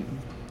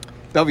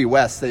Bellevue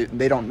West,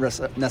 they don't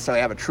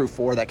necessarily have a true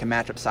 4 that can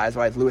match up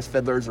size-wise. Lewis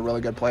Fiddler is a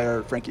really good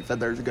player. Frankie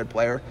Fiddler is a good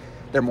player.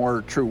 They're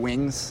more true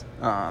wings.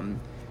 And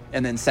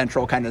then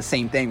Central, kind of the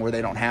same thing, where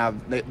they don't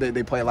have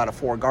they play a lot of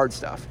 4-guard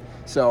stuff.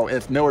 So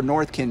if Millard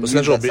North can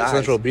Central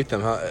beat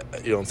them,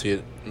 you don't see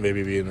it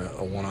maybe being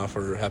a one-off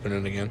or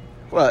happening again?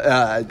 Well,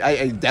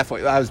 I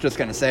definitely. I was just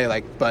going to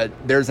say, but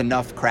there's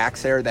enough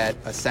cracks there that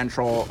a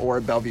Central or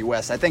a Bellevue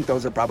West, I think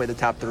those are probably the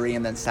top 3,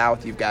 and then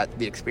South, you've got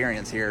the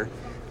experience here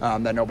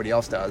that nobody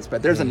else does.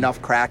 But there's enough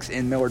cracks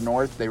in Millard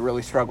North. They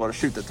really struggle to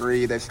shoot the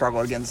 3. They've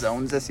struggled against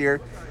zones this year.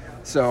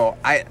 So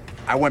I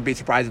wouldn't be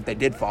surprised if they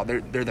did fall.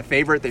 They're the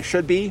favorite. They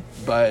should be,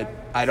 but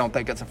I don't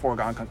think it's a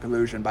foregone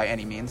conclusion by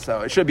any means. So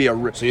it should be so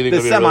you think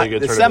it'll be a really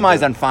good the tournament?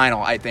 Semis and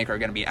final, I think, are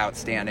going to be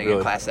outstanding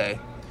in Class A.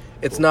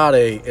 It's not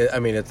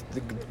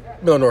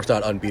Millard North's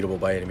not unbeatable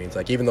by any means.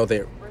 Like, even though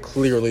they're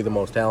clearly the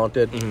most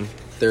talented,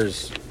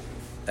 there's,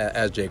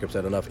 as Jacob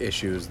said, enough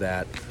issues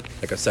that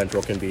like a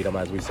Central can beat them,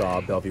 as we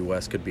saw. Bellevue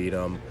West could beat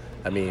them.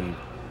 I mean,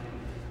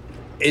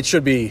 it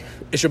should be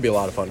a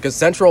lot of fun because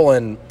Central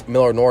and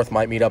Millard North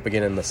might meet up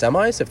again in the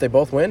semis if they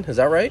both win. Is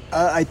that right?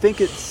 I think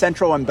it's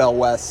Central and Bell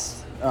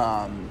West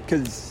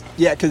because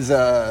I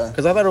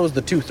thought it was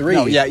the 2-3.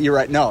 No, yeah, you're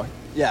right. No,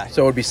 yeah.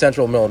 So it would be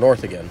Central and Millard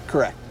North again.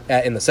 Correct.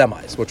 In the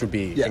semis, which would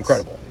be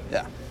incredible.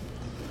 Yeah.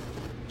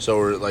 So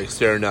we're like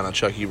staring down a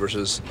Chucky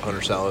versus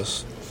Hunter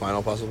Salas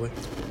final, possibly.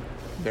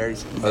 Very.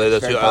 Are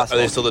they Are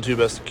they still the 2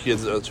 best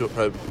kids? Two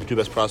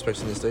best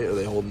prospects in the state? Are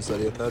they holding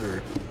steady at that,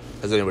 or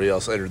has anybody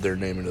else entered their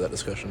name into that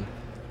discussion?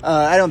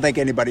 I don't think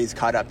anybody's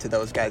caught up to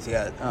those guys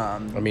yet.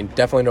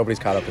 Definitely nobody's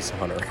caught up to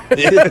Hunter.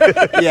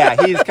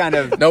 Yeah, he's kind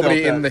of...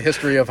 Nobody in the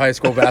history of high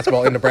school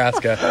basketball in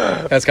Nebraska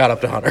has caught up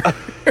to Hunter.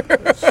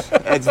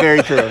 That's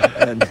very true.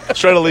 And I was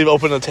trying to leave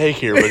open a take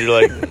here, but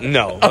you're like,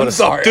 no. I'm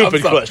sorry.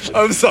 Stupid question.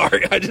 I'm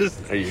sorry.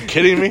 Are you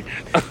kidding me?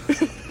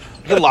 You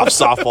can lob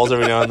softballs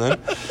every now and then.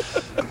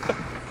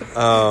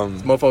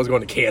 This mofo's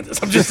going to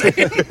Kansas. I'm just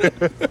saying.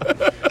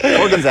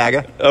 Or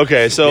Gonzaga.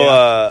 Okay, so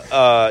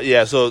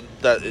so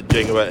that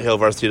Jacob at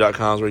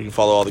hailvarsity.com is where you can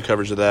follow all the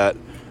coverage of that.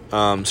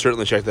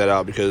 Certainly check that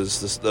out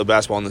because the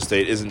basketball in the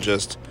state isn't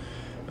just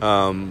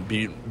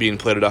being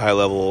played at a high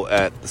level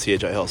at the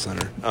CHI Health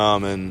Center.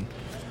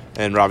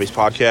 And Robbie's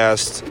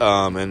podcast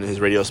and his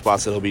radio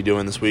spots that he'll be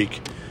doing this week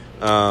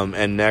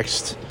and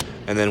next,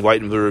 and then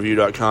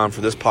whiteandbluereview.com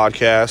for this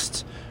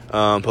podcast.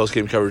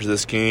 Post-game coverage of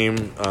this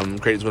game.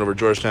 Creighton's went over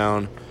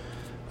Georgetown,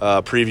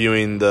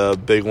 previewing the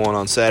big one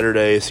on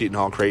Saturday, Seton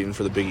Hall Creighton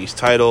for the Big East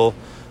title.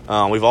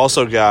 We've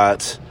also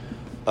got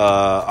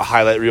a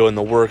highlight reel in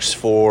the works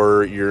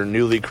for your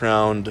newly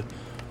crowned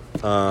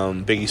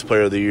Big East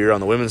Player of the Year on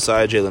the women's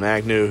side, Jalen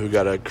Agnew, who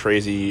got a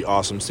crazy,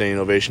 awesome standing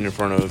ovation in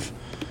front of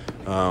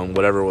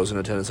whatever was in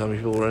attendance. How many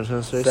people were in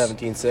attendance today?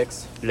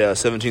 17-6. Yeah,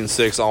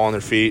 17-6, all on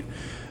their feet.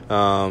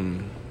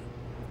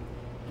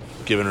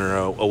 Giving her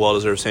a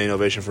well-deserved standing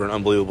ovation for an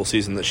unbelievable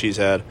season that she's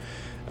had.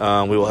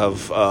 We will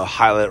have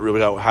highlight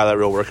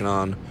reel working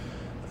on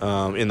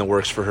in the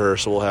works for her,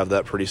 so we'll have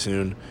that pretty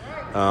soon.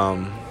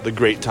 The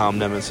great Tom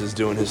Nemitz is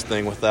doing his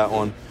thing with that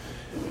one.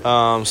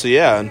 So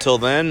yeah, until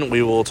then,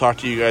 we will talk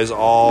to you guys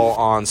all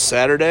on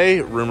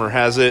Saturday. Rumor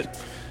has it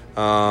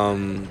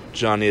John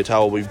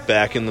Niatal will be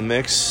back in the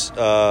mix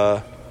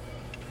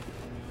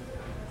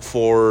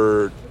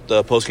for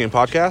the post-game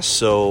podcast,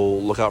 so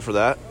look out for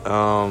that.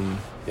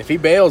 If he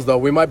bails, though,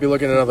 we might be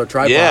looking at another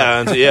tripod.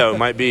 Yeah, it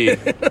might be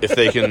if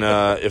they can,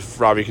 if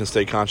Robbie can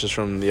stay conscious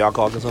from the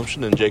alcohol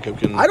consumption, and Jacob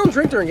can. I don't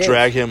drink during games.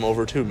 Drag him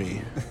over to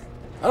me.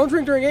 I don't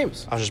drink during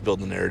games. I was just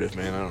building the narrative,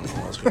 man. I don't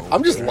know what's going on.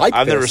 I'm just there. like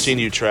I've this. never seen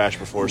you trash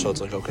before, so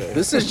it's like okay.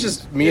 This is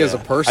just me as a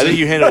person. I think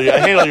you handle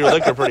your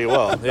liquor pretty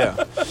well.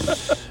 Yeah.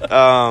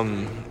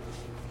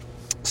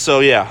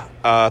 So yeah,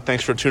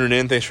 thanks for tuning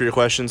in. Thanks for your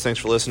questions.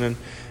 Thanks for listening.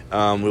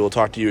 We will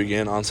talk to you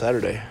again on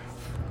Saturday.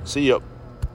 See you.